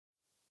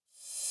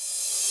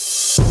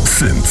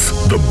Since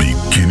the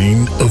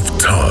beginning of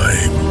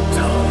time,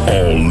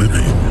 all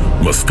living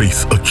must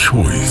face a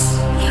choice,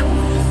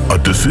 a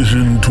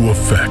decision to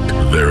affect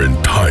their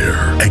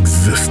entire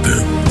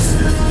existence.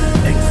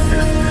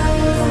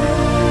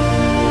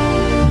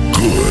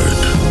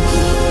 Good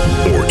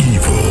or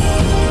evil,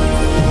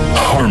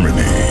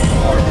 harmony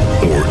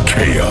or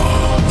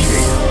chaos,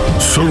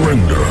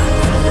 surrender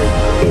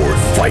or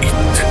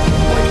fight,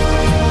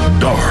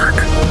 dark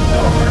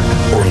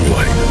or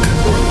light.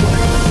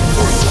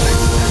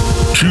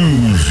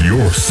 Choose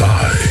your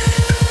side,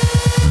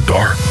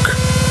 dark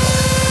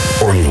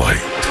or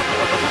light.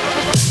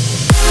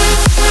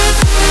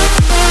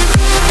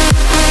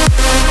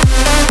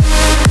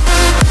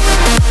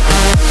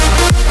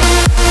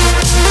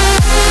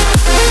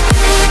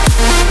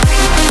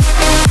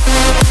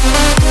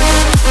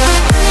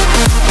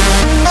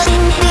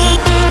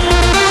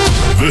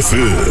 This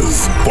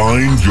is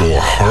Find Your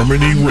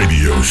Harmony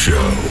Radio Show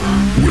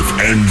with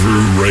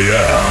Andrew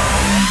Rayel.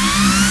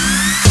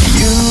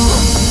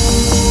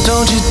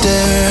 Don't you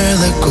dare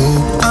let go.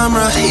 I'm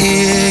right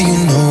here,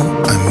 you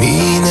know I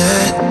mean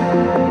it.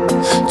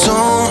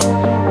 Don't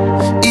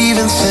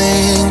even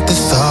think the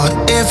thought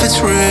if it's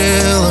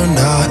real or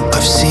not.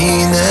 I've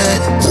seen it.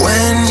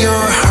 When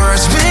your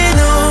heart's been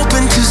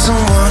open to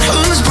someone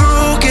who's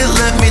broken,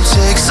 let me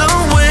take some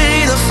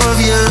weight off of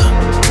you.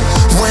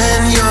 When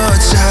you're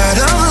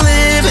tired of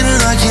living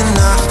like you're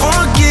not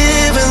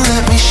forgiven,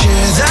 let me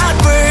share that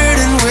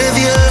burden with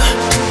you.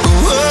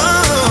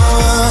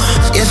 Whoa,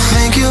 you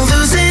think you're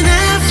losing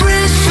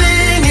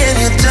everything and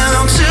you're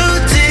down too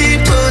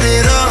deep, put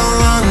it all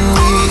on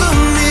me.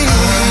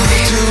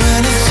 I'll do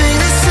anything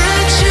to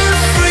set you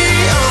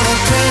free, all the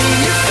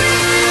pain you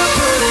feel,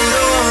 put it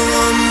all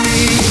on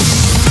me.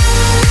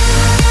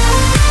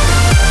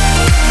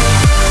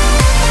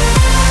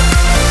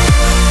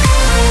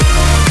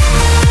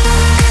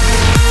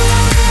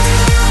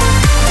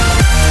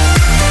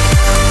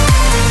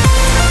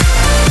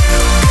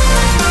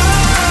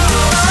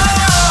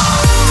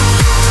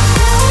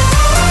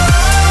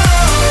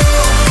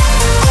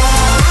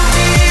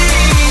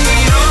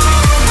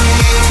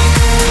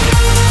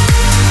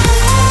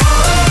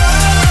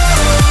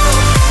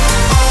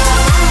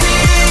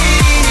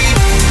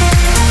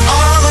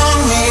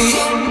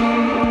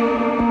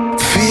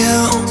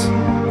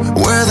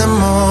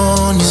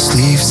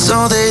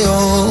 So they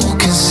all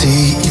can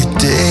see you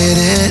did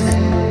it.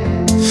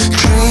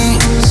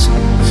 Dreams,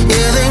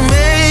 yeah, they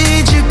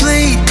made you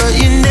bleed, but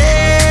you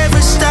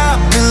never stop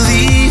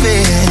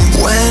believing.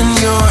 When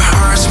your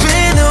heart's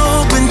been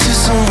open to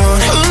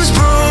someone who's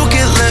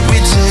broken, let me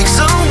take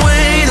some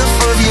weight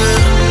off of you.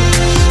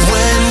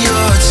 When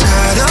you're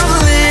tired of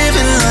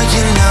living like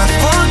you're not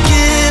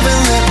forgiven,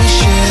 let me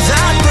share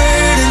that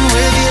burden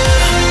with you.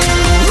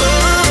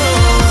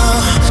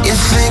 Whoa, you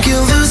think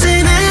you're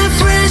losing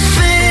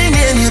everything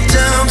and you're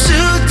down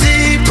too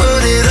deep,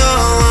 put it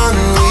all on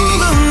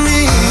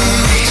me.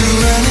 I'll do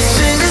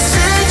anything to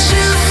set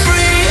you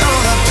free,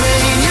 all the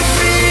pain you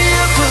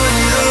feel, put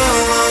it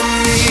all on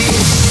me.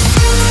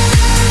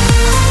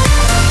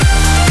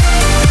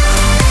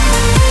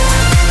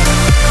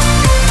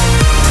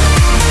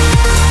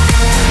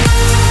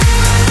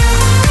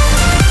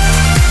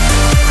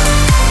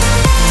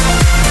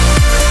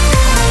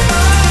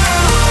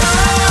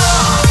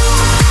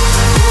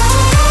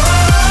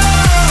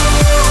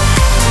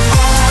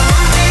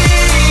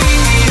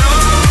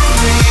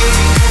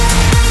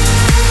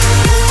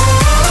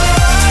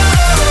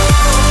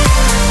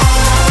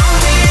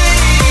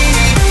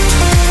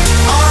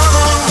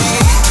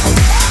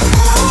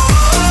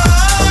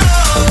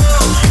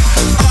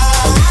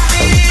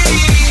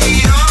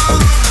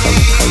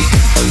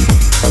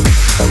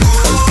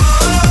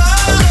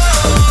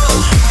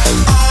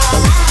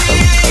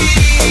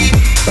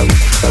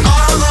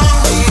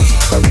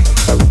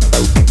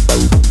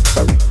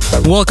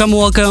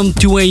 Welcome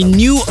to a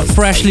new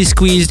freshly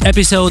squeezed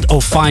episode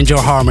of Find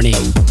Your Harmony.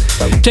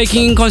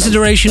 Taking in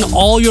consideration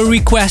all your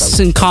requests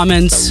and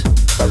comments,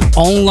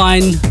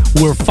 online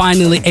we're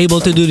finally able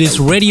to do this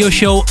radio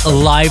show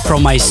live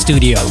from my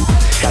studio.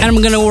 And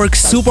I'm gonna work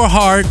super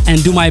hard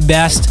and do my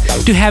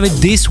best to have it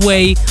this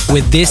way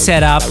with this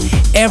setup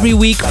every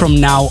week from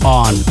now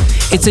on.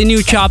 It's a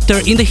new chapter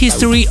in the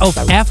history of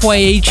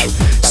FYH,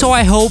 so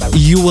I hope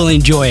you will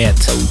enjoy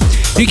it.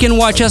 You can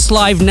watch us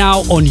live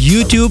now on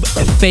YouTube,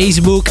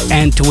 Facebook,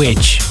 and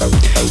Twitch.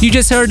 You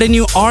just heard the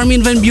new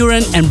Armin van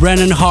Buuren and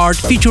Brennan Hart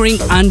featuring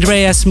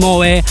Andreas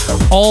Moe,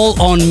 All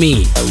on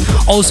Me.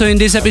 Also in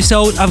this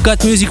episode, I've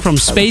got music from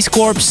Space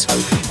Corps,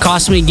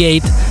 Cosmic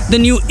Gate, the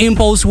new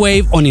Impulse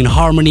Wave on In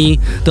Harmony,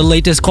 the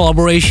latest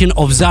collaboration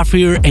of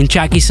Zafir and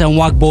Chucky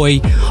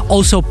Sanwakboy,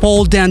 also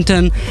Paul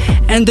Denton,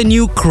 and the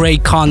new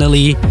Craig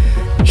Connolly.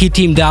 He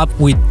teamed up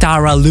with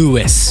Tara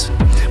Lewis.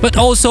 But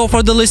also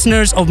for the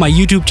listeners of my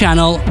YouTube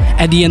channel,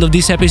 at the end of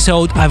this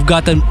episode, I've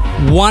got a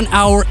 1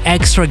 hour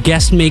extra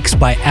guest mix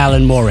by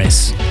Alan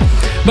Morris.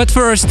 But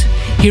first,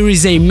 here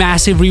is a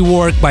massive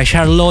rework by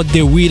Charlotte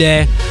de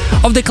Witte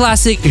of the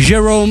classic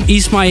Jérôme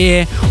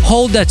Isma-Ae,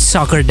 Hold That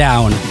Sucker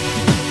Down.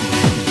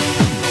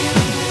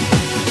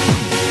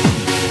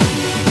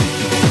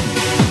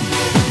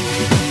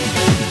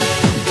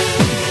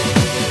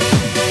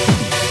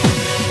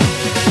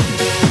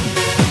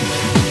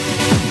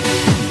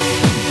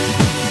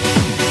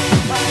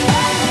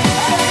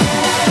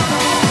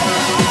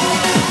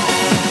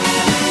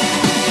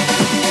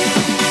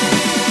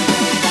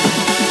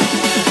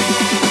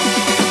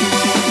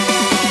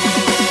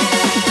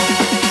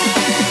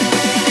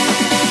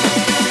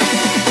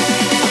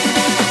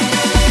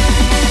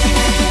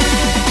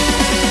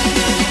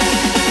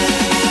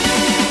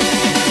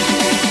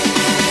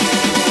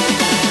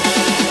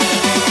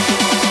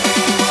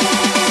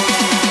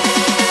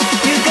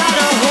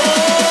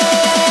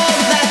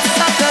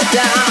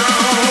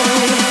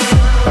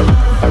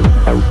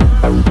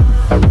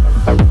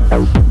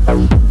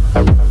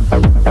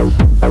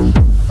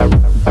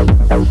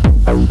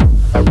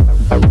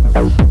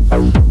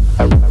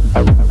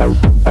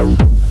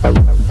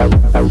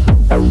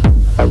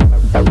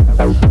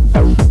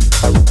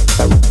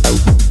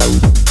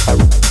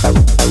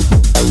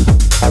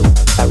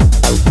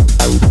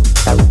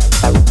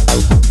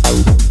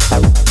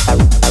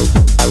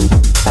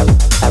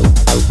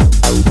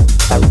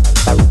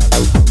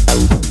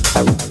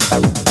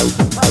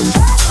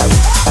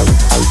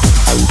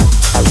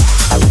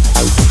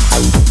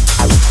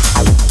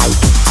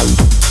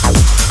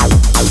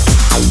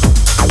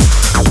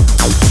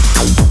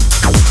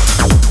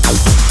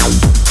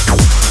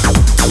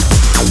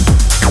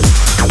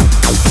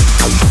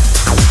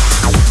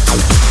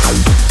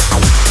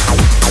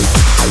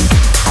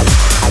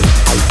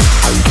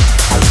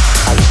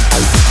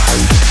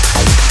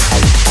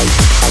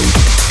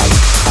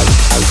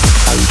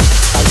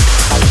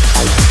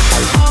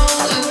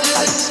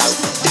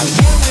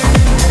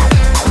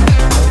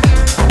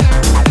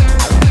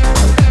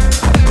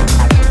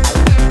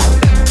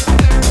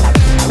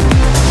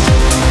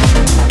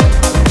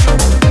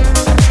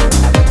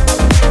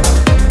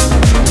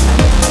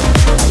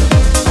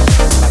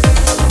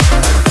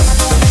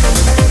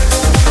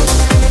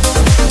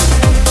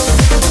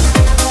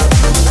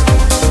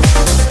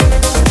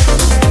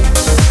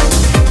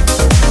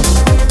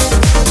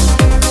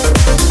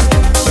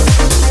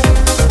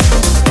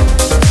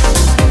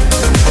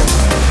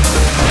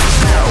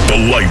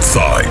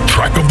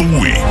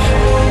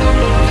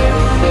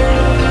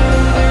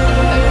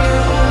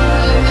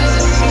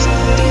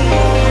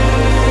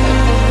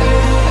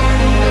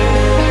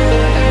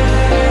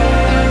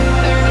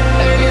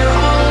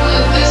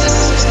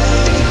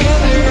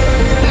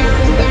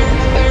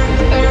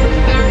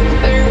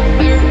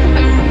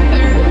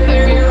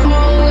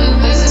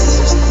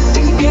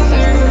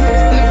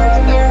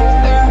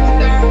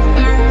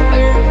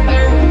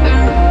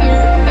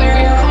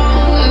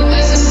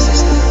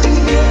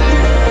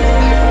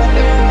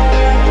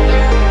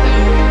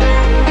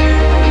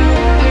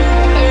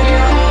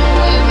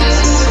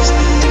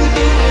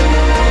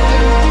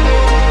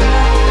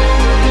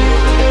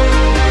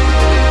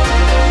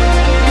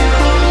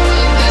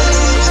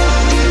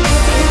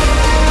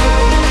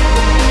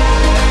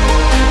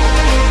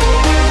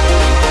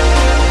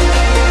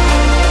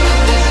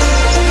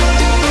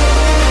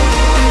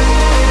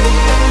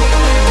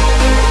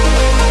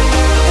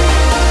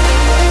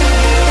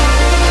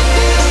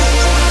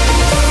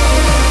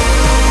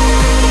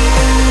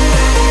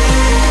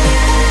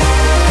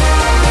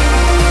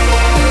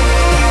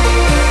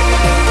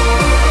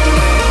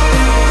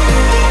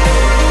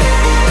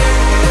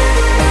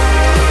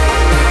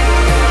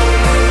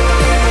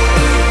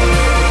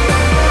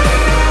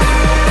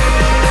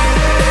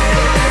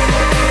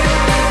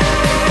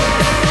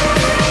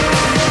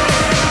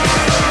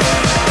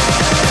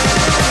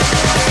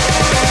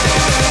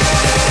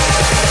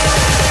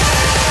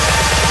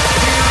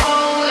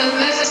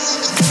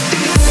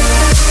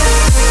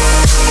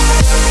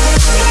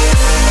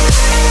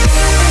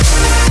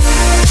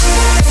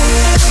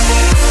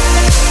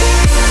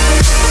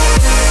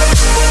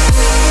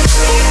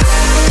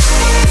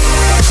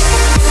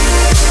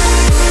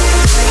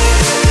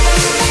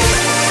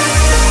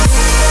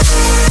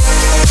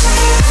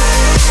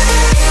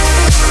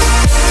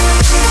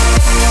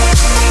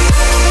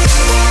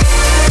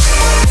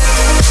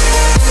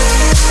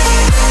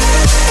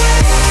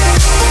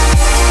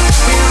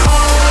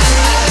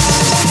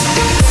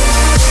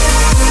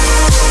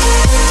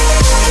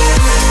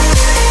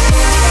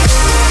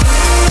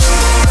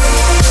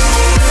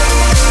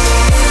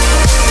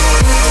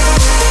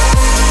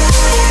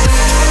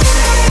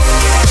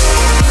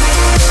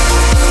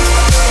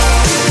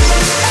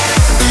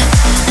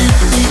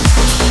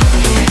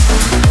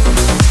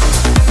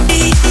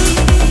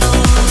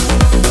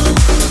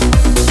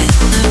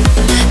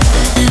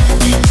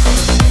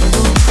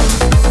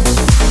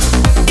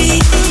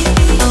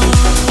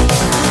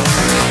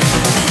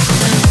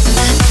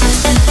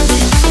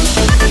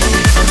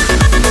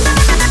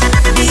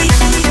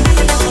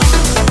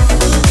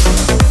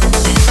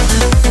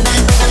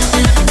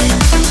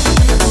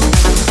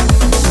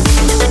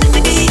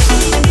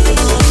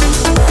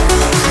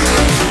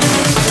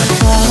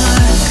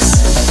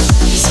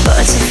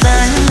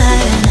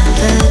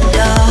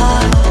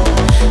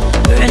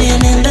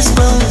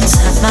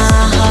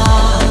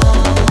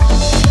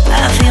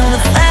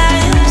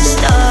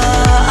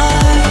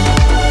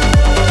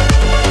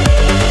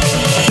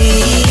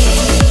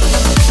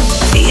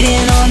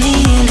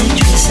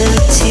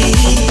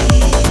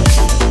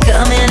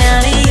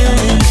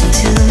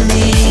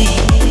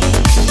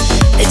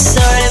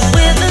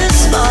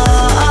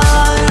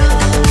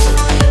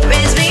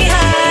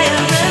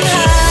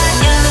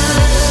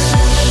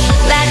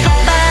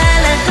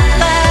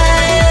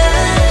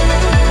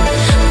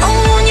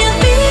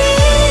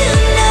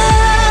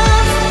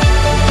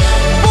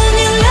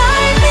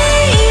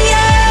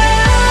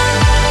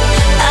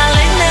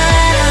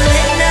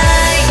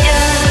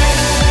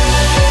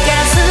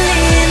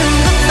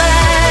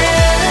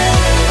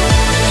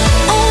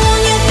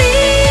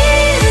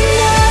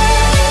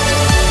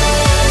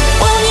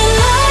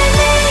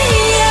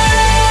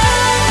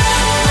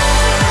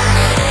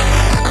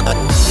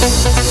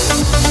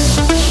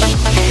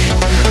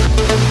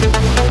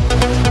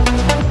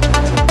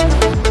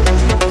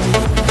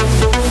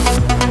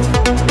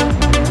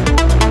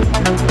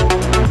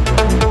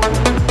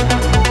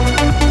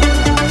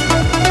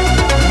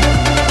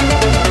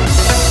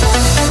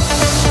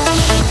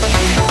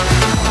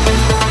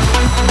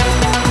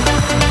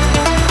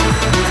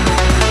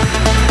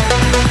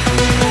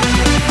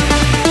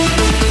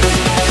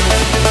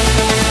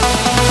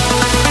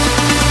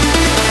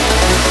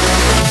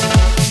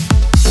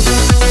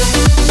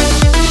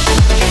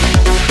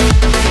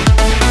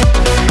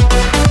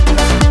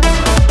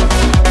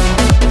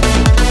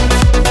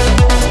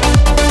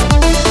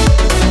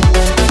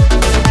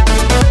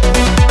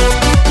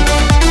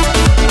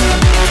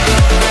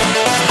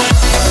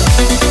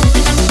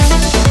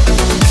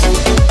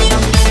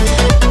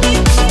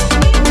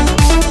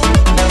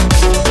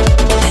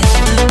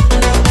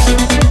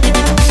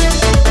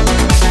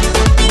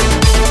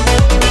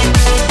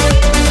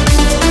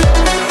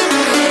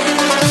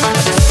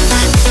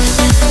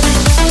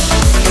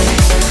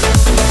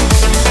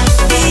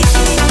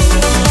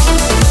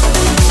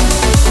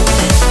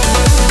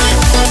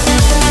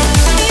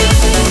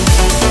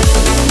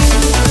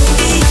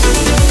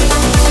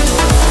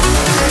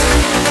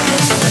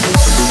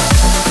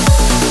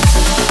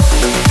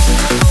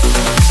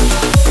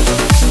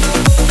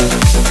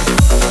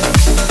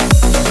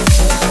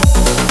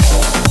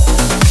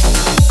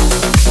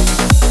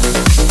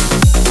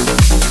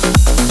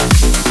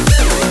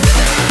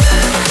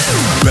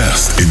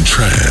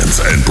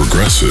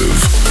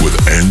 Massive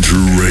with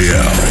Andrew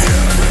Rayel.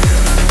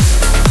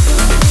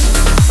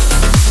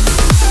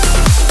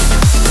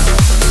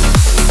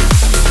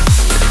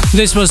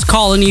 This was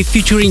Colony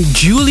featuring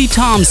Julie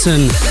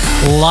Thompson,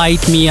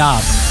 Light Me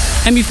Up.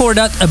 And before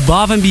that,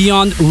 Above and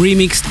Beyond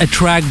remixed a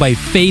track by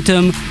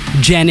Fatum,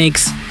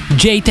 Genix,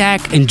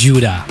 JTAC and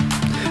Judah.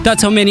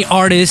 That's how many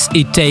artists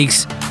it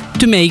takes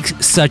to make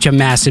such a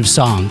massive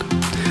song.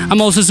 I'm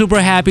also super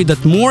happy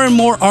that more and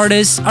more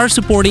artists are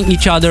supporting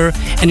each other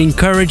and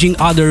encouraging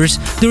others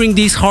during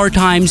these hard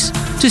times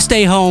to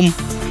stay home,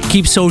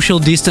 keep social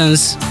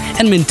distance,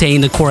 and maintain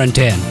the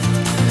quarantine.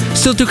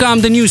 Still to come,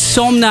 the new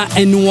Somna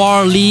and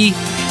Noir Lee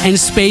and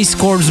Space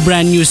Corp's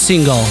brand new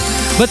single.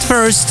 But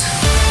first,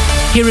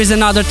 here is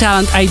another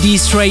talent ID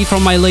straight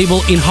from my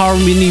label In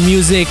Harmony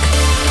Music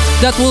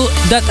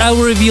that I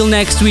will reveal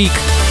next week.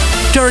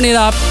 Turn it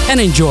up and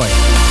enjoy.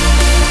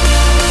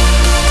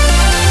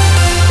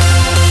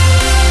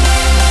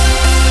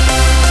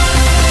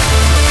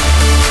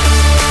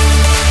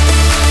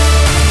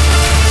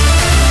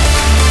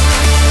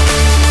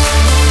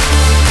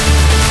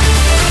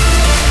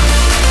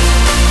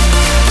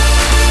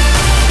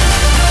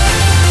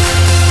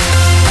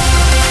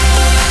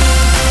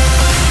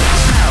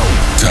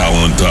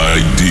 Talent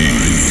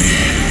ID.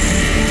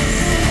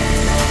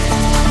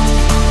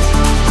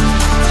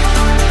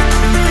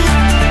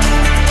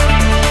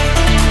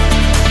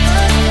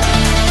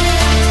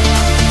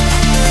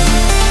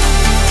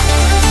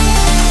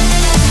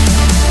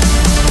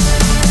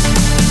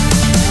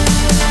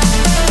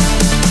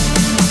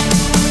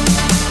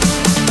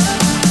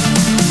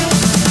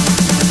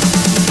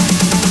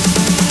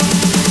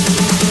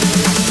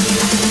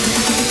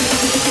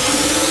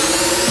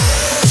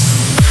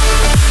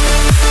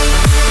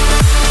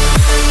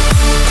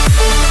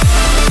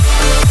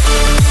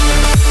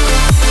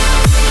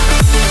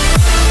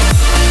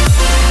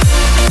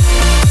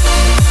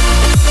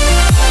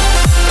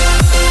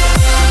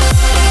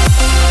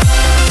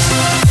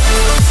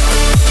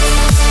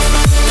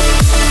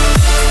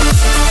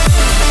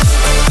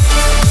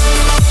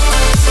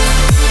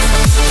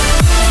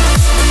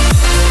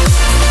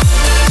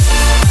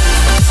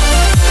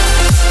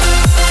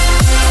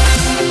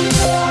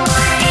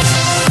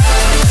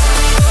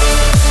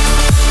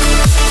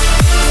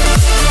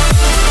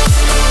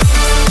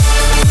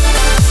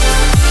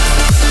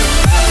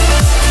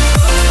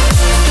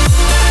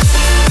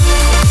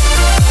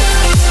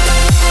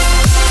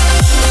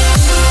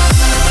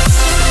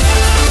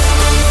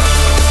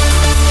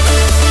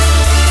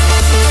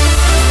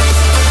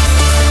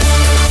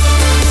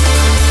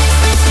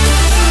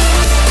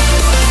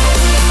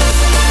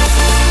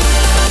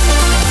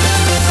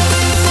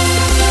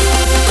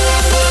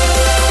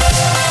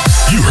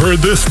 Heard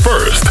this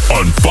first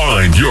on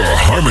Find Your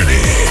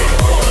Harmony.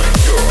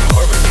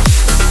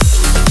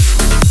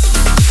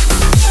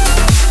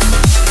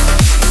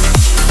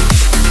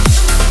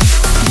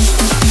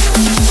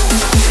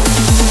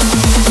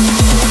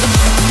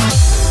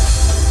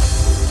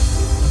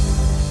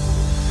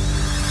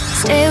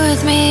 Stay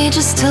with me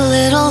just a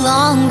little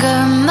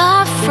longer,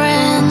 my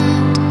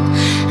friend.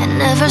 I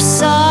never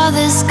saw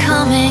this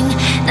coming.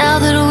 Now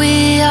that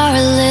we are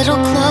a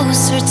little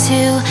closer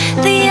to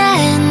the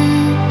end,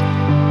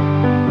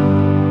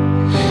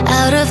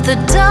 out of the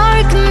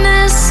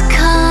darkness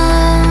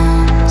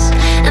comes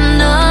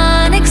an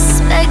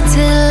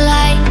unexpected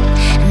light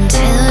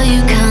until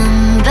you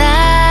come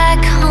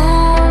back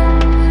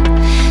home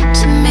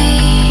to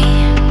me.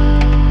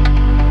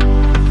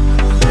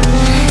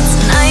 It's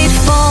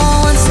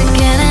nightfall once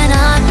again and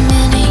I'm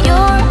in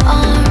your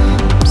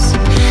arms.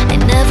 I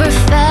never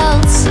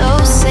felt so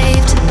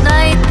safe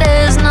tonight.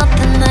 There's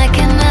nothing that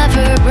can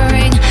ever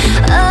bring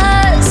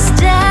us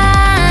down.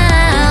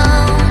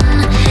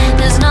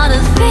 Not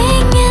a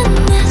thing in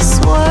this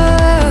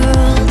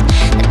world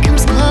that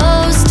comes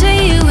close to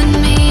you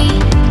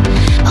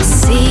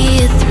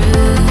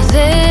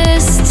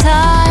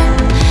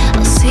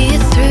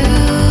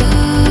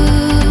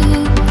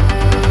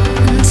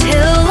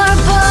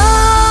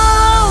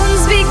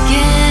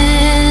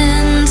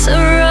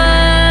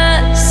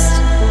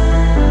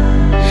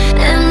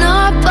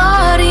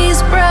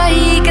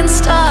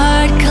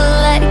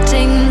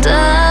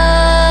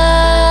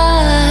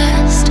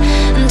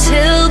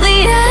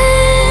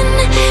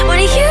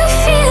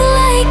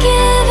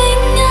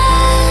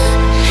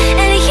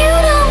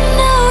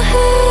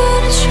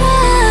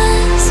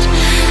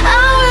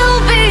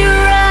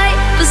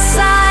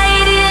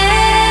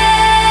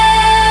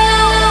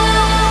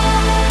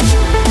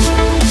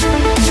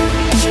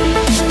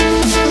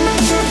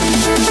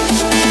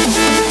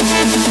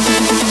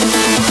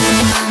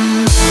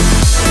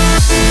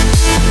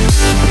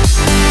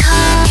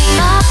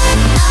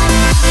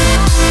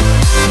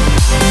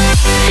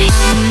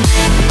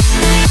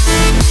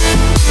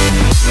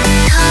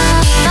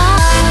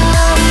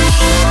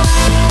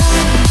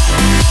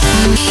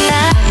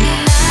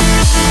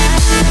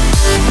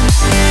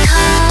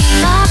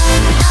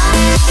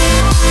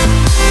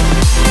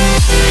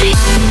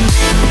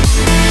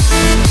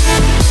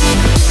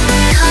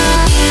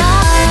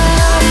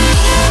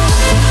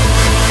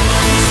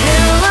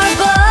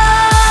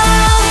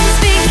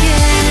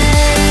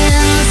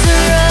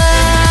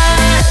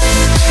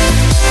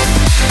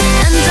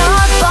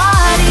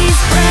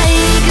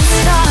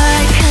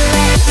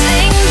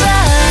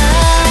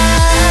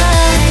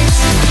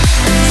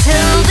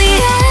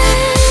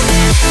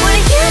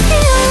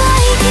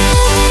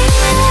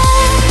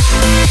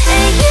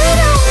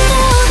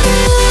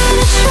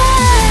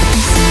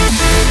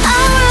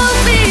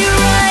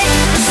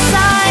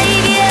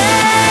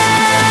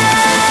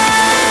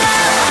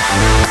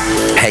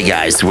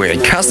Yes,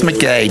 we're Cosmic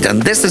Gate,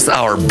 and this is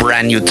our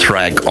brand new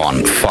track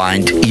on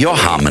Find Your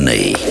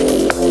Harmony.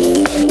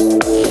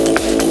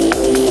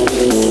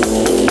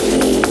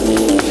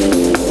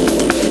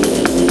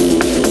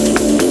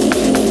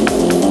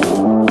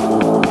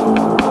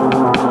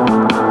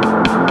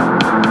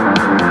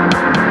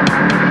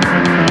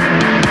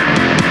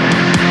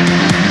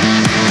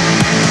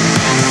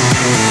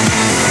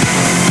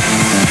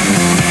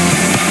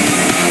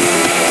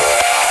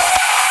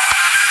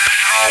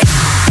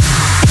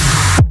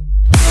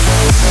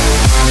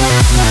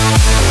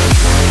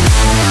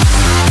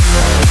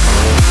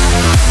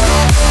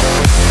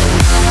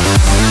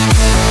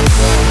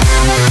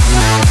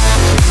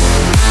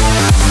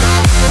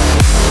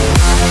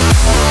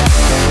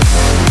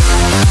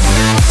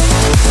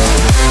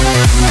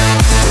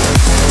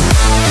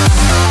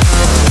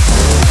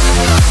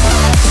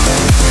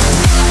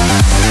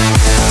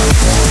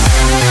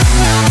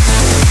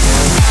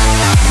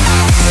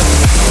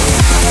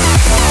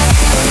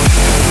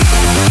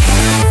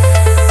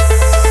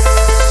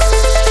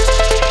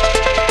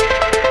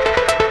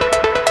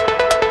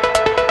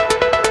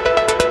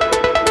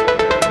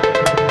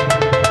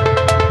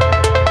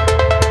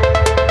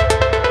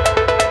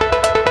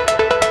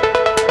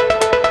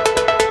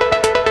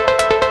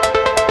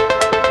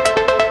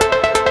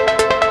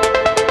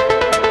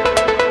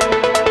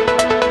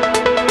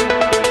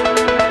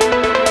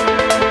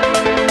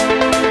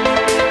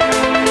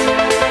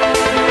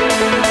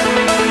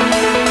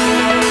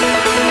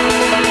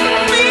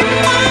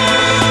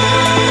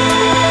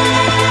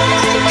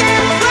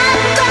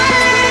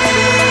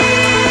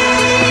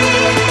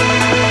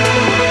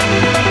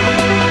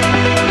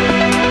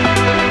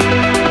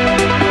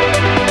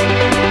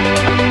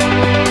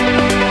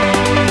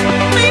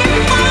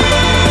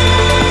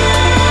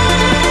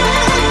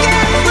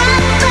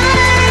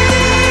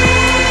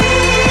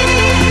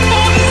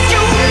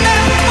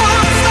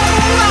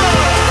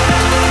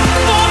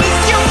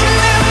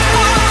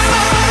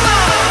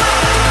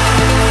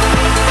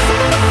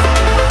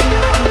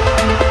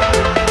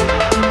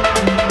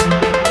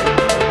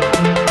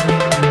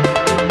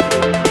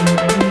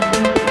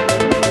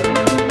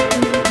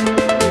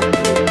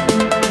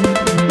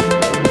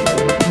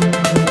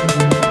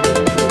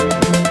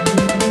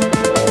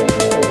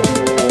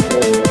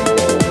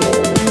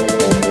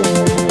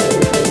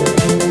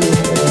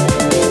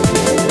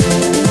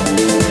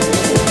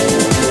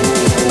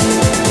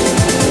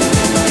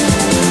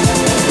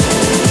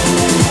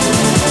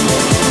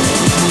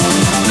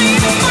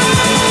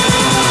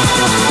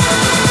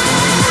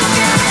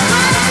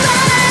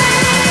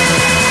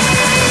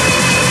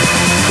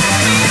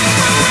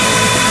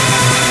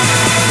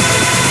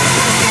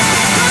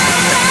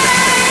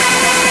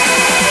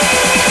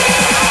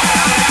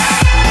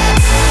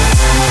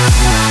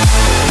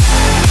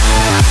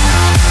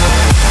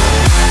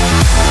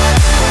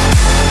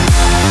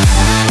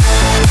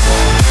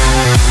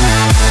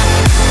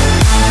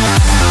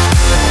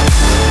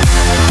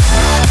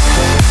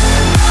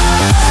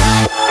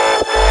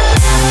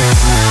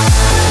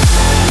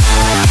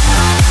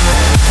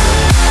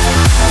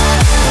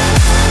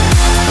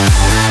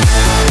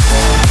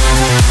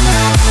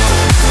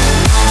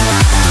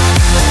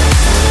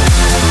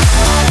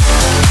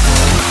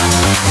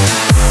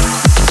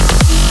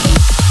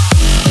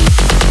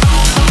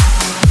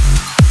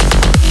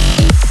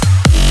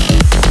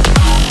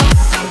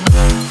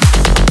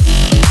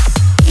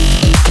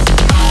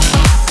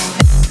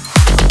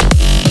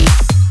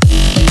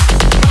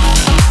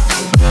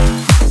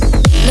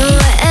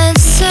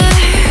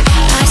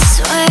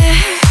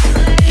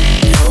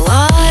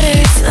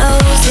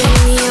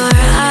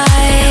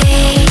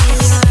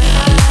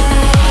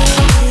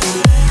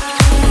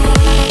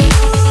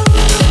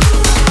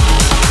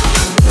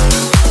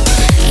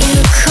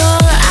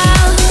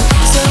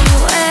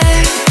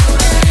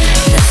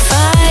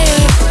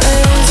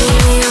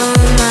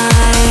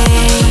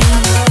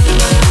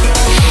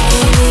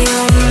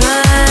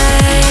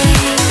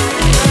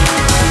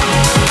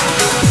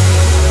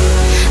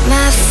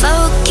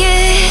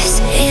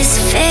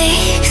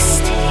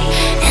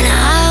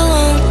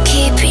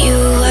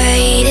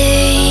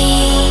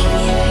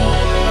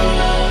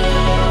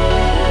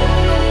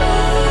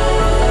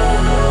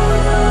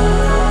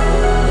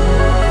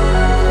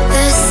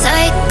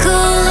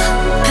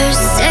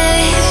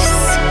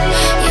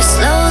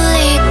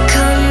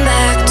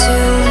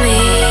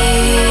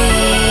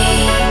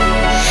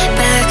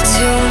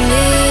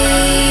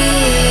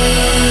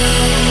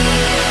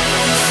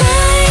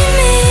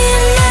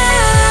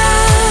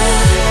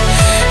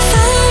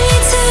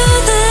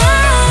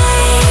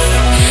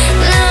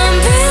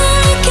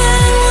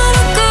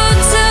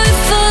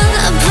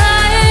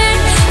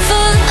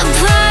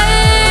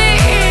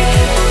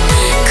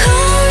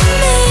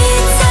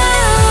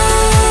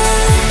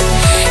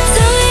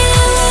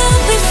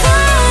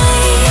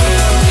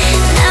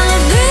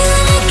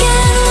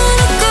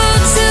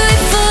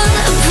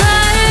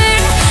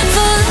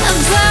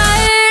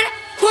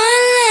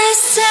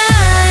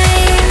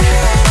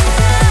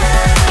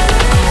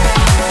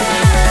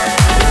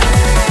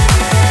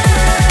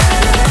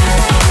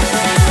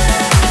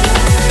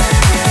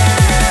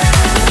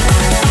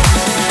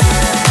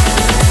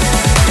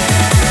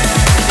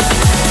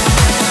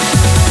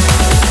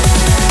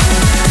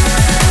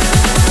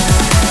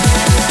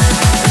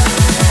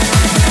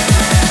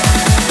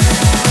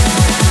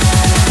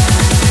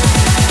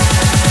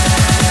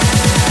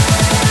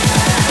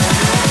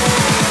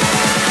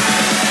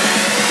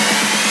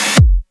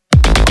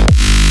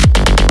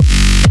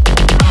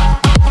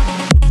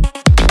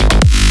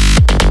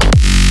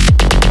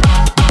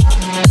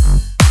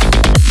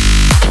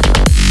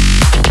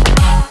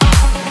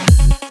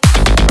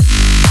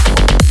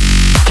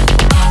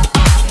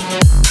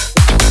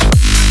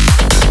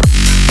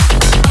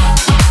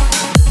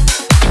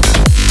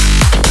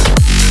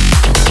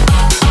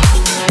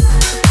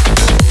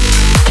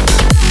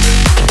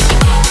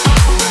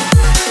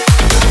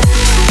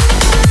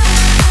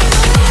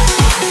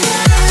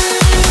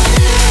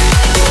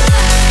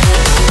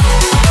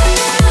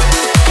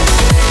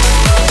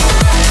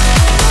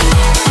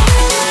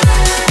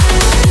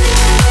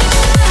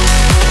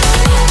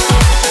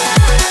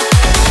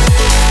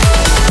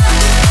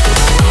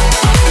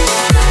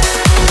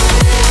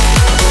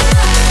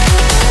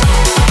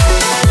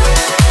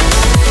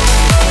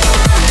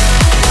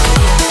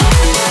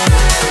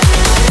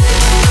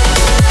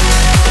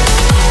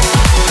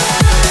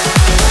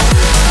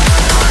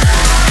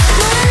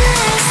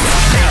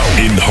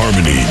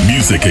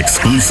 Music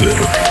exclusive.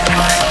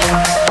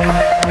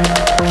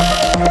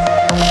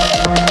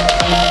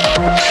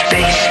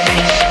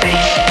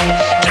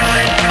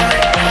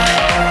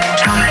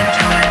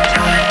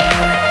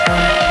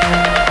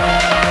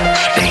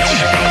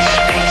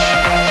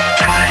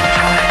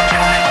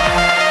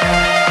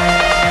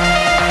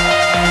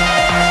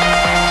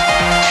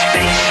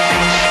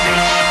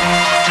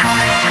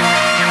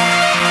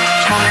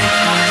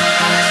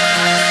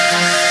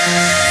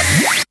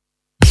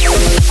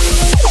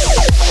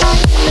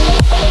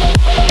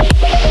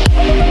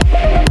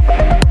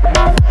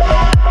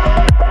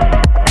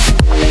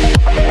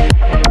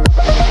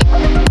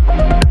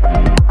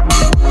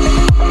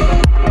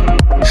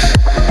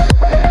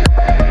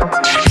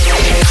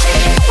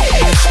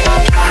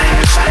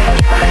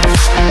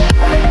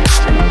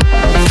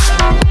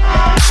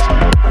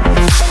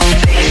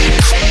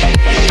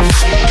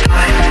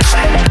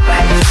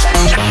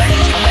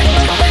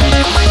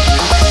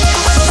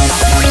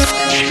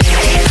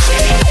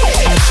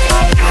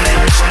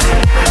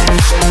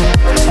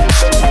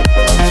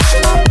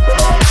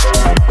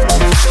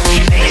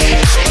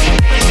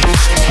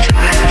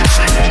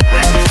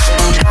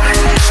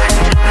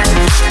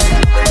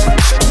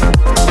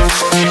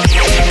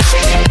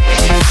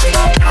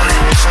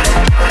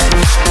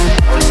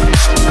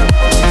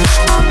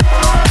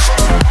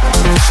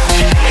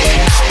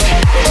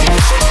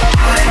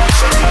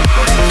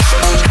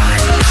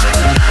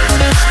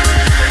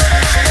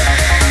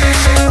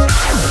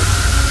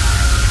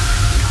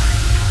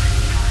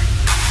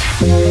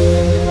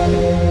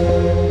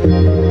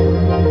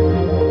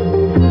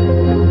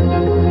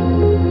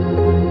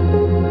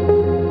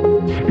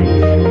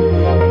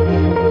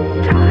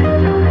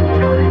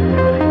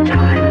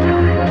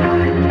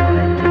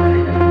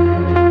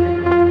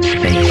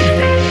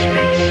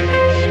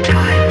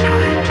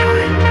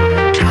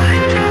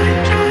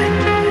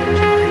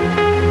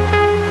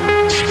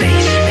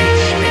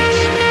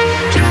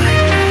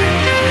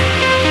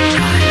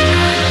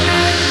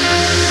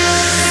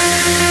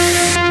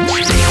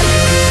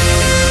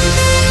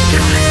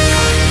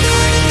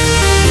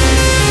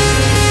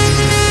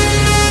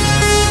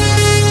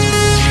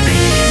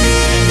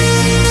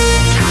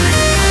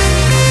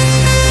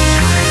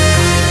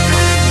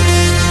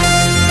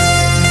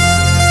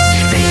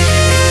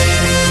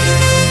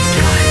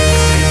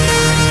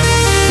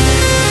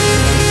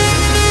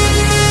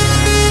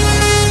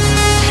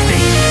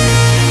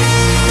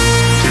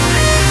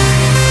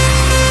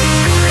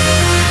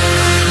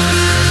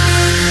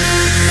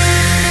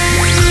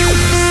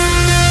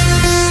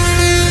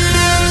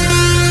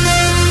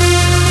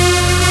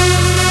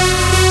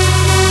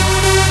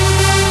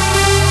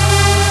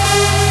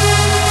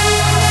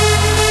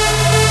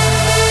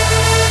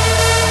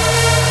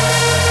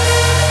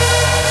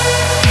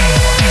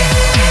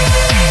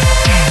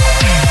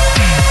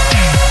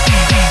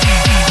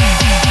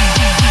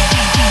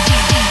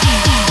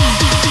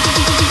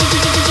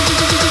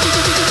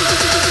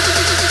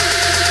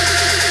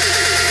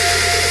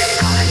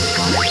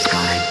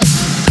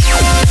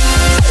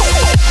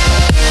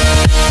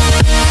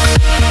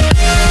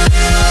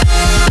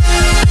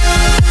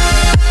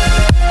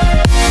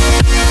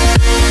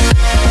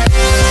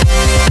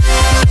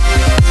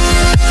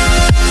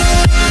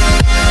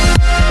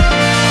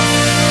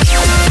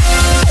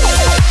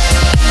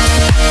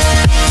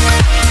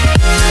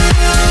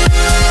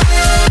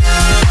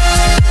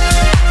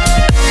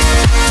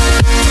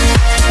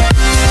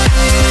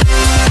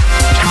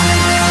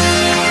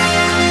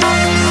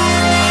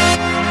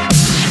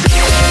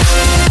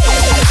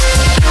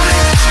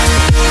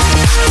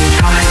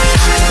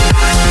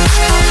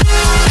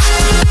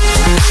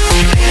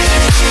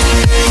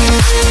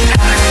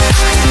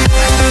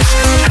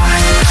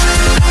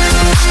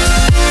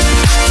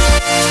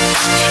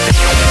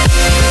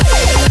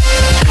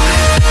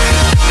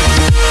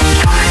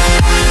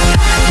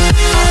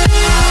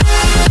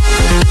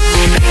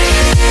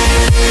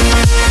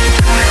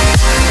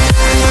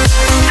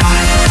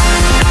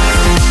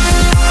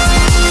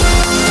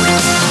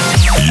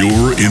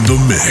 In the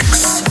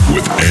mix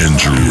with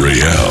Andrew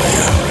Rayel.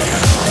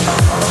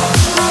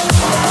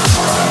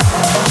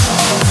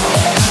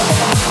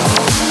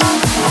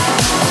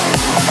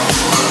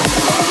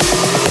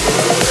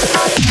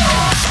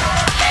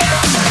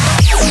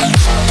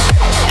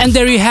 And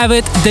there you have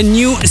it, the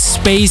new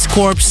Space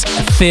Corps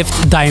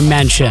Fifth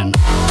Dimension.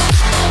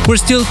 We're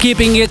still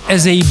keeping it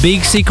as a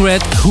big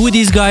secret who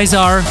these guys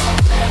are,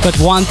 but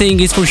one thing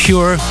is for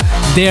sure,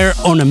 they're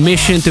on a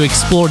mission to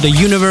explore the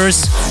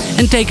universe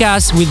and take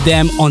us with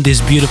them on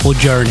this beautiful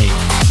journey.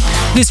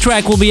 This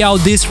track will be out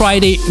this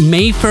Friday,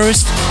 May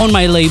 1st, on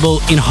my label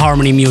In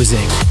Harmony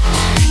Music.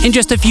 In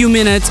just a few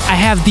minutes, I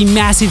have the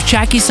massive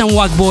Chucky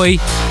Sanwak Boy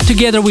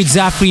together with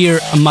Zafir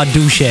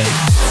Madouche.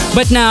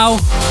 But now,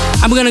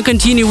 I'm gonna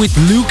continue with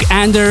Luke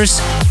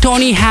Anders,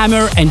 Tony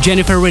Hammer and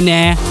Jennifer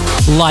Renee,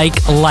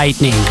 Like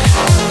Lightning.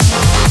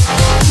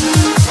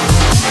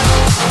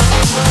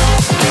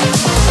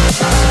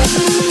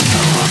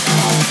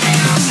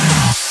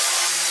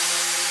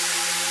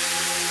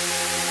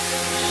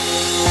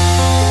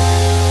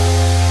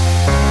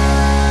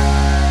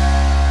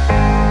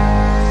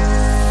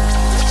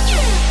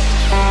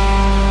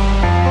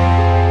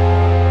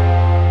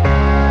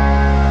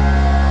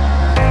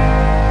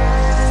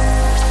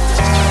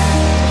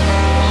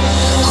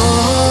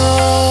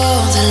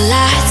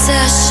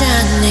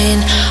 shining.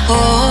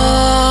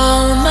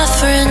 All my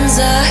friends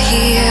are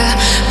here,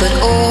 but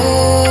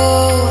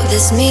oh,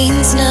 this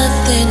means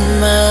nothing,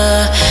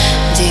 my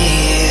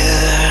dear.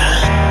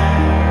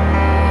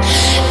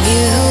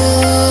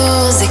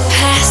 Music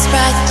passed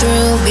right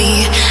through me.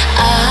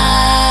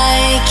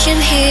 I can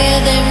hear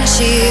them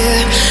cheer,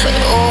 but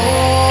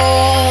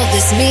oh,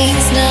 this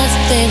means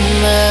nothing,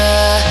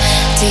 my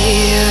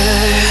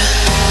dear.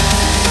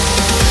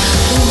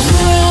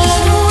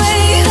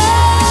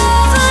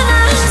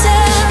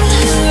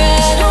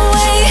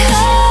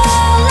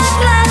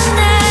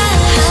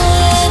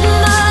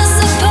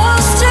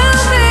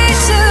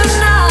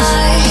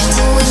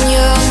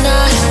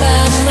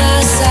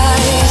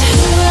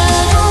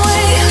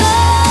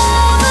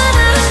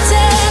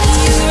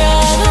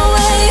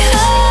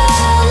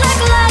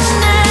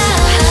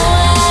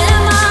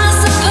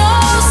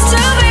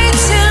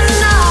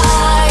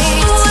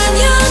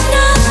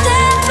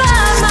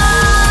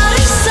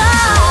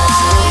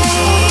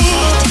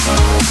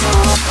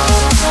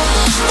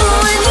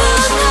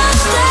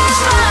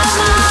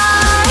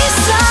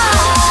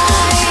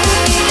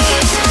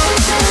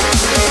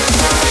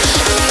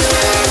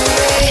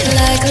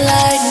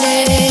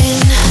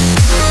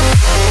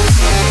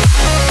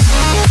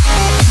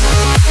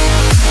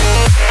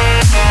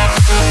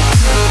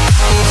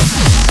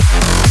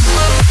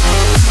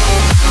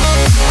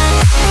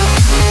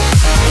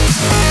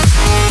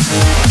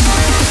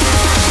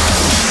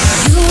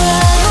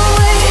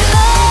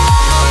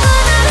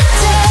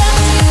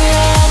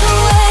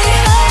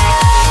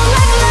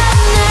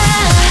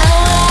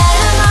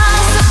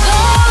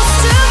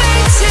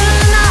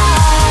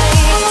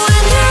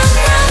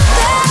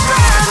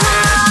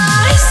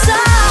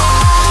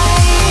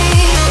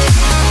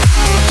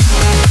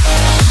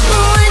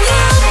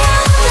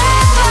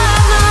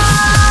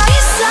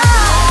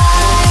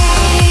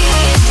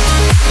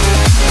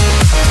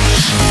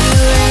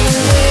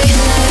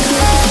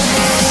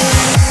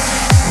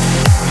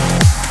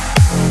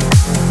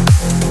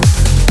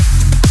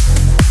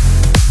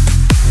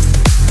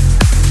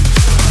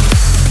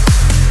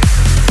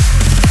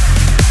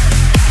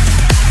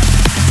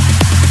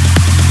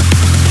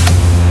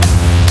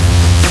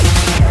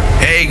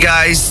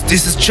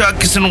 This is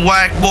Chuckis and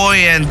Wackboy,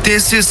 and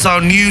this is our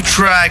new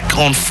track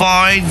on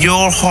Find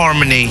Your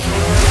Harmony.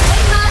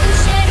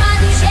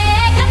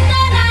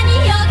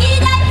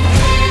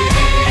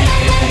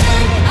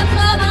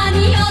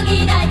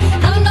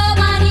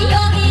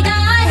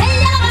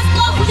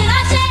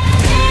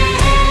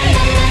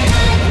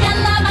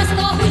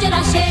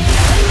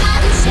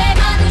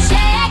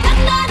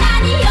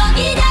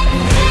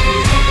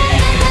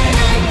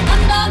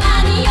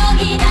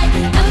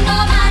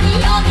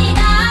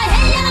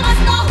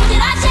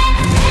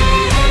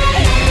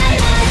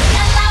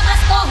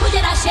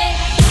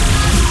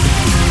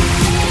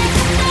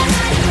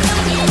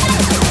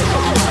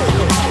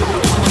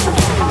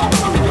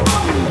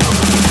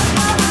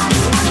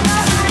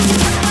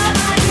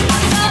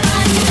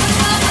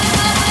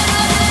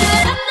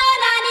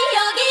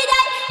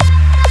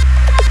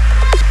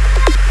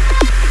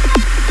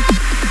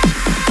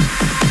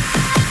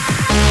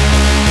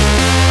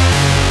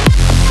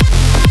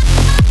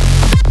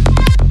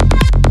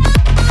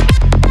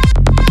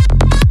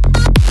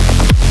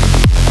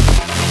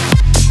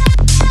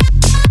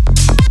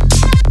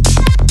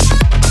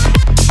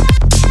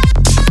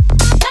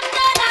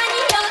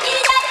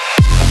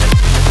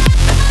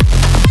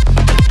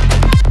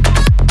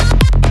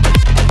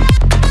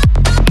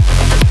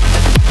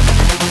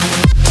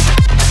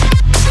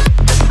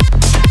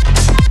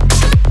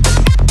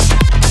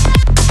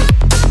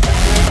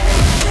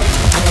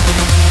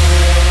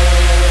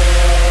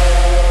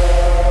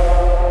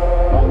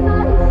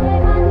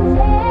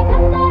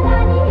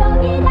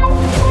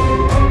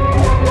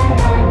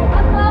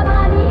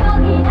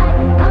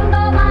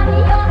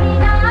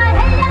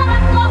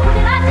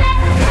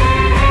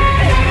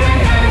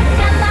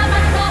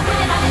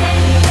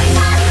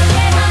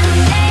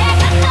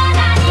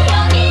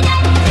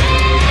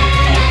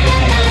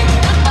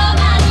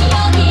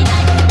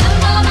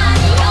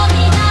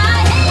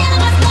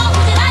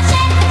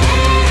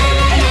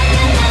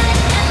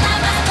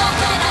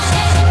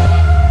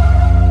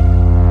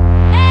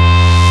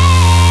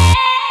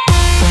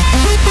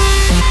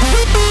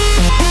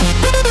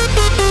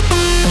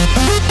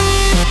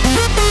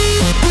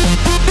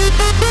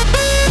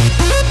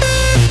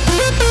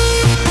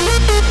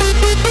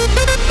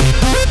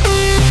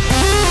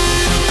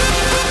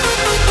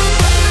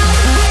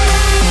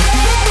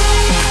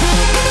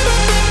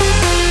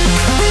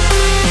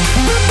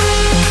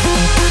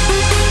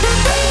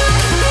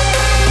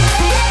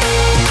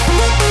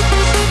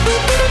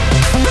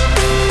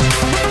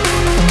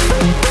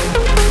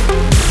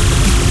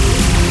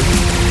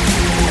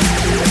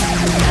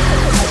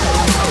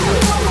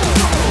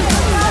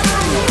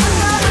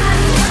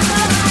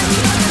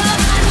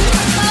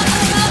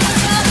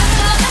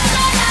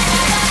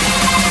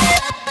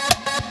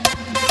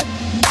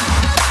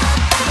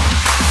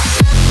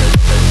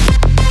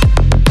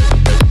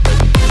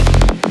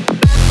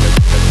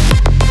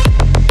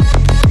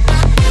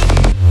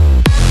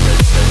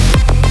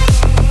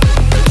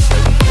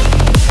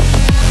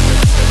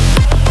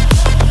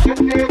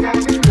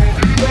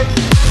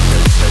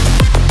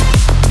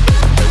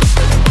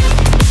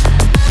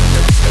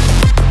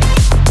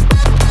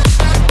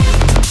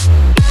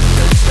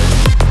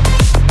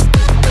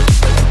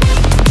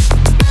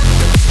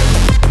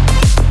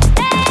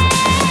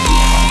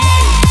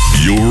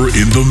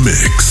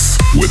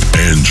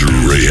 Andrew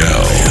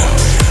Rayel.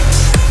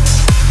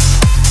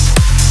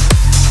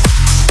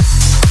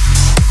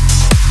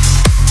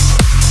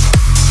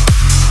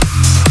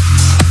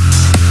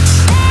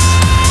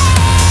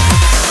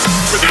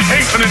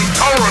 And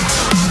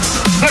intolerance.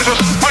 Let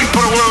us fight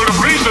for a world of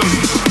reason,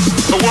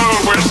 a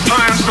world where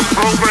science and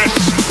progress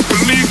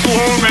will lead to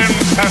all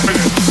men's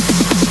happiness.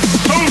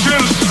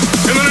 Soldiers,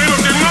 in the name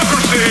of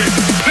democracy,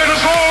 let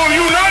us all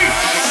unite!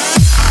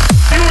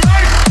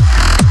 Unite!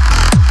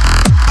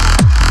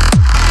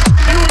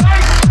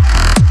 Unite!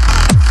 Unite!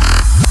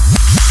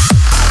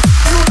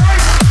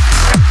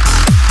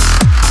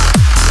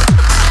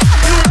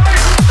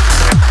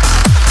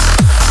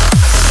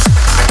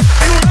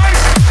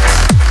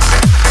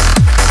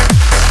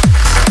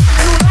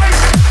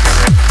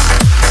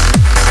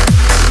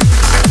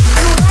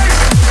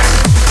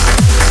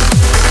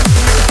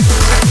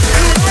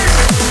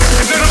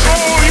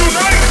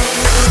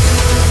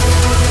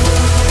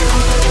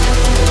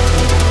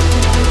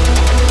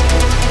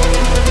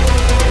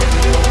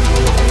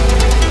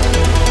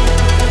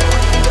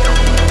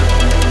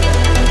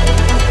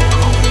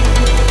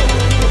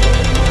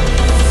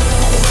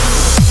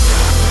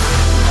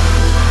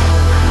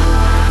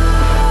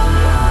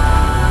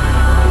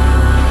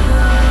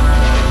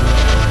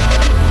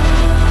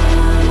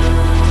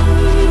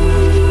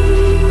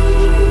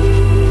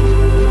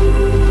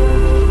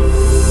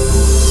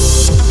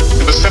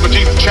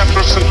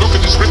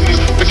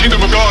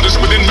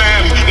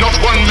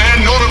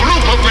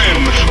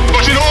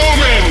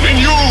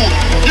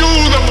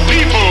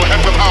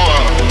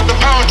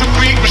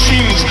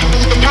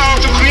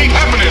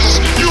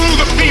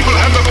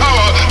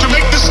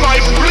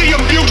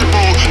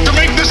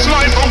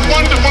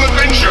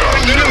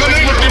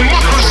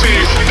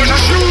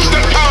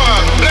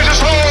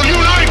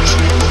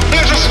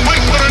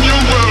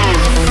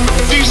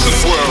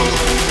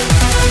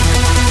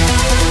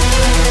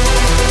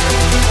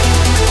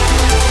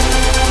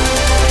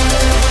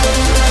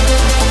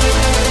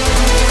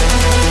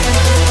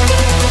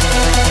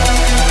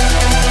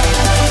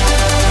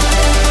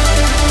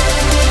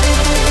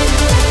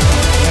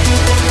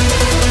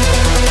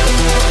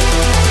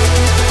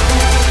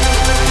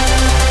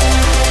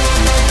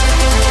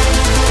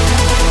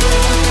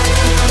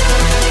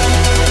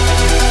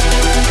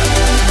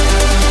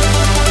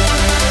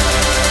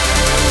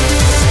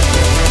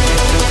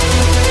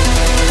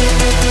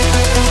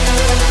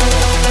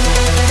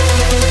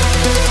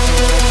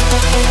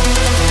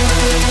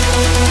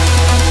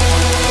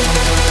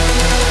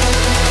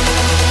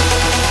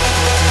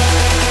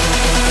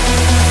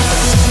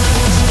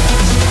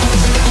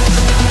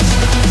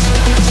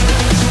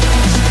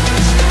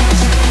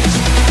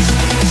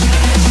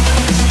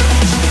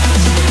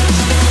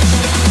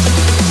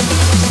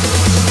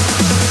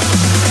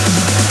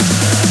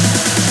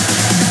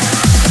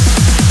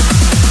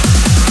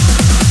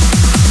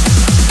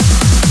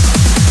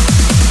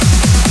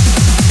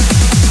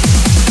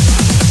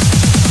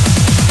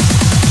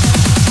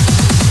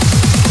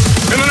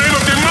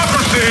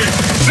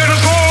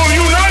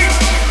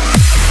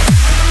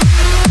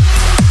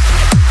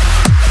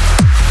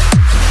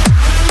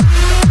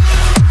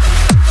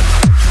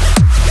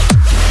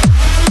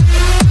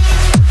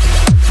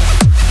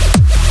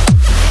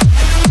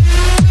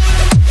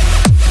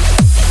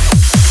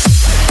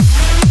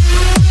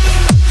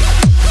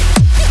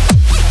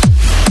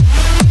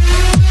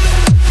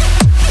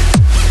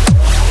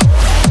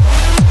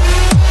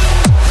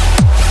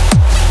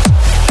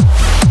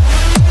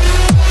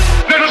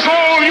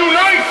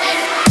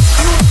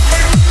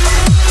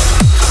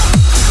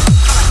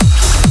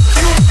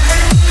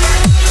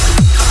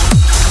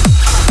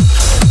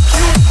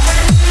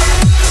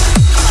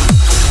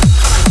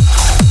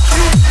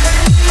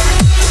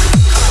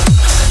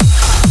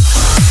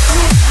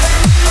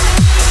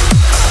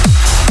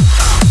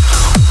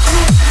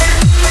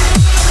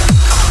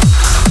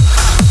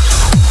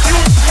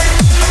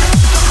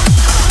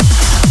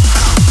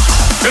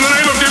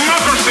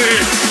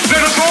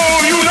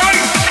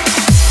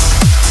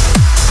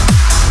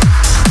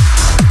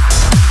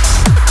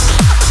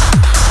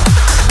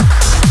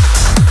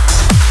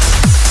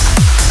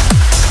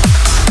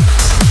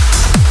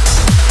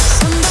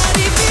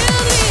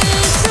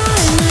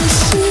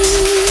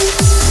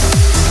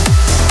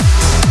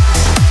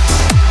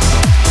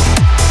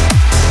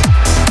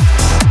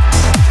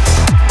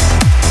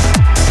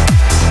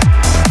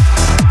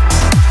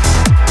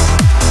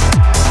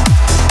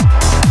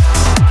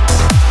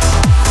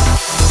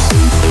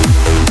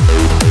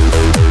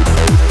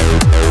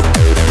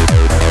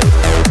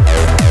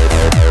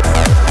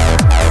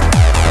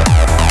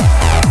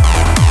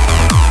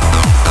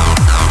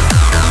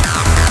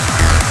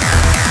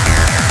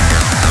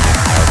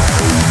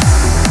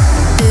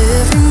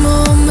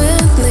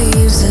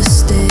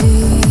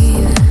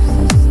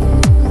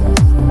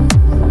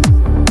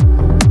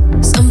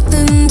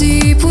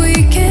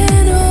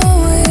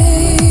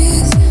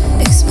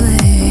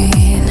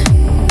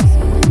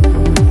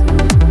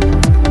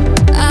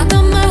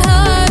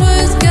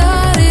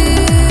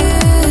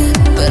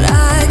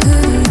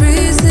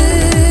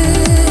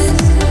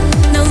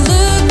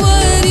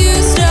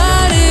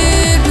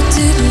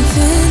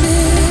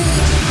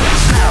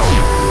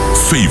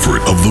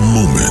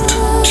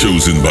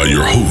 by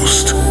your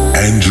host,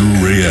 Andrew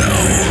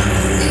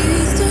Rayel.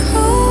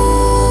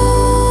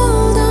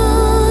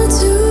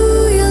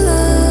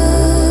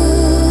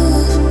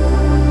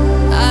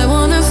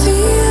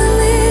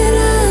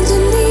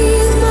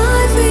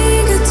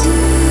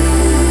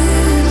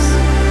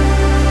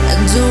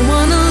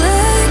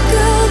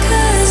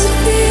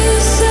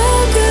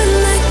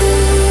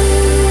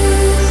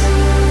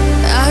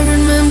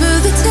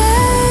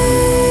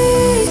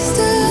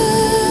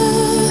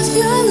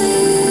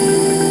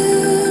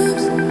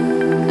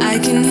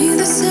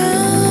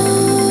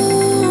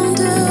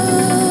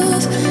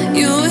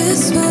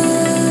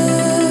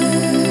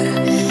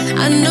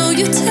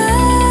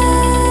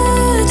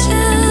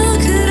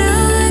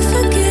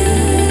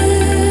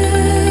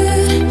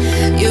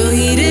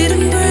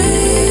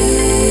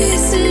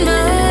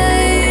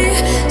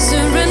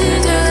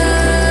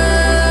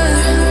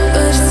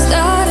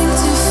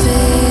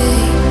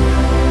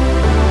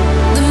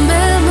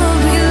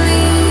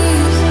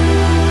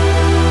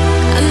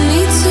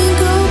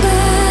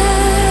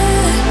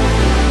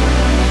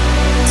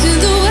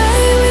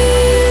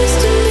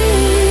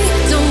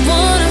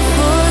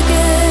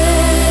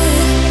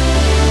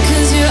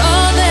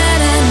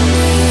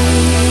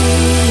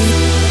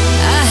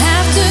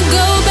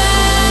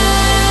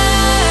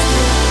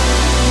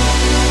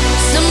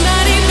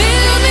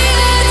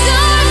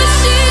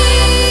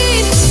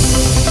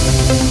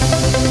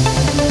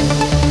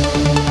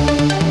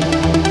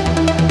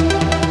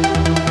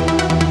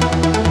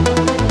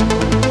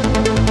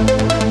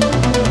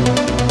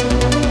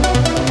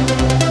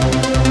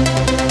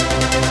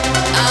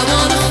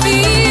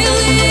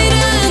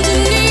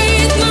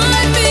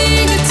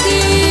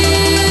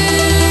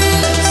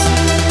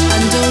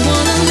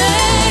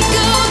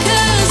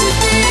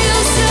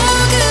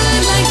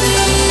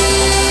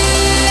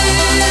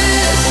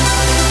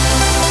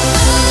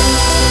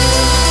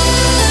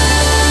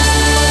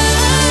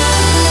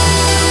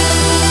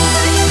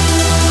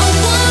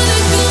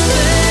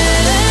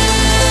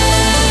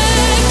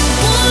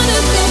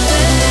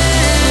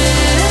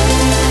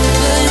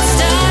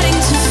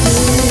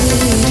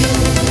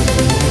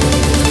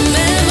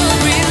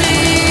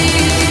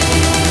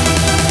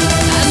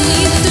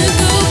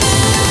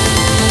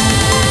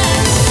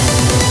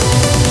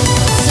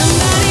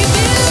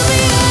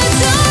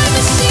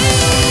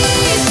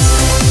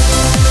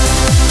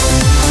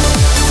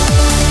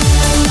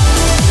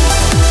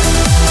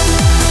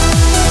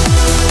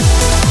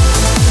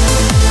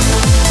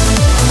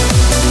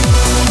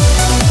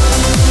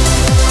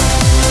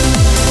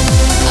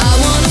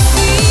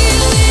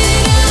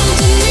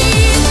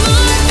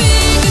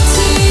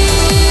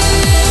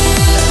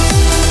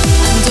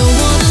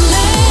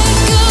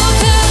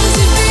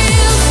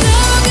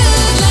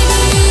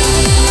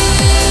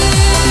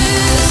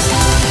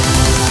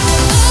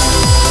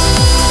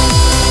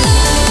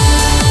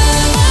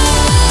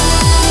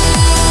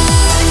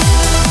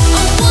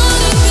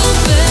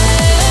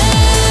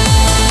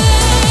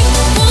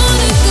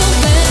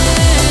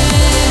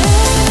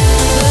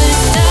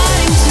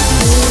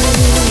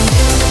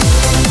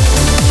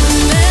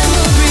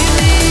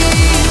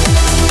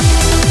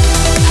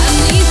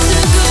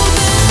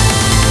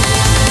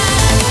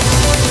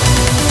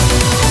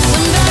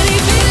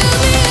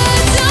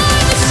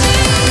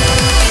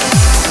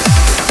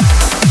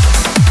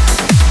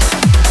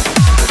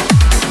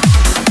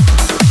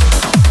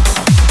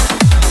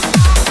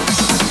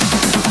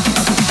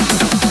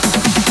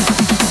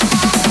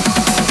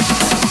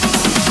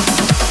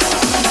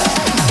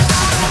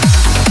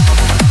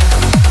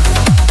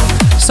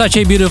 Such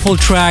a beautiful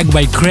track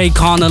by Craig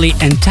Connelly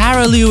and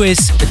Tara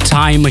Lewis,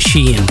 Time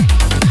Machine.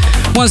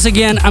 Once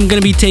again, I'm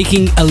gonna be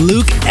taking a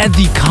look at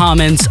the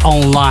comments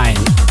online.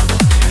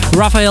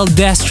 Rafael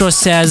Destro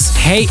says,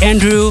 "Hey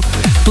Andrew,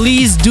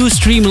 please do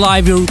stream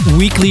live your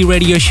weekly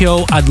radio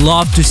show. I'd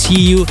love to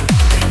see you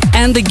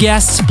and the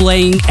guests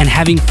playing and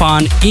having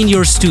fun in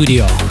your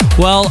studio."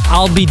 Well,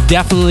 I'll be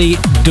definitely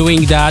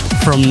doing that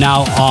from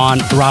now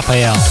on,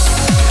 Rafael.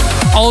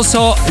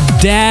 Also,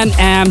 Dan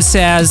M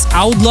says,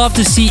 "I would love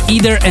to see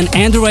either an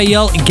Andrew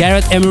Rayel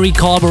Gareth Emery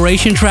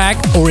collaboration track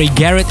or a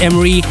Gareth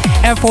Emery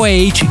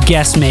FOH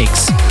guest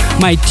mix.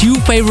 My two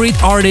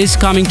favorite artists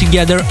coming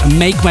together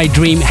make my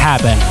dream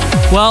happen."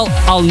 Well,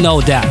 I'll know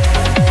that.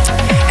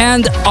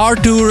 And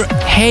Arthur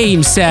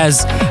Haim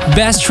says,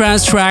 "Best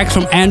trance track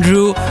from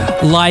Andrew,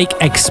 like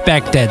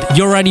expected.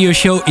 Your radio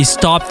show is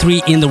top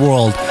 3 in the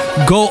world.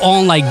 Go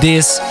on like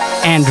this,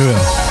 Andrew."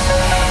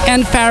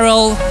 And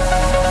Farrell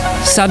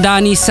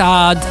Sadani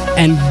Saad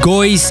and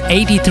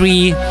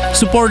Gois83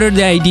 supported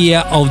the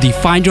idea of the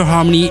Find Your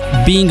Harmony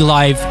being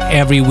live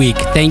every week.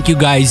 Thank you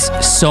guys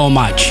so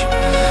much.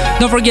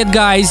 Don't forget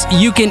guys,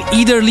 you can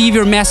either leave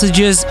your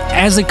messages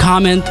as a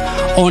comment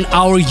on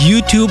our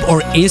YouTube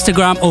or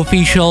Instagram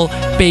official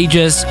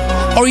pages,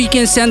 or you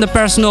can send a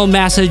personal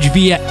message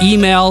via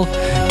email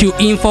to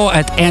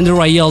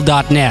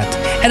info@andrewrayel.net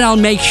and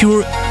I'll make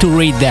sure to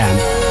read them.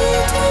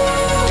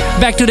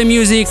 Back to the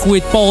music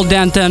with Paul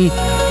Denton,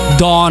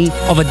 Dawn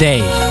of a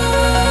Day.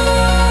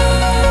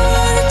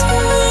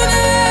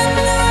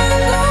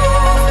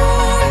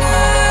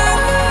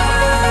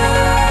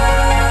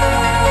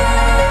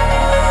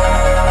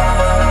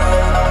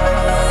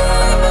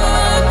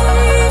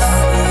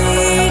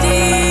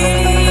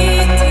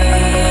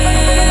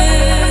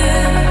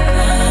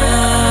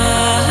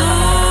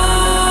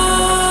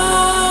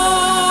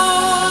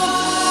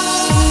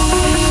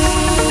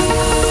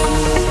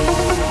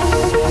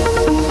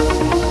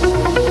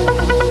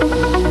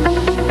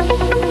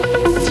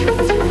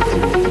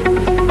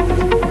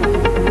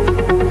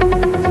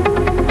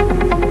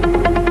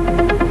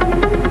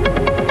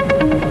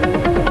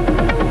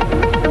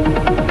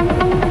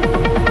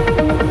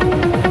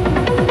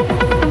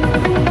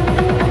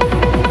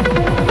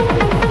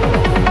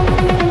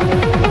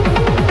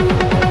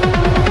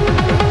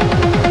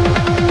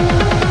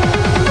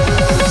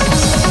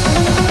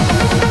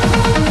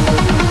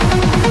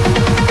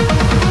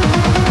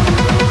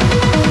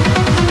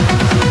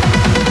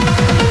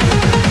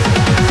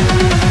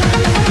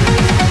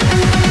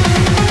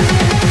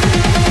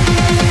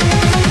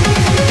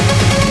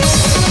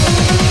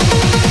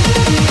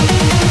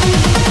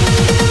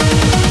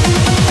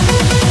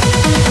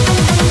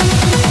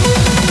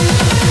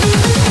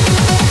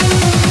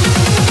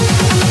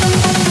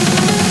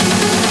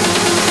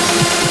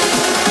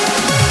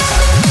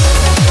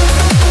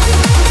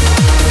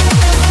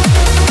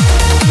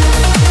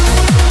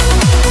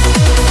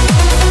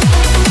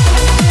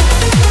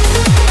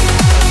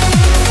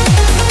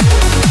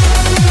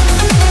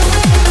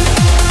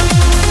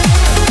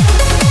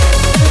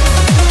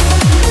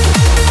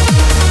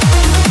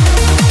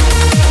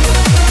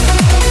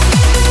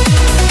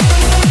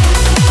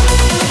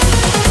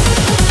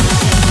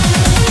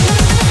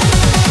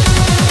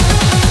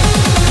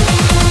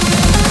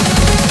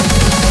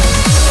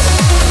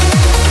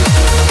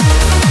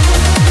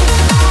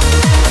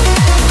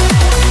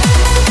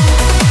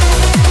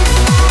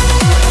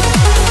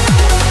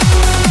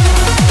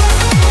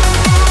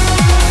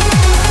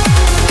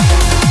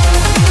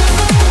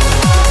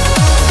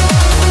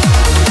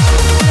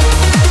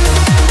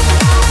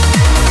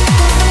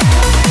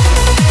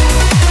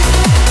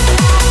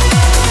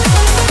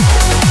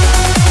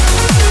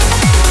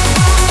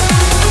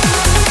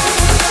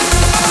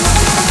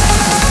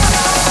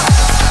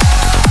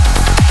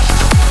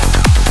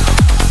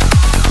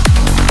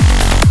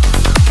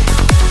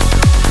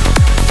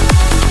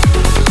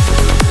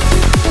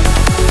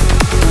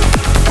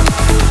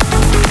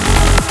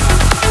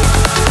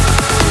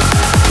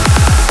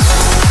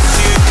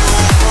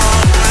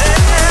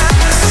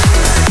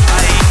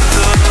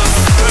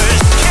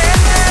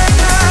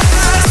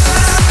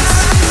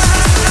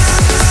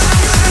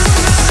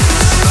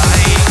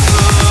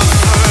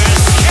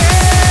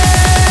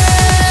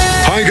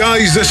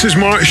 guys, this is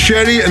Mark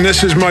Sherry and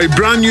this is my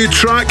brand new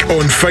track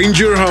on Find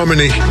Your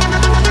Harmony.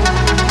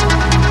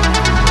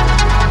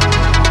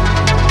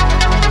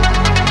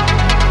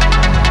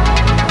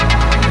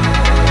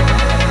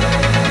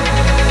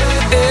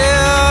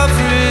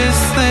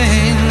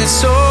 Everything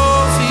is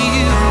all for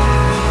you.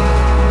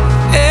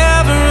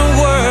 Every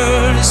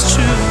word is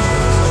true.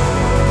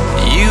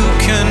 You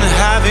can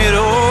have it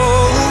all.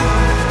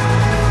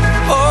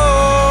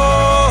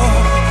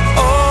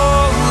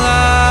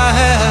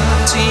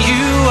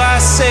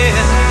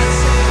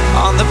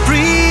 On the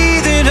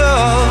breathing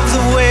of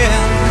the wind,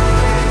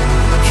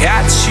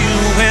 catch you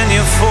when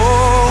you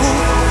fall.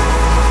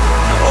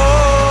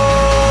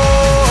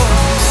 Oh,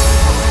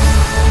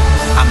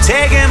 I'm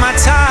taking my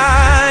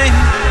time,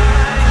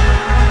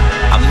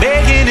 I'm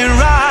making it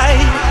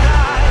right.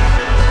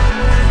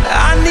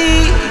 I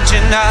need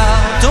you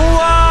now, don't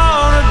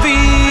wanna be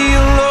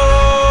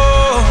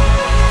alone.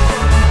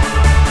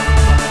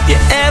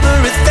 You're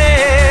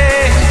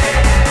everything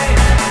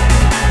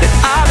that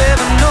I've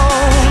ever known.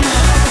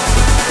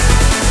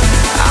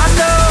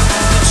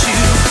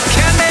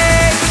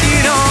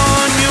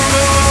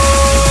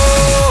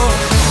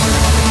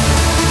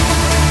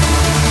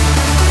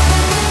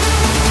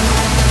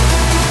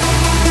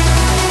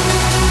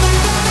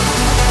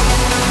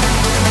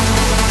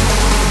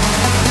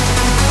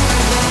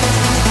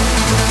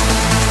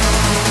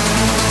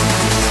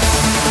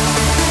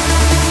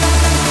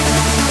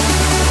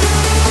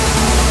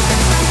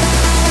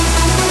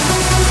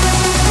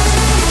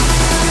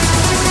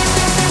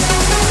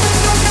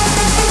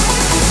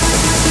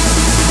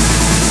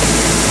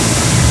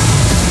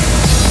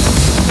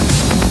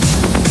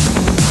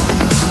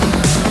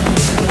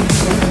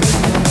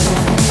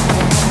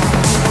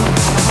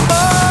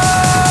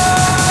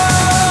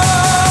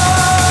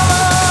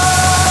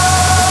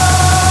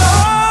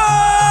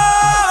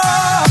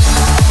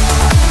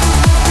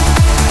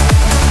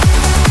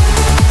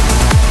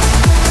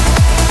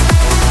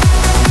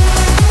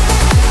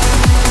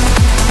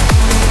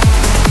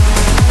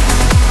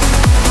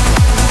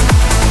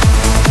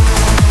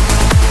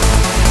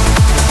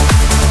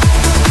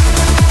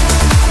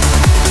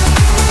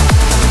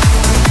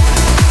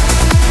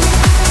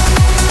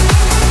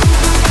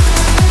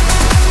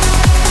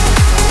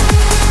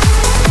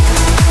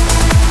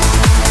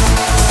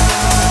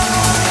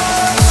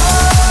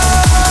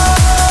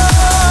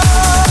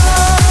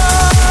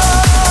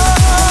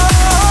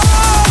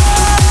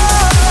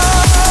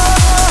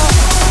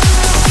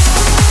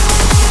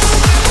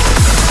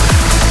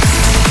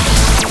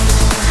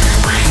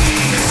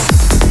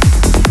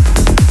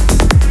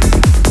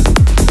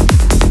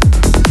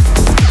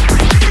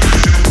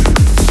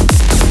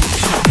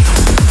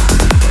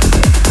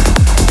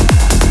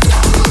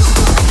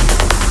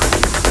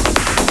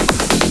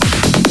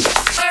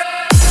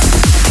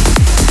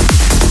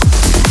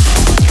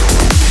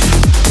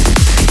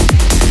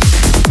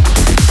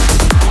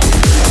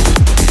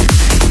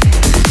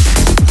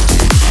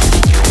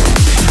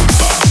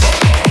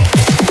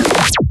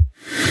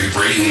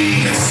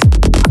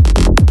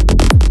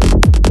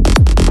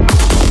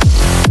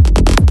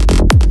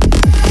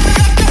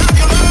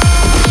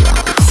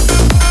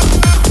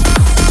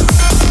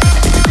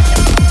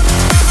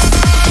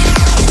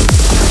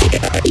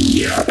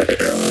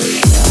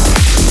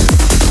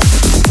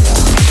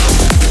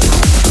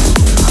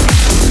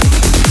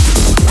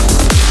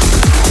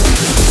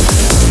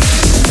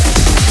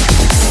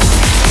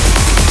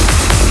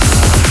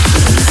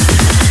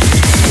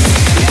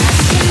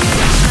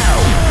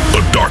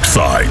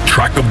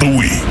 Track of the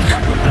Week.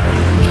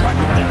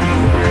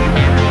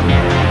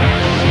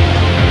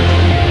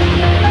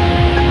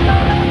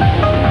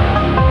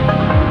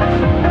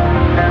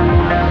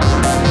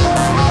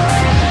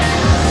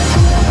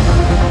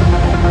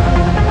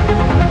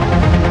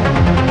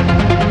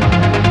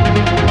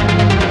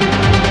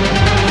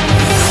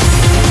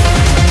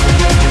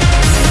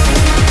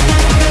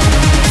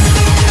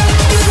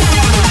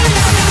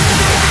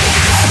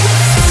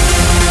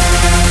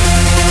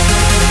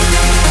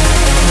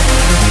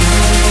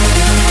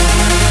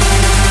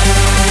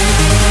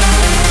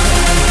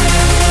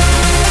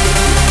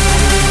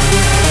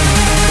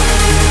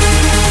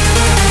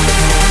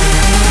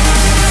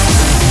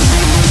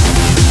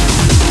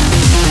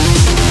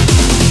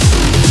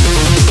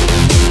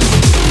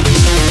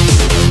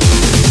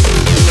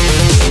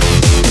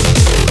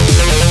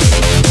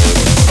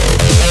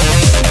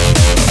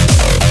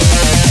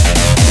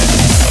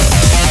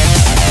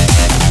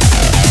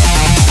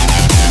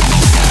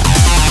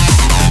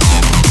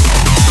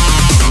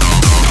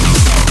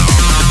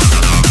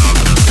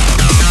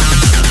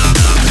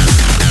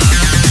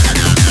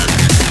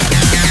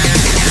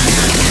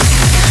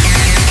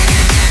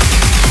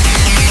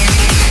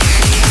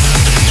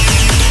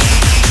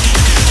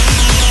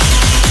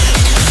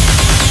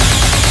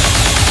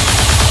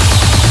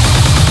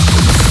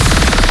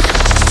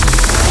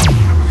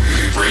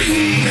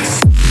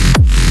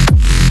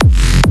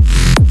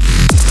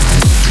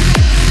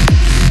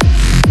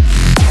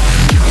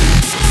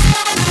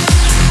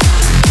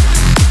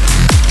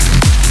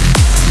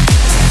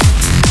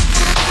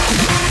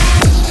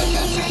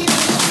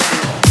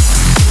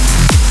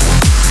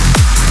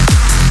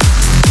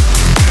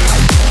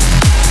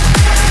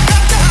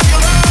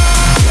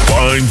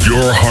 Find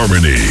Your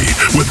Harmony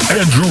with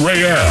Andrew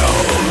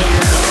Rayel.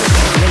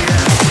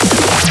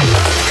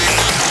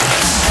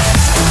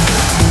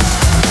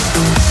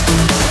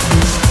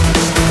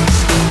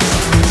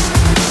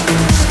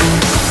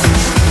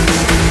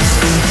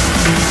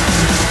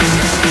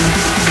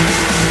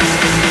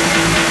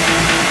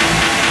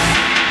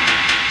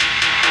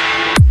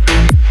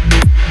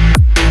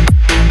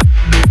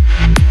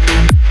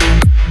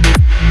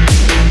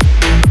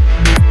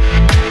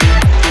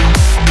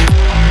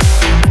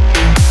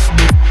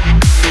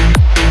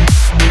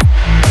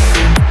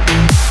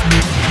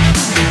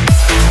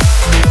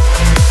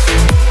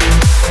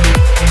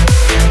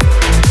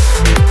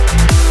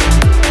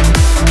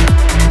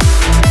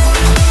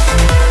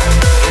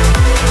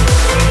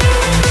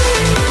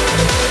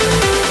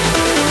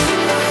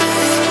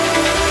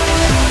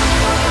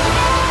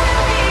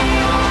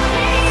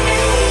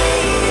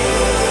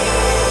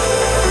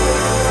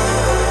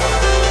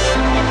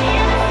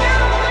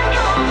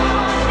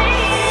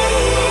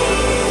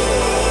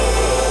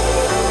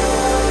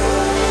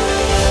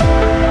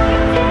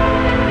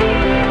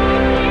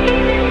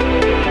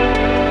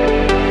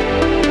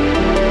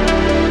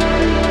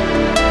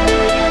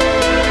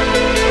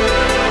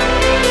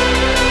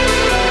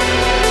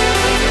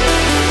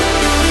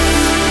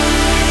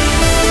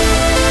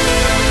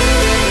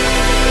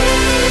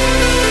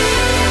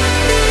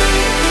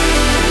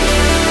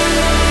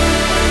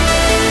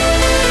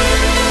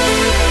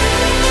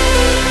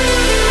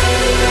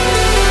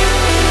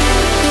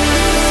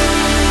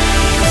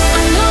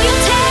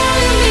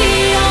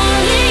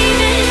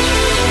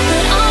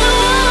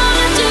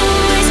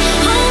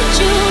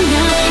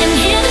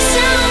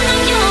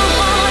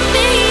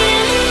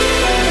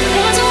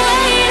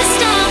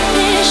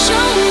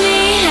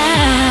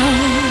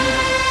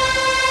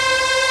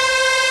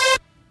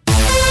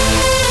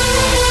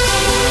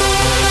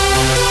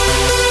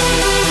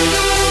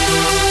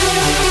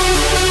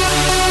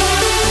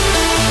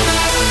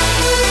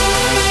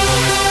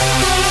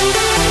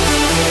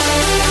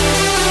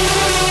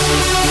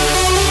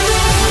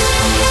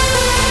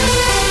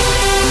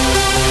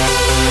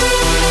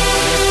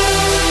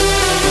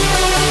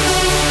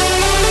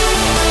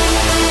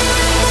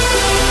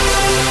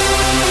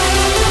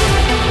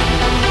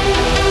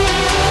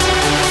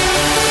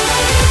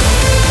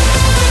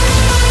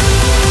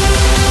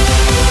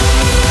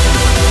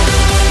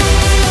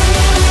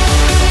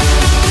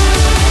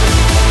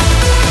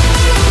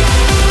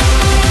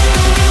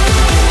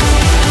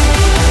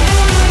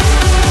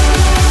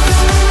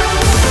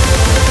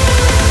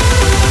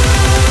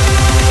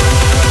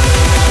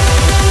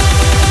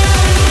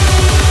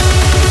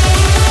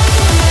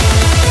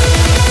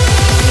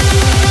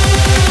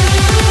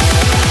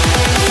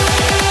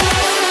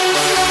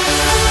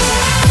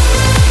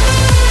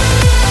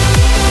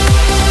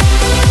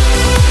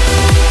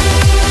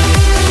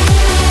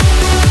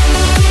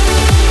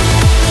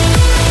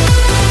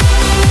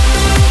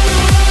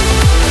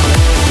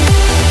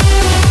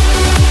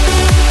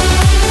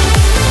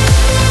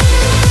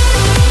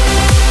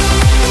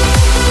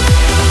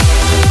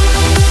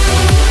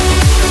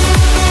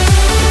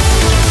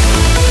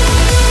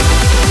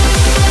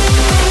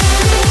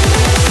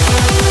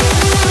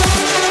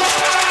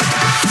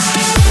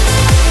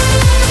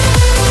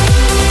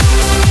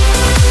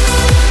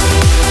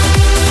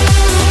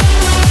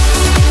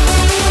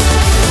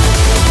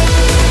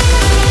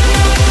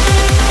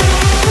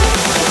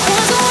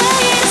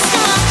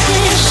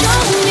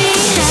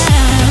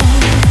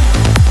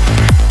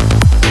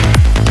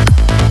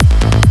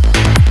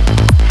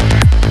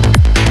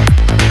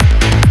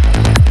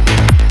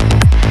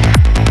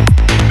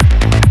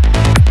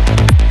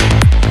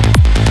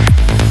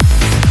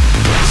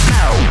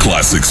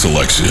 Classic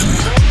selection.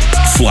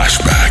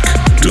 Flashback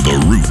to the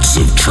roots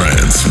of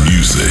trance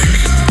music.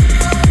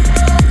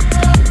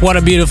 What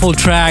a beautiful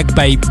track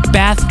by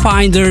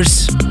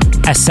Pathfinders,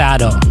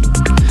 Asado.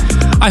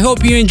 I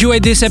hope you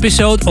enjoyed this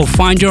episode of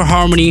Find Your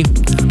Harmony.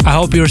 I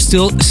hope you're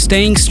still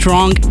staying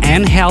strong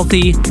and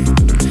healthy.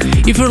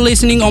 If you're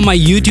listening on my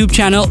YouTube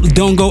channel,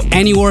 don't go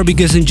anywhere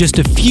because in just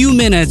a few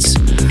minutes,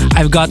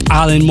 I've got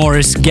Alan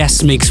Morris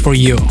guest mix for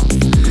you.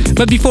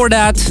 But before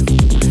that,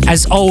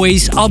 as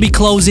always, I'll be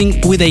closing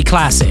with a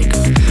classic,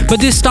 but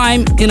this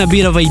time in a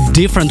bit of a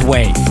different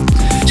way.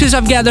 Since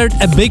I've gathered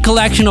a big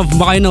collection of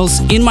vinyls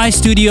in my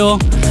studio,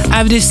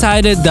 I've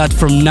decided that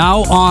from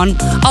now on,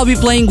 I'll be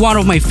playing one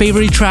of my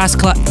favorite trance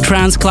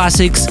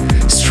classics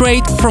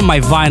straight from my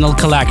vinyl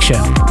collection.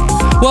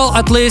 Well,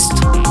 at least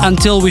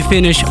until we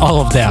finish all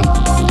of them.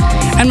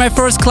 And my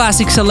first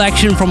classic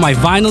selection from my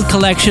vinyl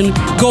collection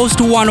goes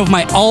to one of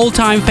my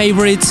all-time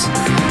favorites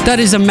that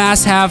is a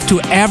must-have to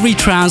every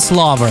trance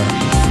lover.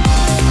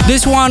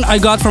 This one I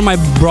got from my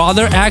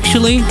brother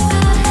actually,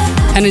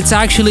 and it's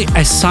actually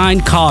a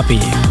signed copy.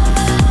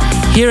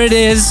 Here it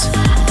is,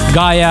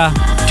 Gaia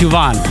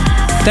Juvan.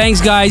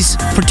 Thanks guys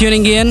for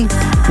tuning in.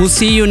 We'll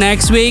see you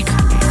next week,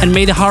 and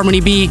may the harmony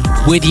be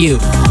with you.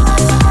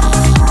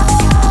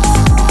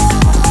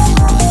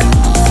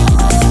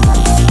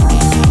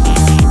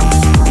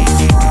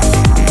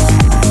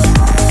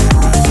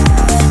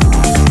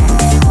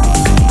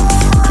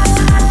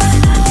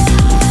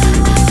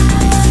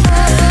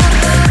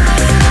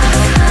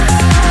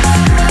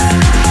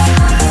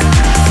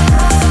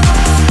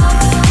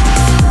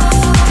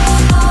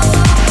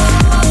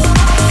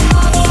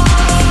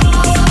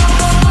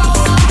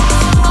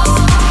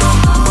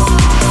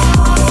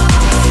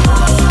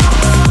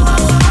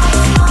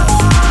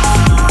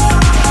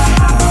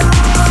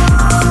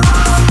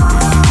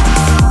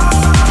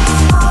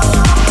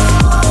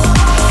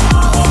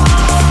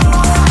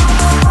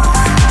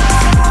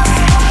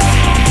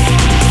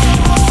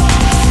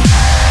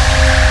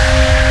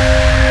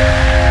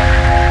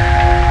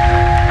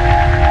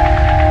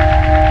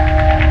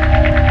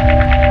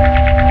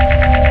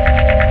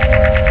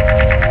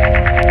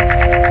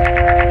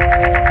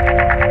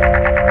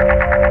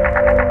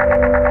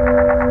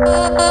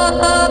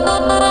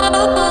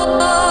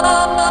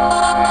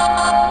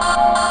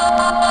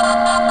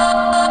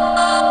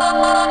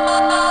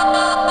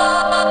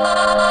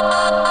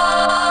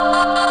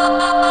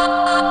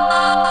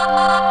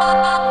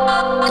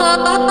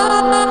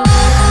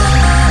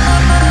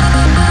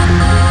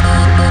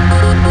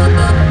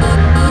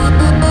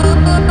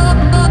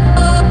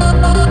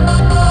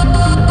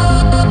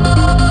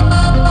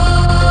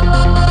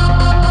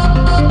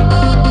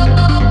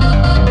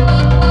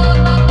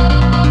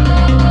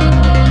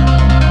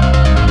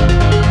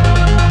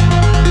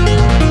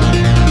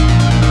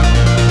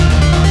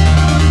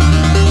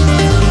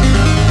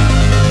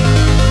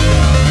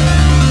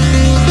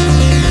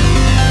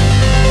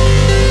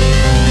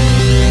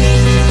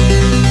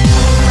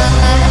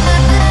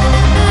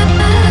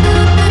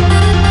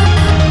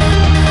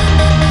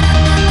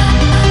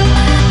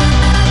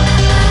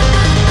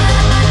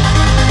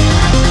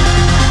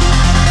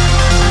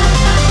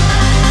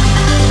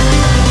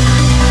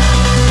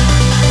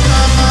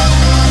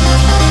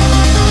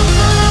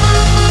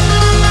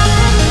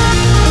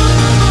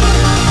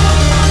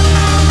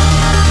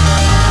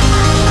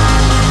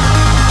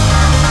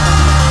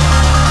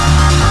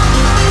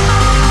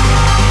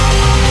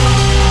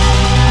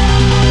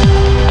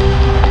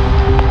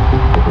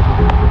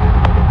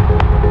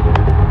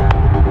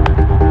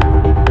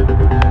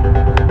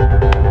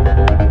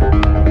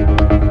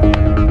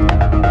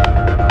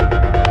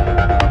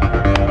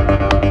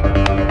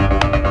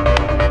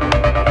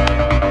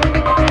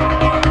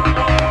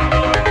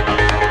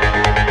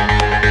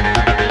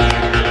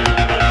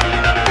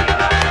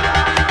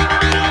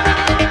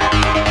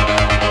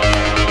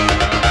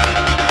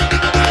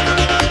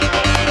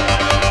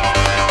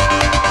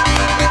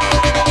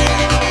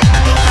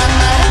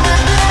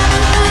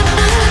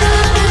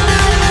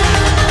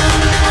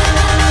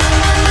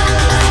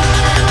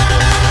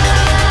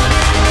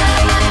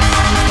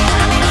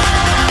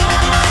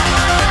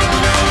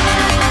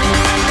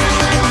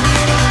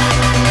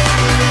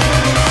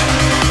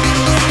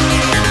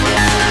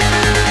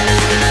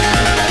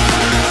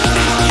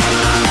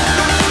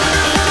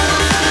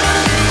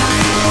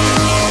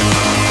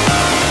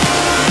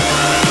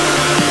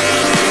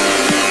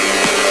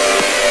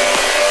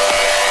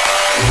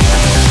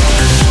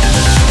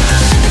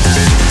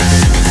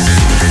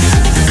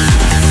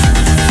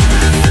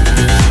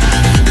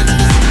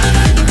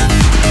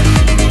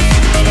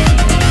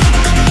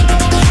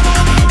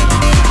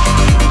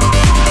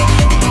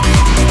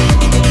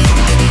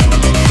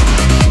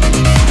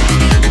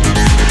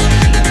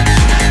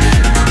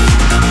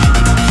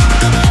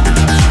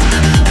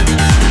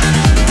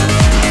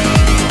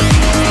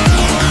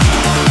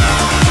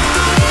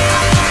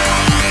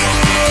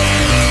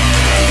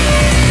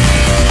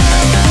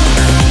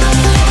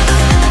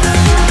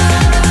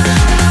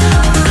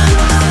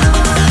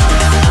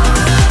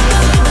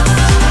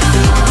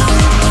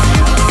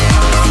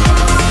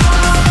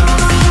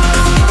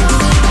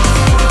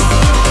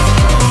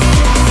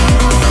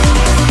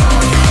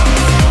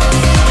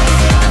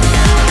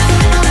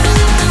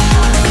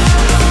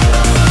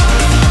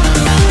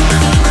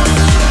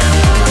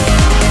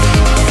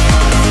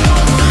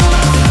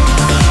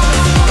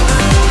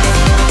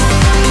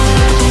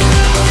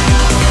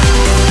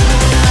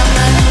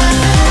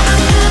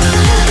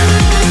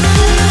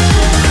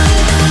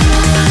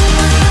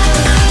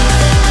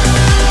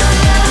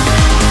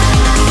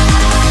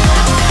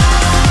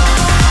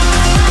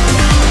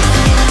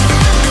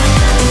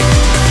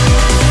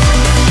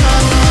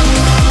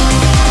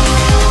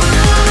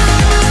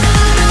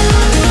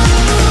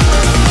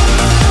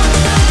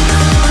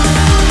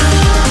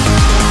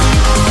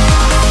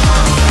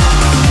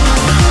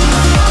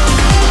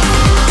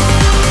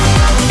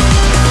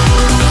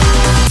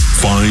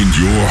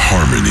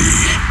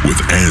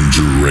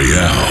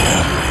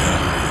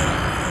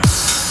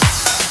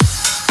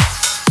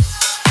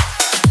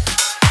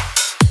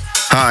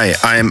 Hi,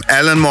 I'm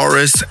Alan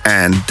Morris,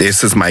 and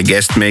this is my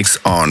guest mix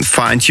on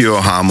Find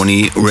Your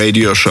Harmony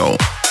radio show.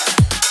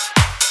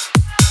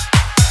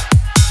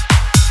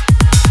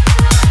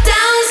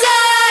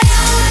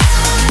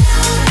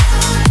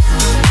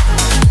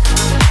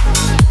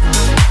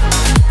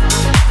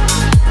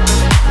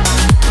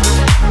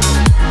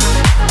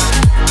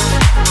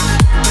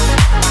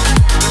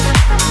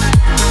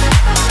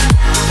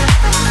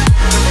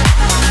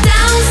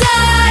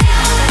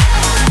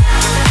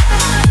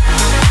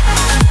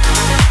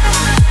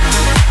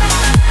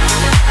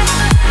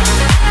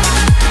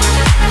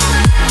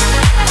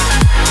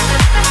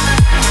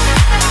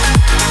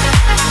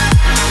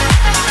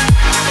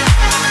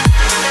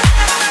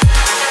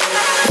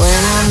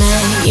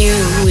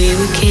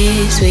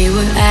 We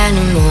were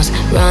animals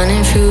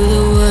running through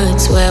the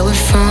woods. Where we're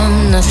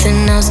from,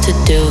 nothing else to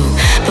do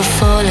but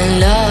fall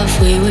in love.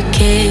 We were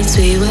kids,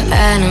 we were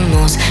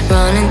animals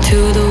running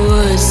through the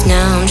woods.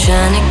 Now I'm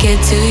trying to get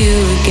to you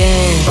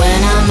again. When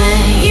I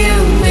met you,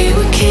 we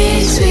were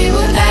kids, we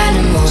were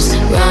animals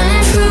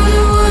running through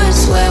the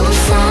woods. Where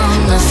we're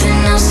from,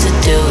 nothing else to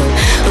do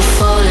but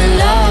fall in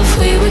love.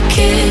 We were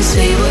kids,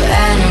 we were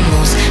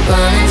animals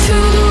running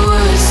through the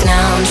woods.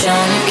 Now I'm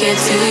trying to get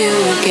to you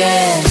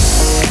again.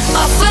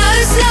 Our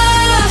first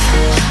love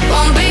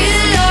won't be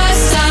the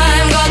last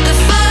time. Got the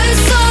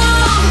first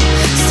song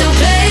still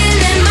playing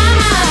in my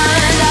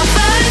mind. Our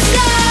first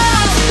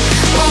love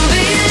won't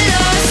be the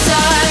last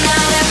time.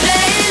 Now they're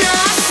playing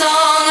our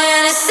song.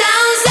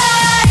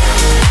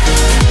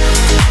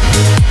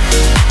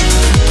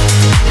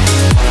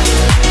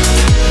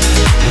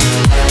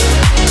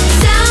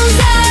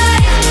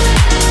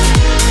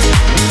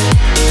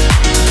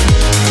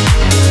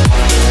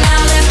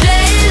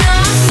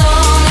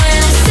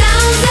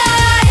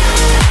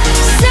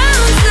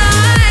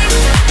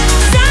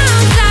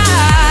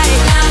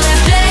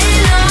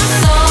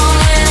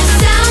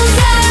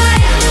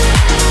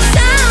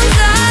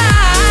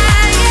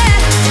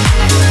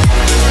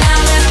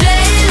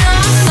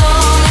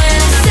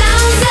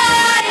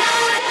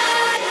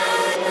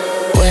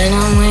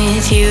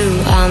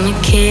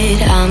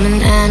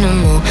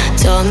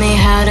 Taught me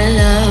how to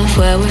love,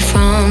 where we're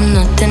from,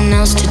 nothing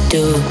else to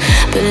do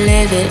but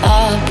live it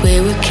up.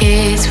 We were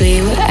kids, we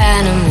were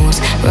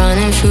animals,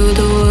 running through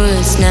the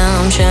woods.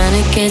 Now I'm trying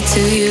to get to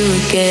you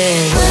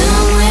again. When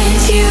I'm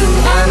with you,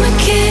 I'm a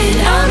kid,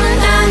 I'm an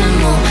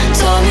animal.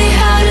 Taught me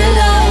how to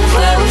love,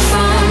 where we're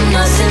from,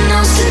 nothing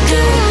else to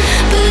do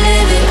but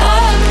live it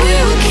up. We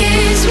were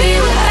kids,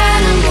 we were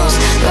animals,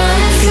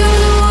 running through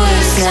the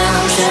woods. Now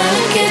I'm trying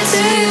to get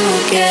to you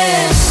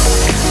again.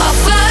 Our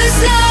first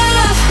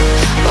love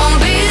won't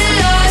be the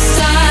last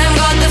time.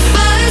 Got the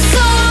first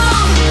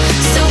song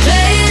still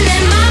playing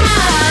in my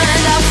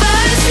mind. Our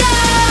first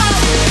love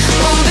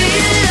won't be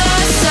the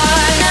last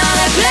time. Now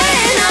they're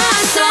playing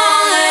our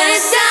song and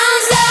it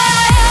sounds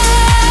like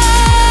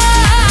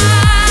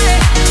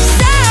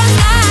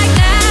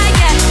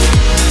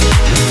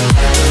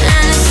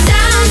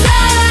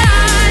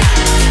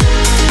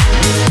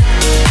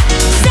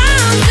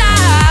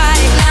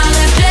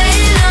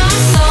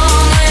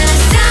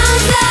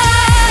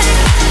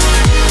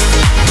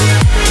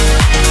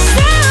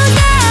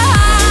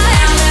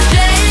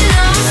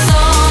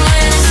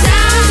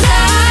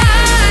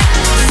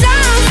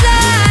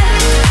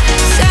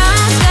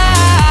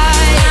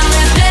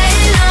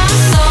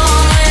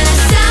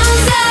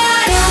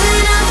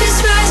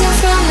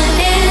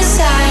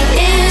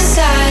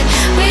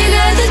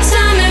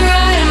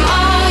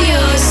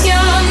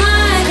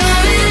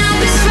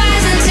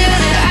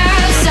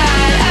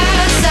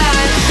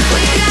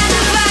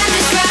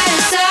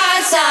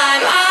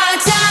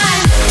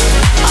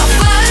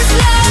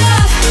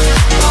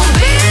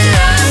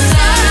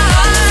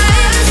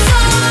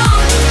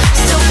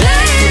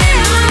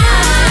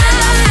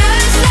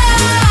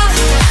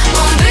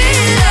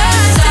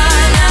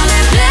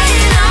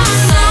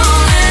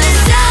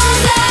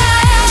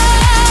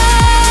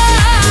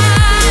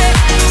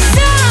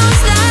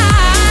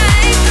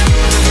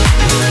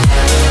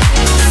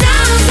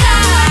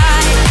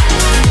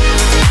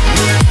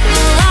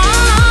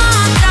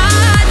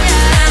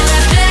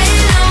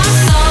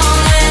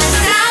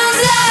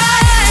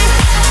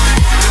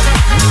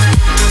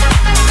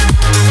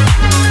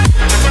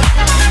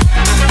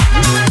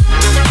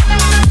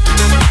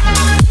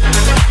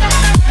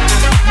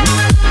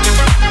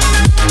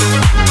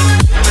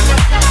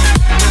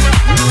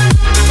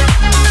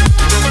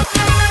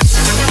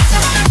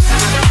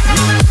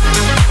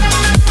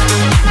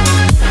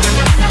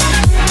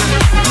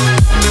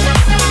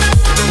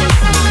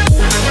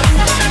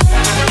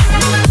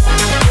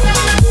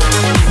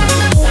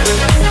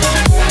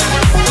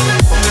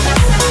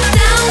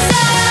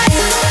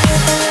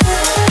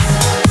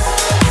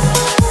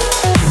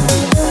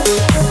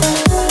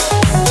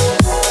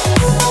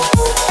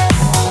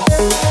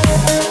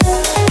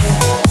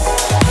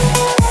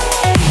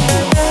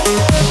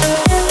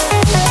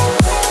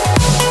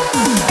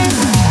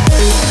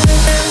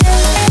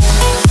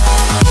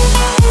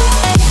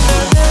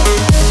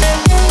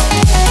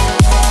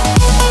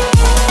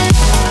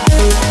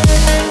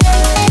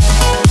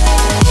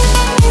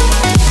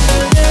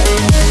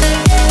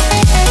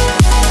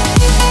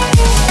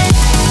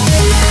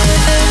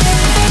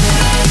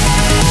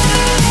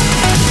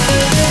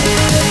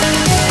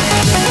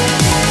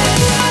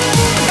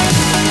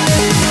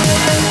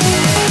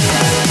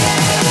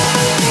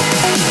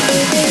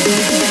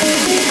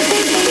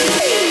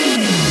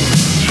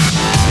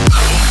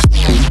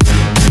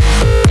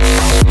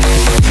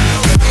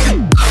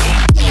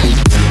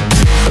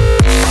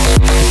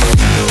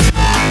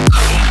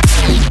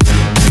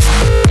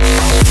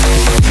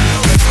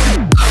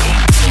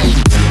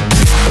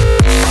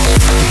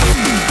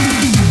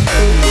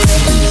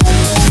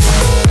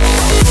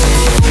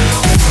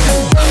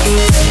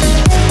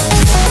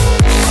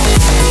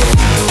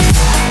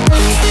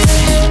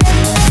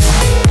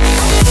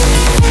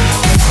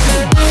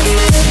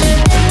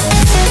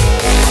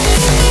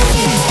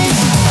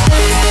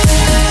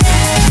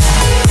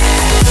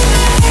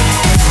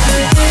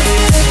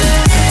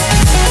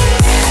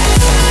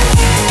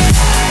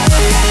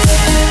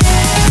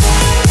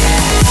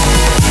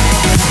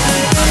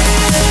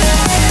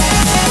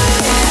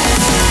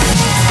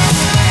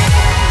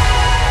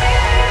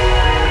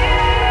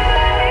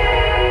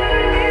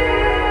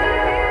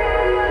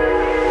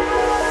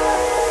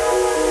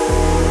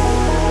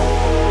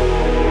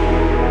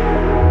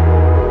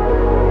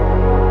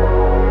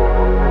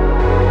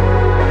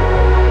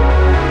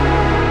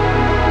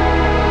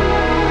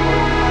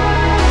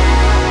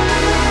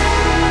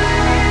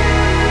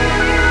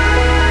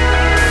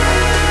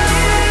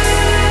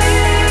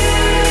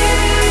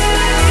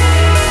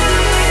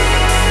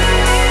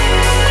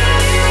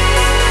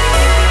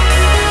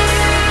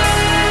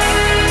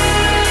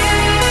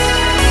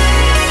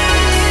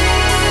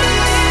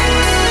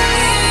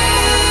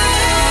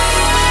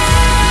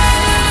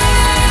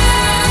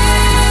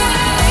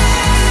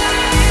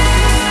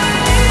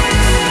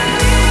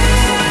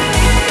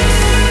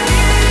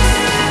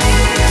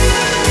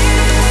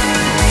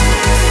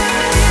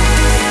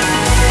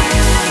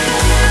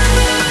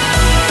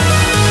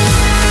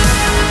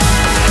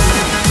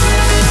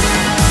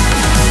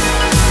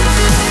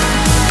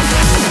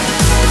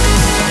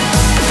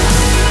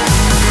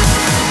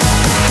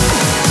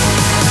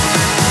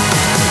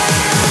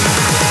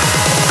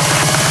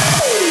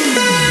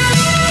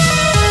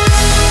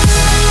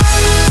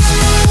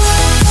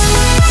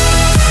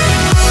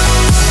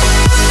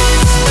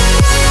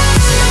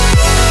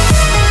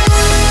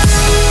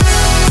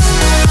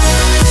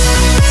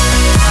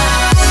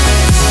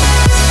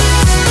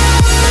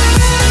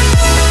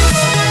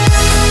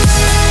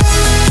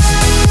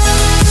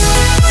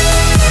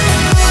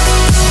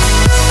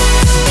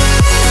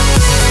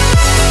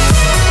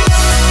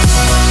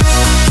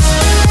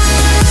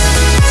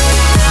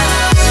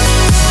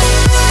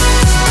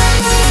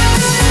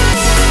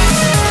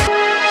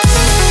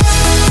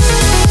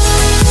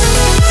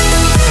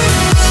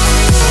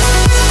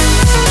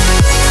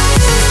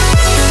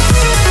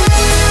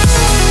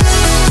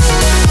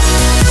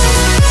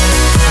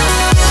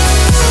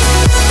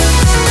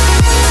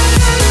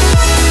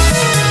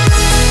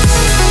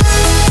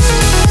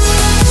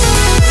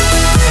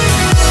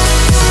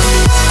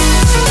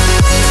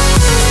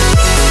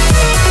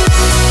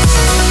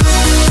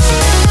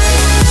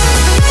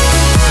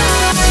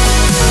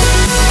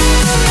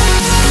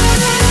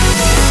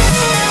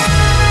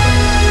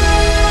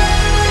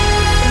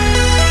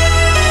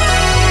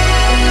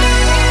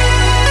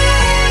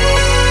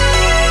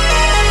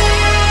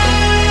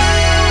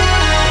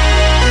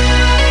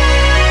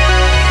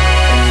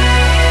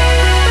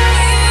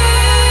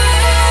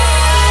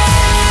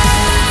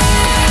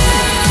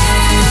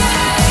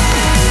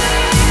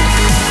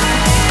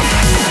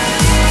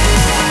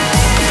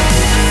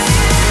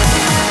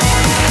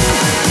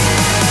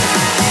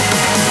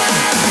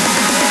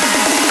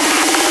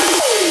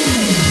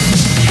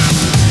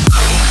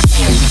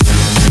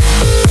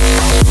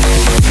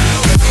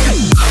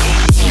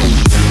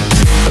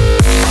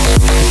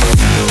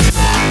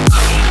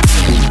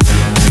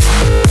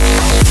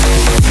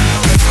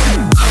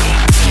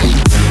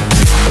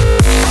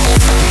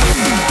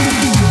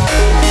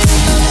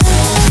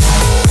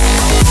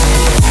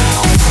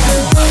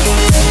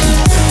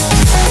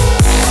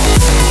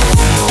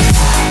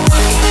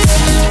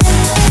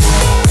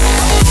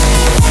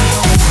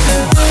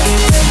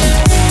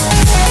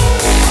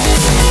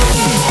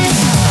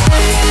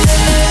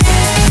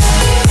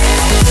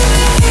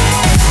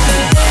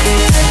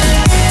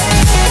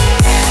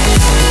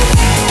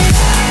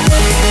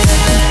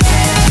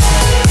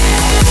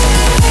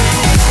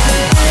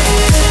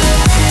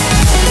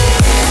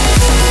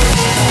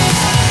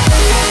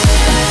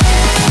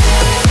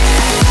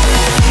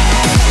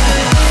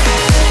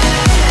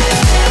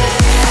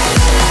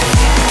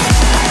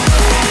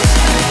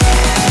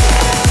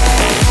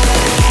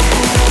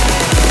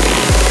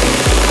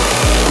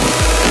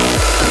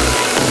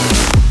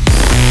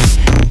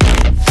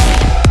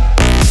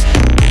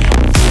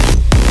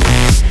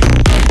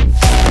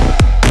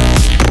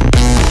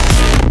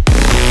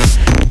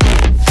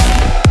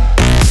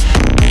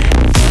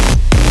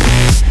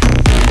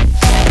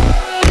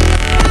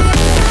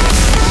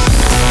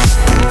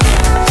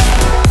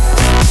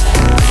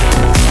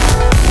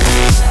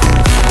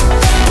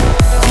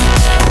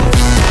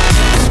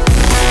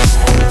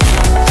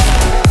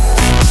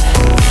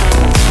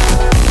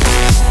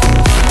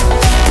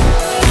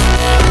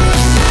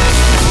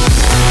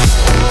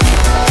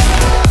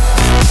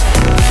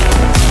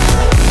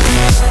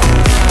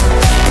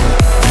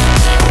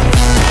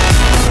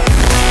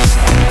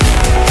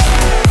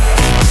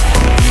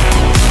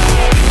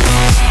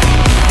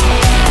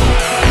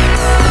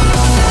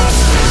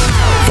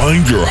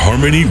Find Your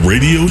Harmony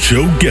radio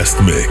show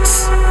guest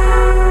mix.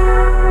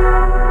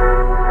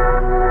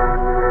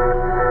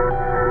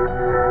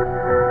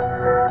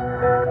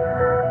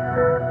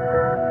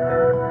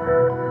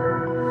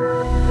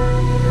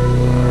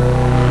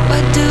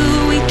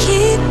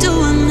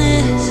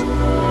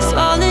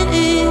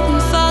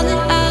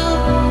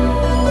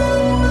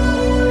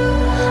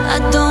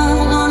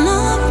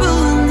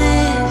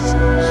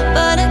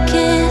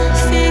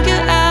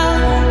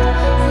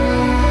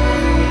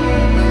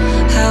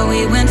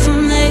 Went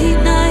from late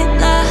night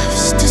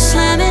laughs to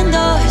slamming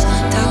doors.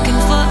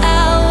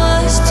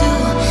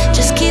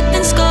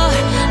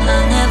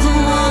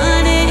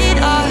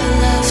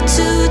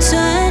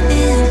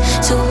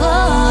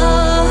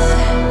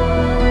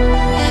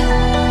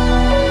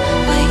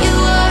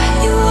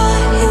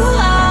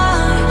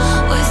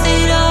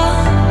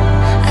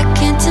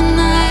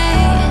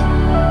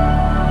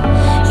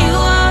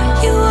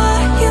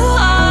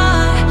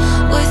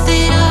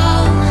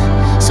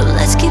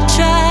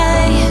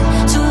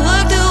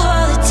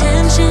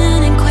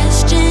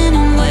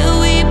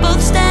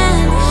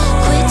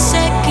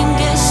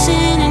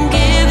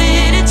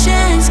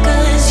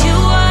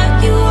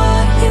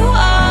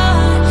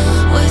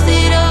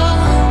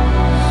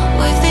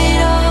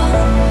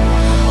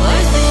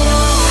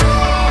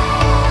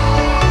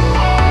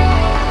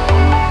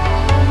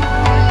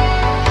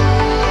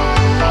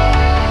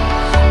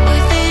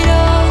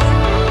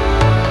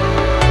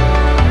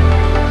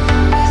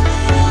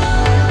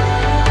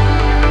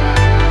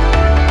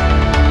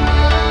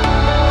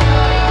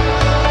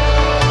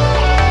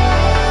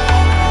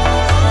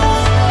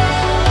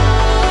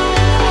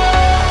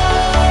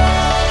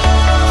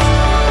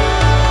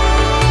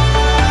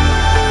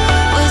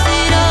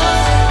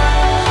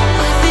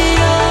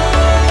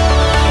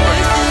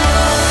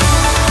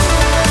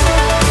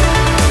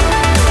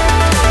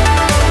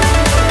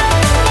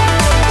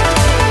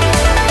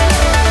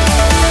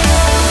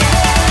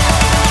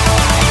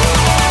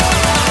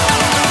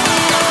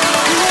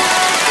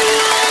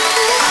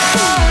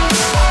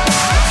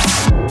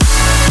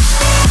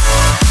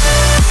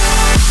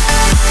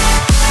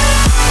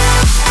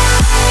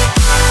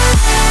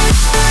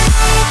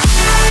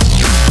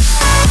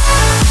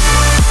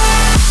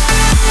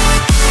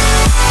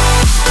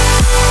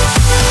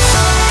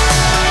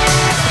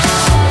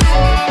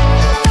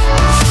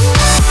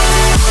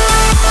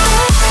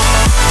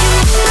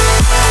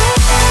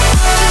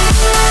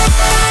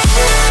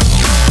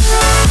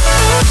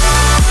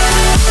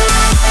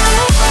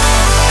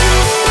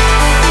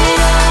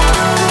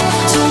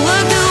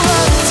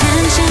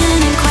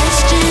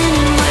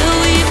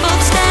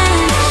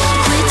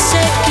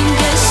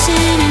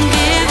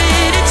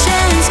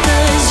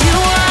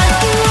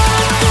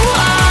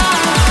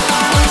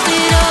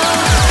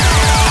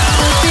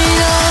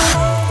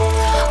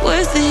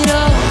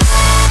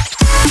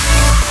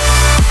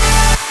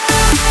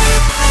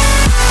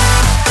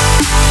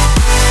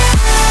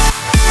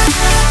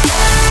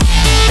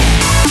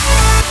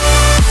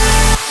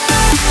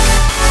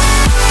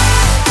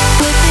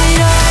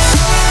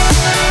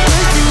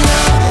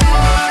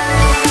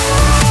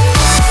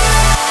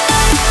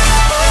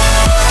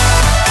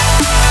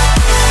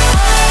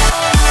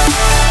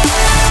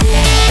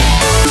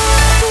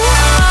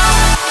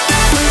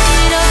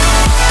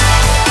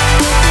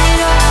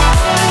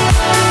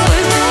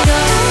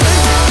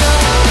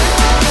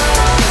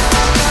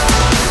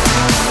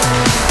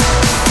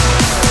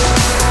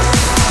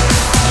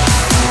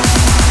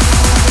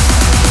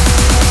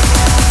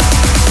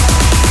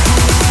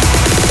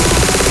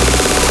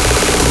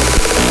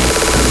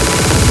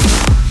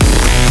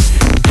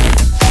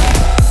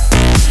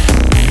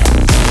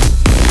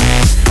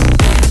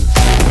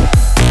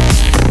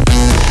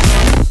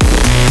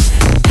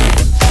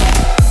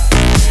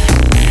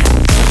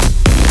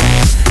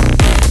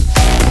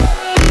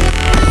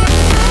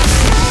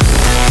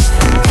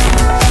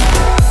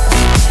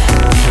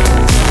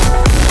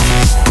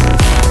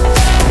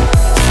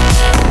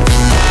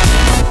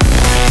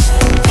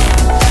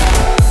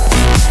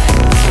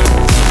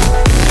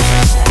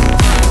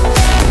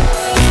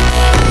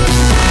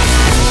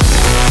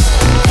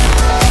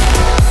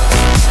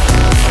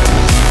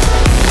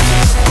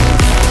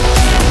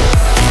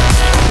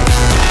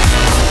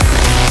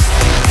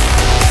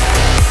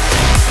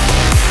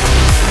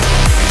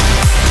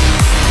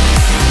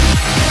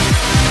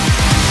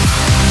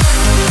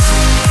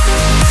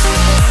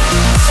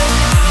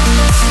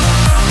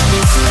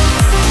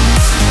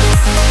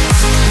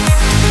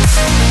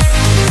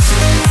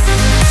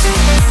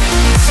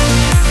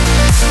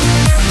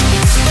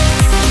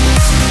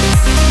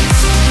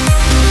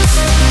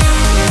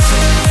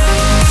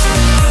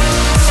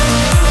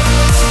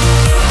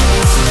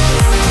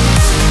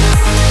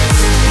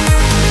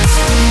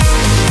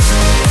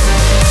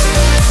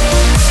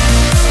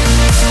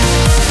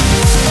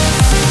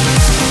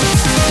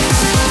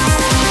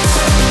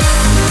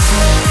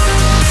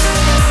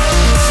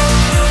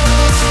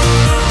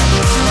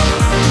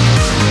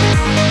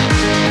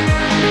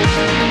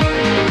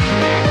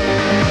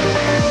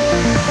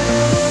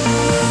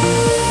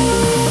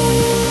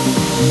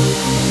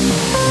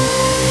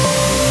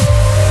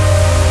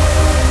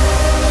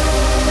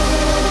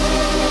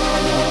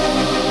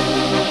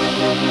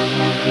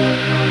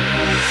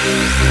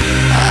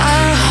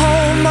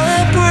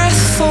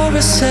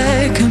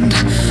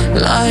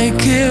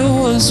 it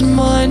was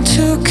mine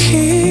to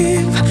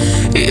keep.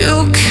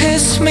 You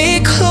kissed me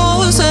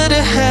closer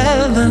to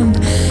heaven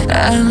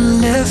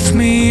and lift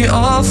me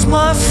off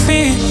my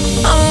feet.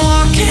 I'm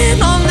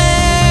walking on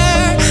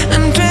air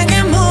and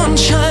drinking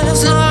moonshine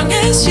as long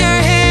as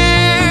you're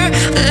here,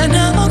 and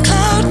I'm on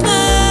cloud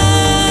nine.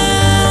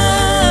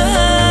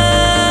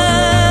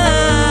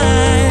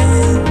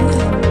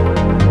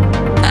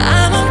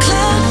 I'm on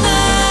cloud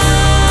nine.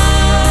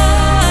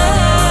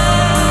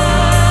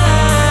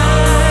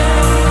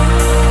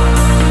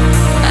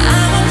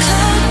 I'm on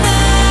cloud nine.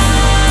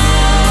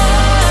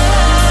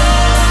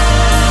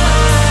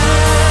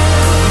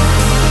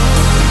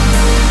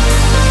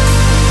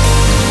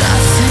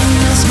 Nothing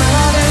else matters.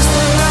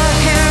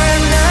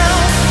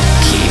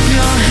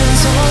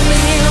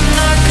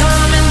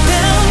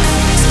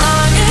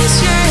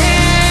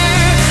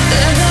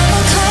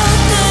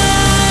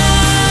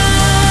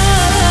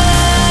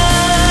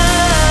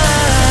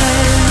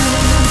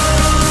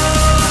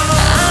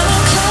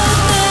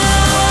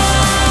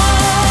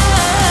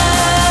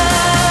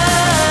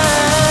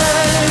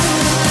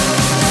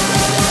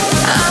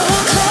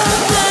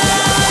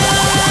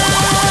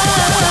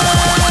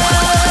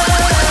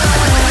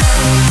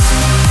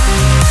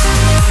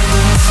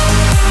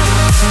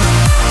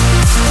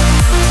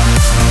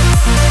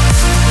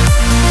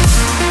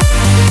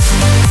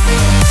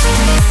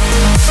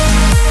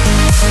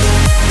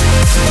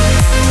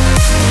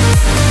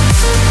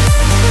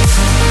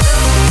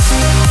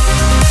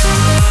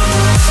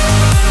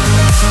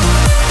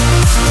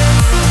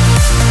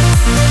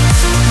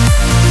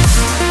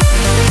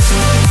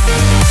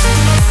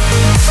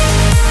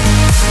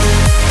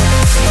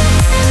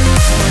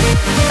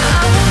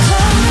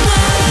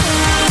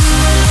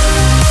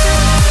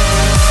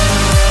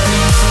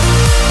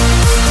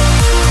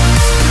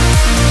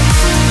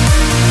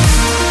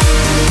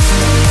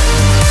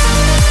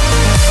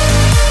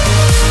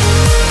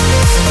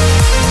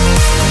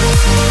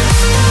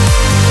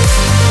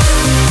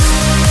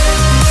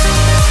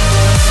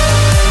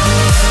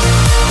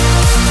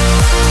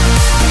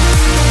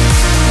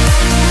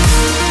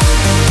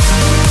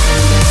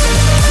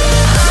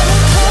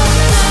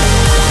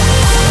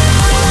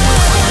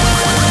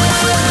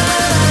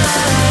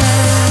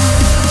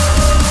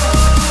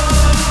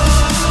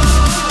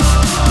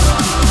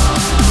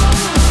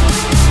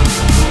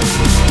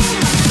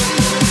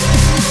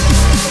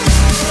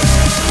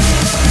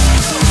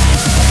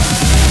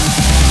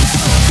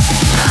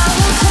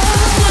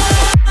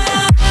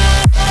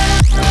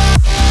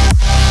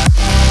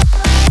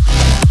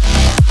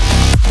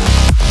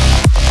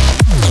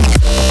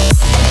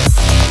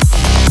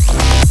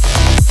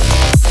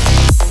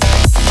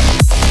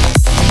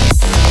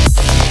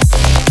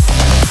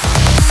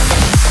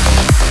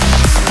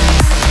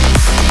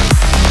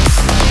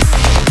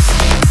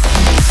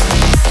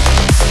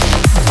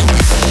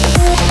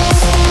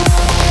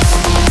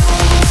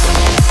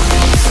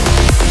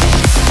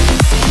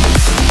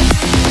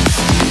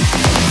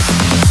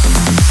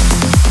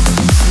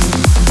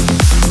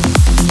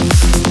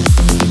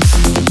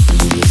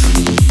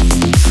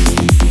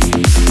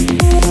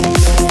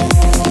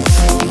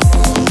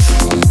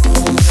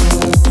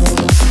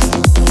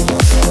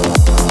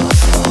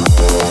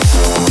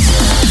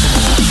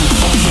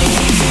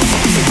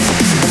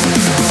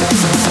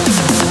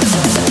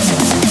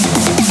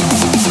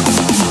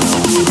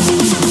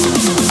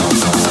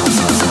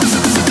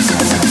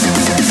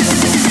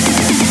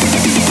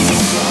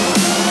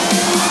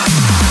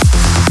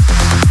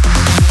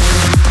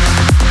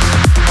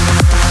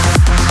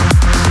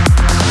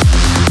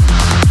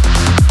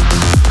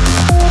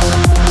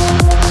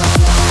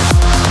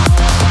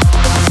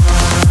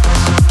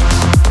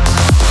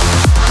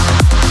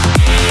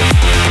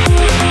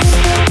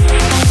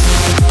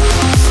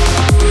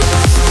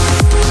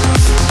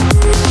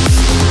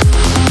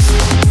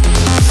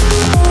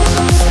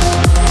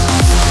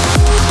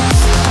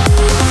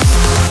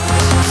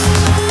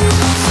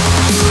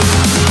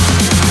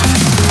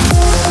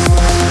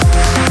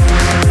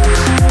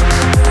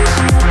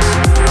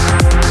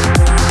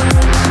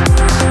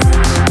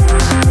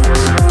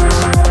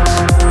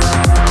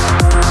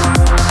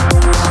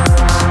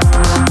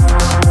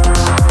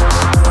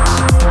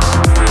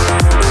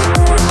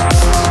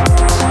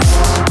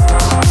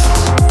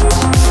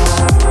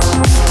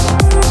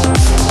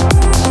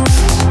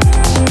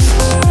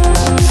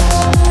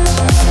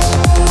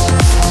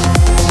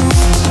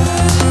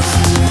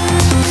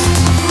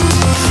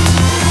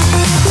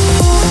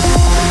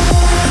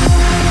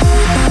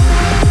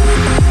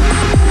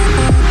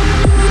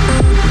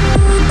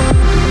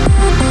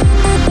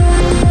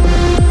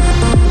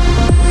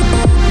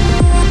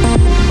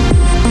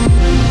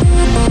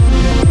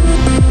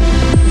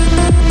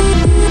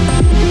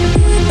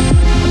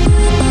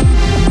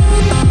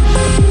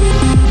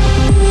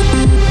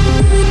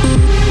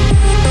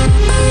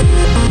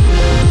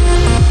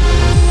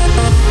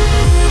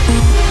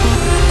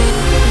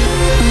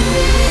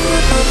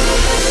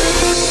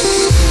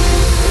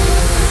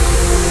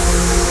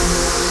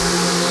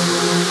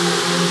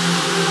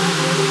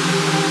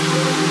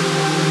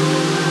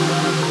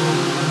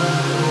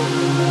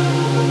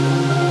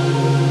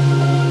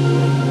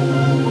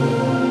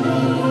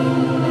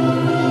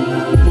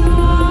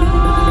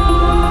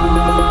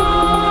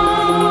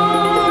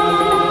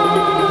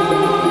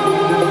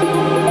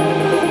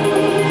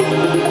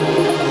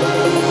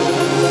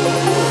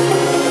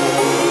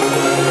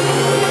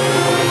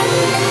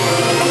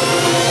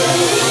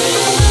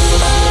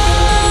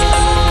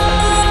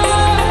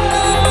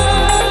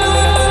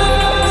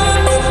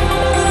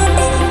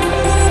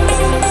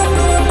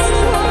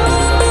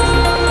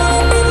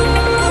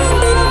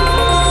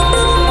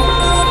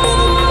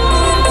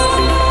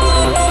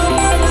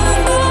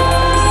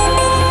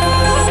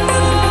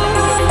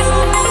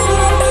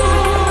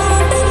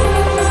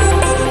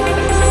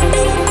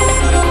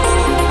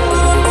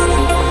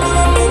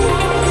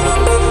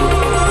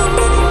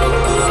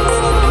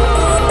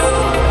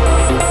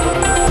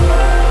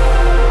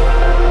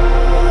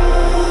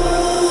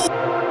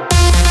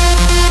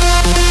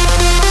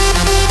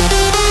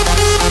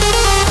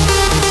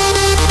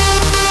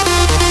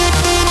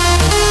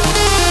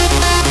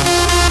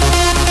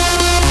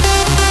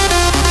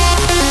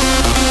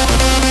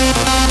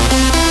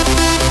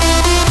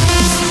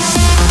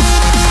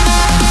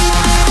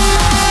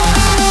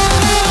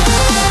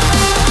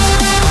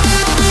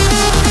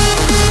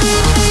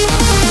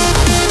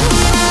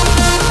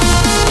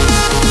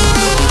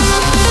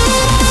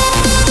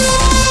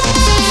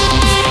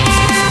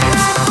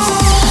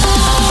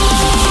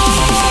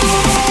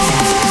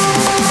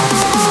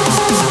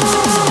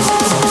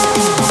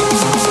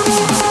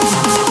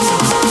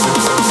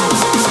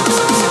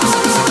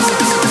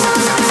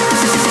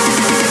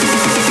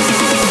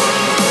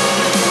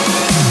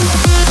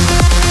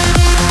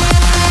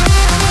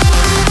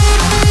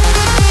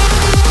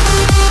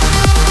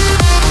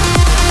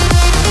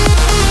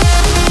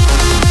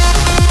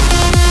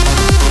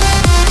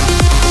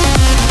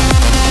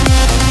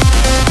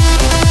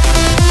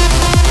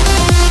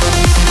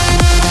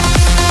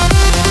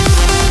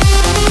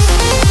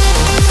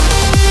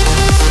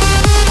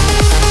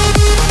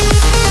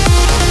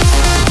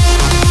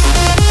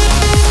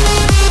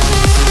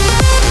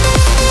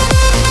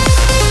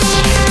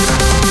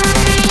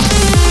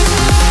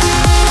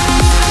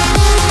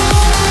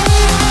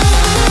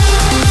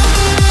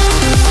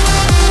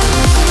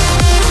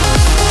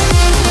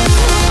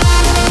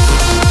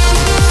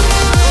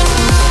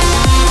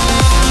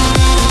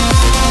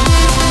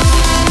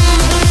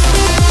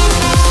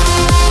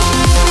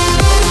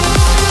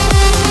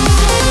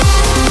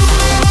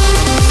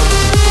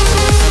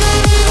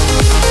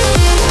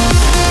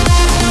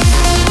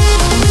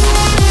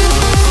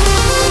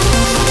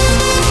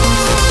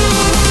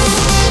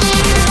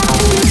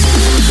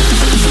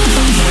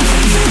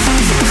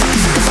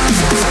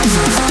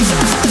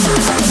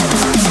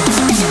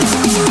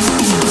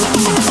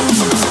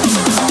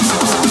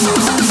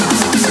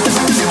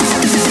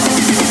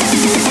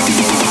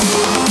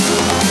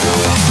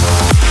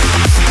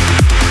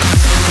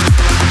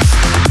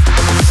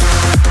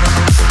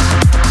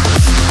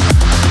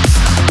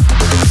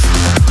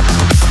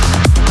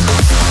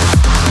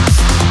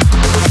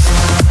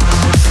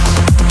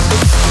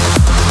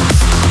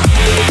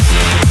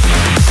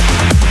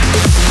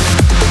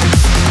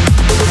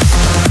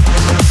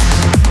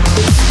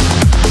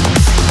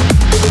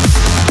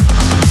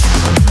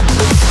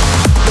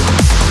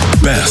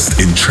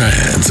 best in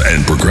trance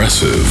and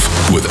progressive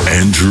with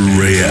Andrew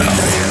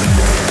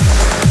Rayel.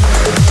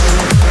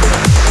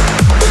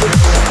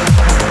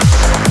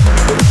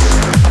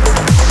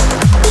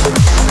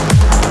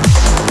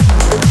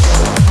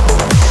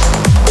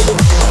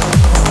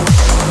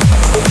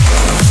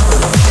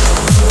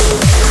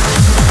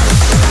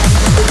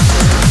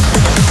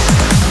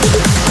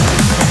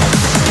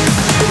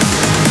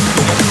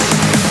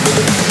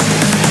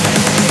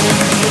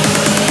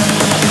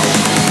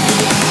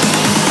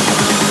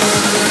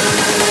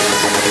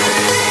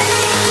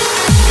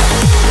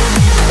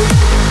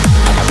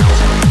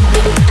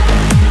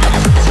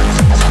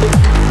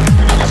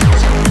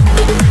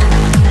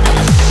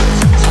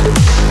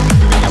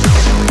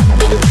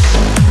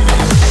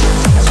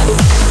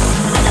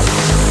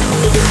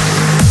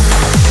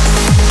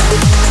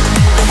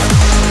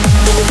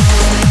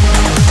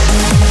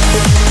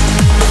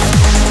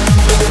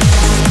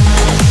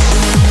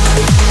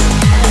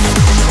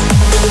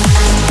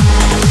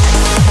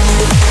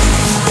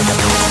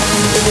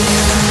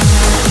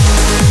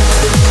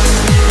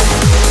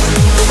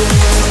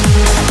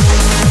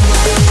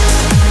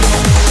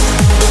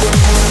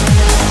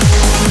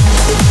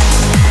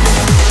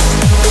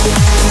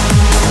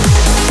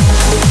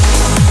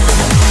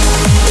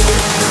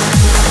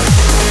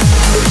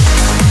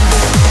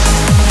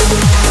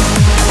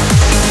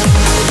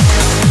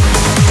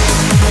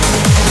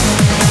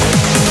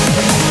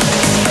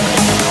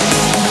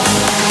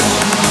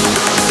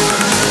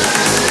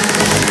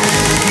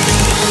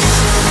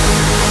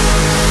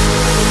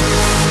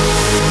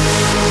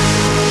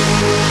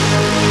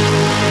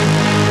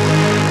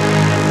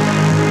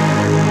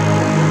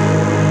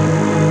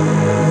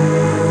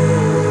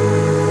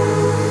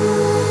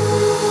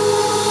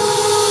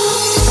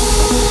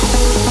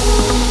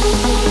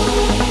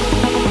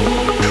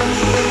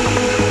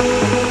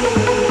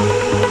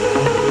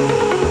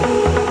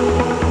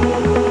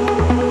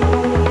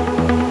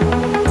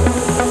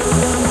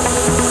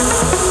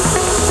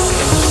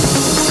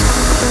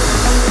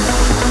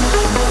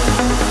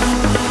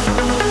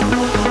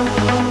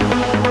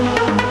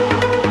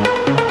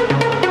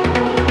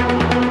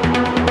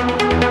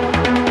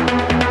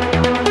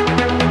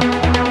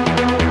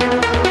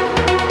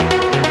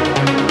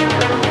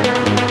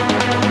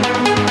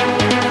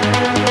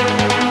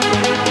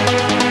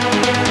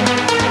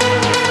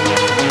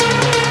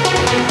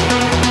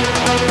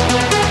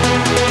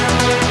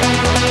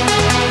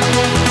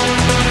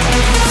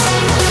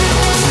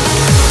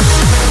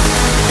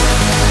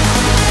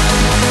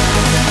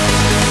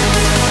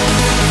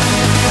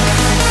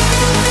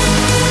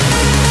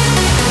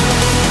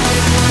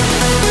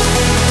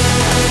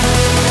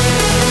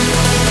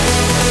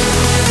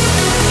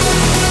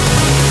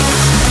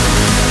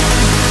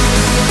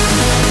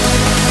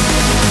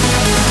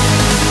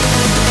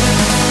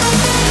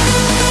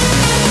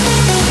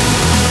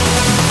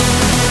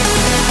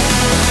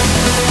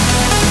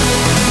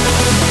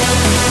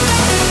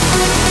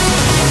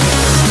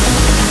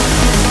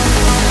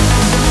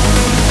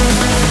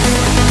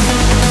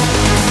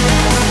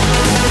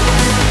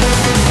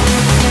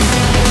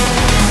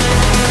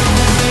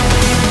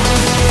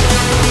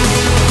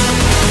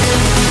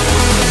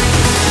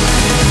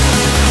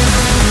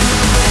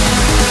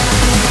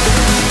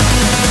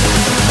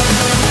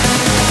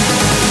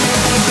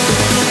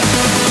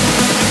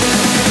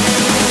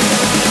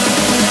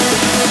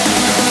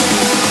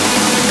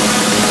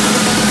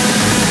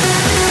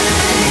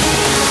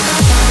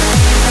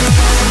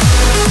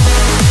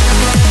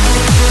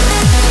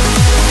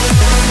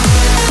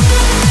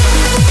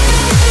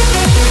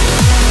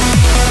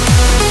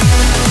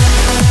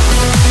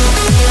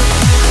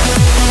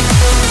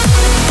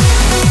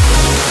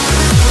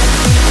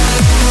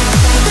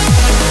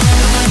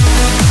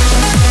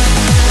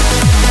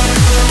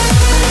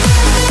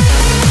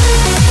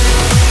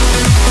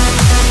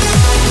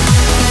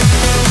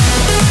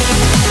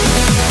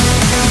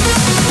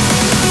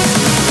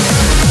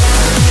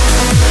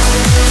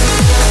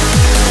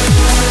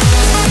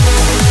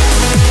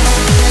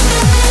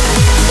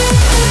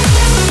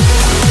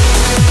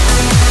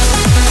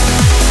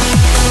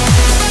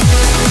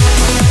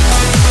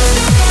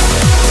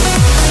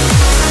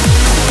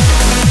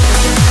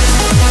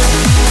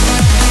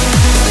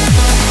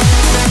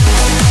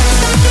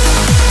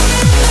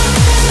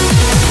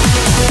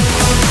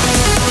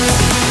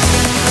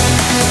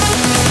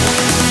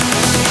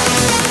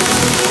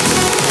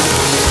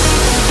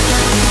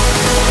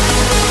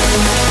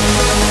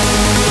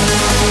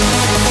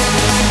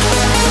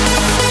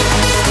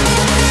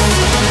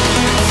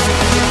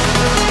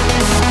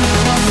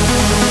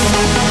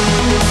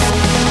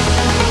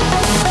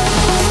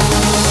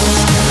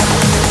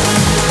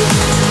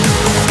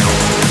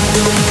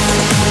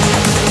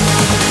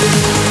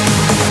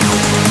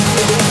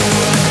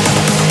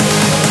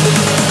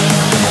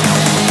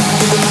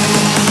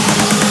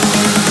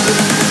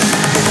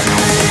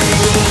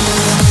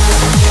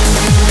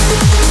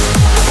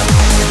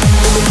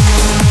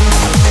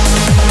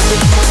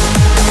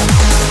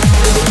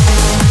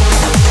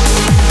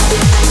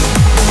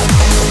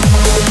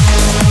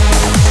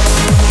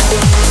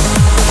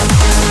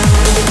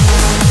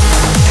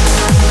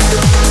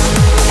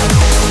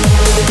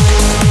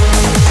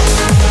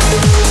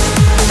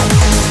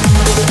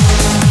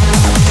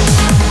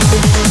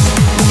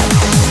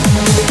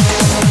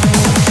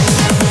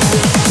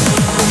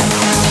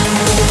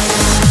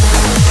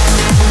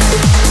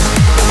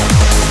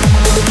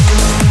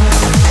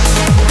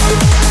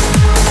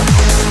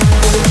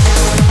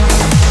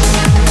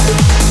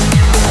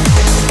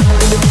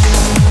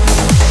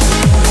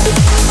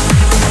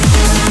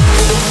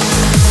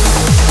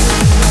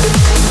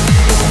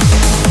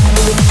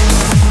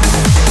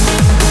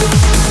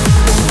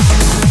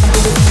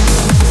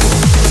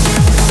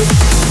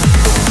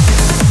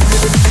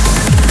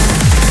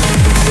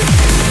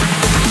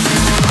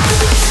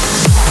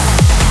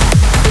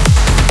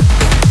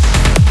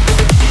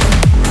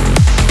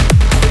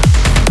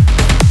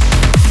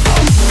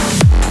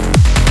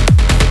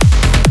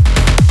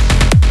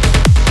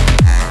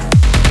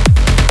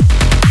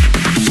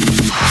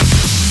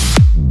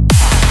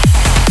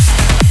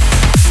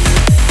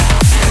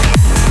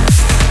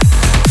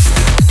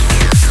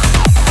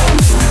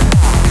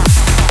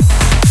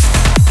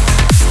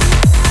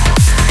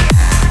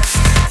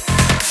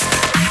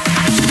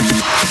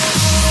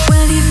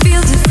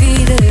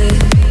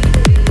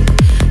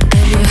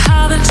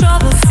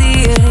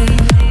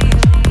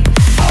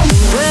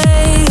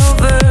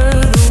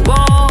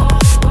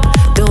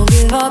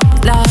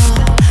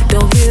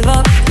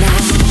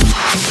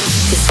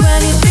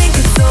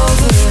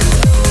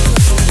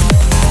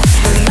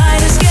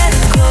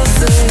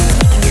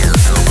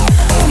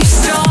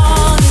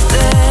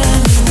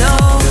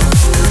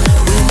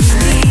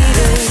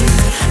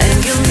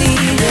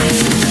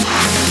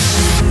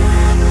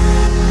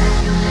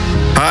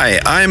 Hi,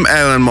 I'm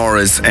Alan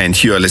Morris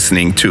and you are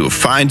listening to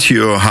Find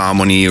Your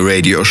Harmony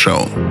radio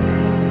show.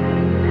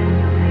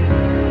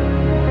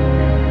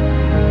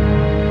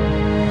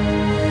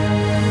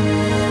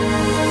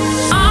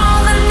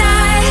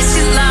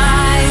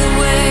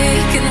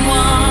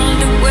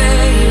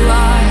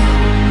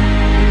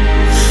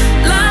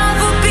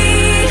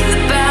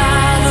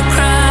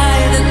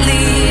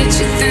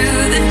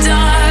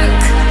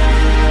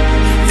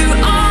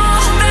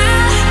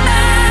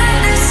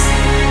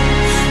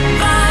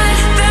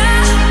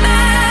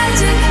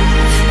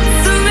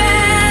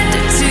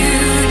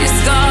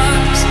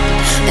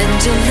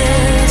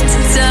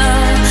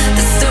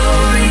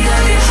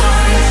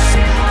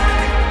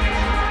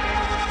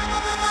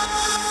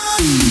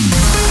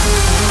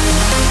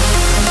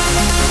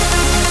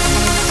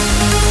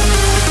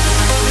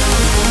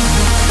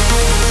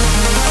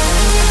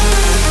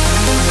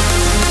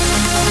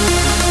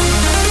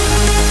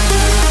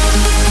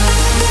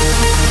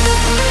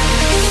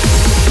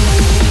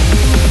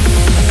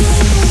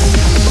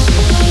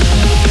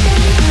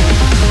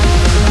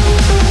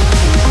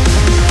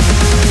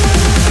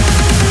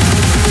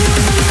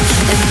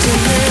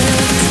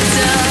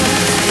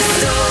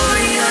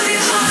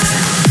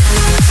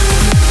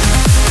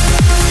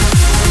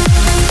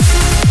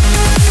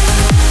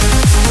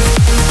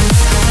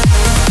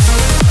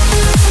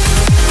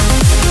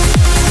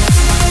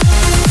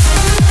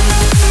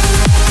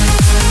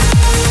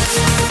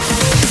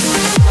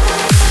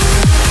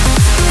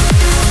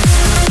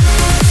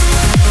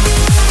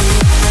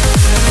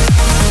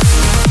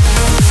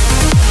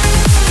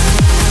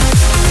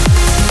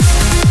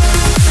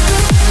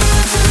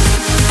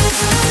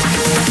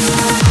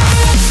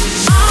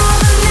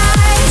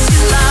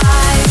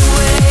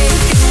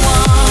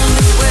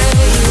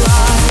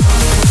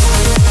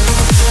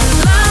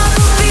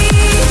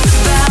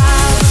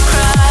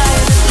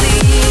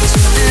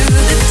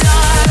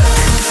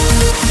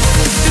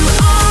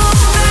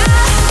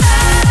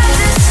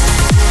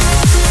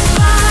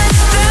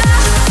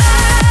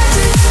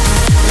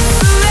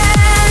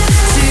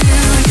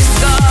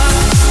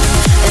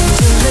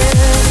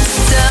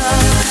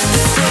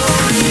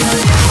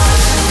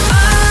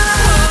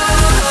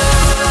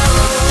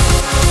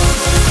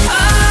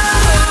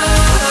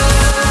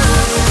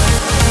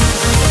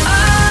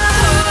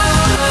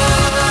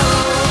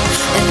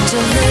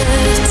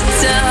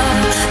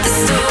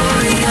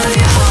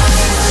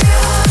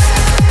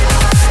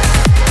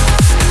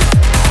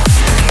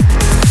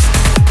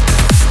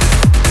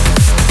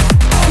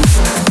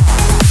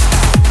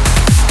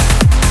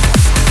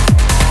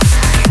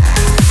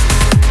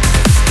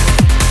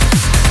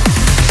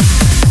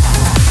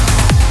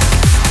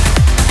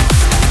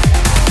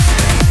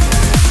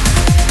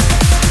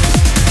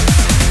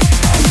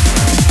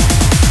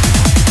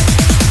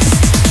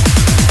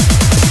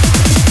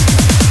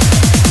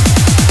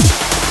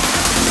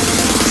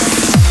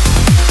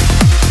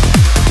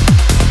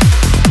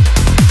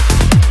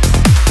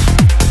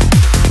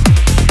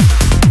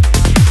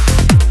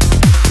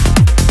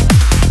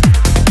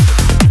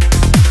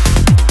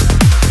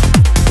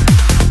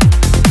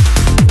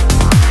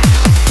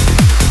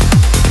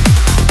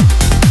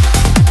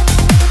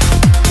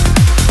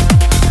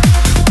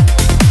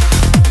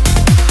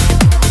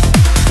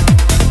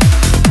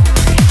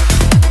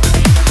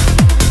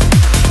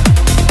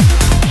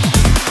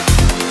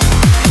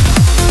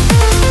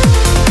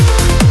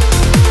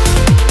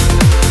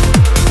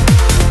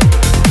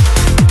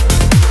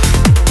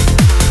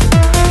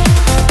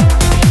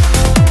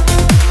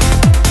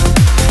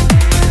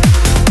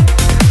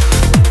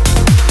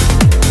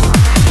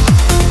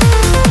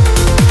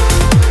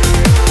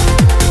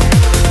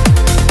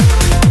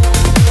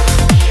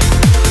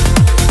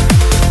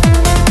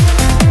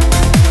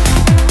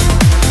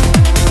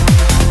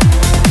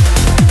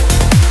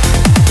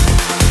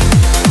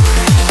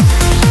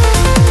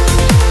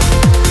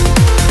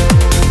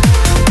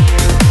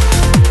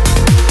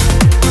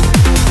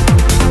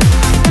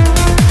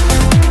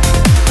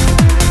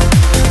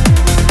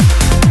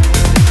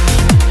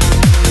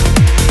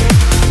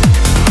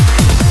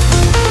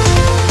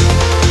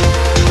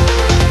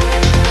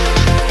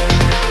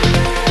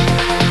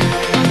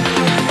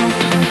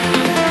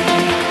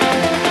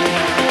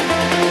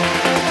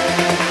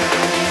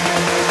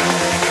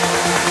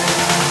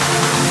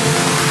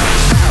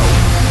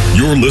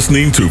 You're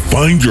listening to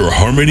Find Your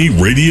Harmony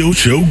radio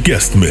show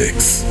guest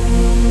mix.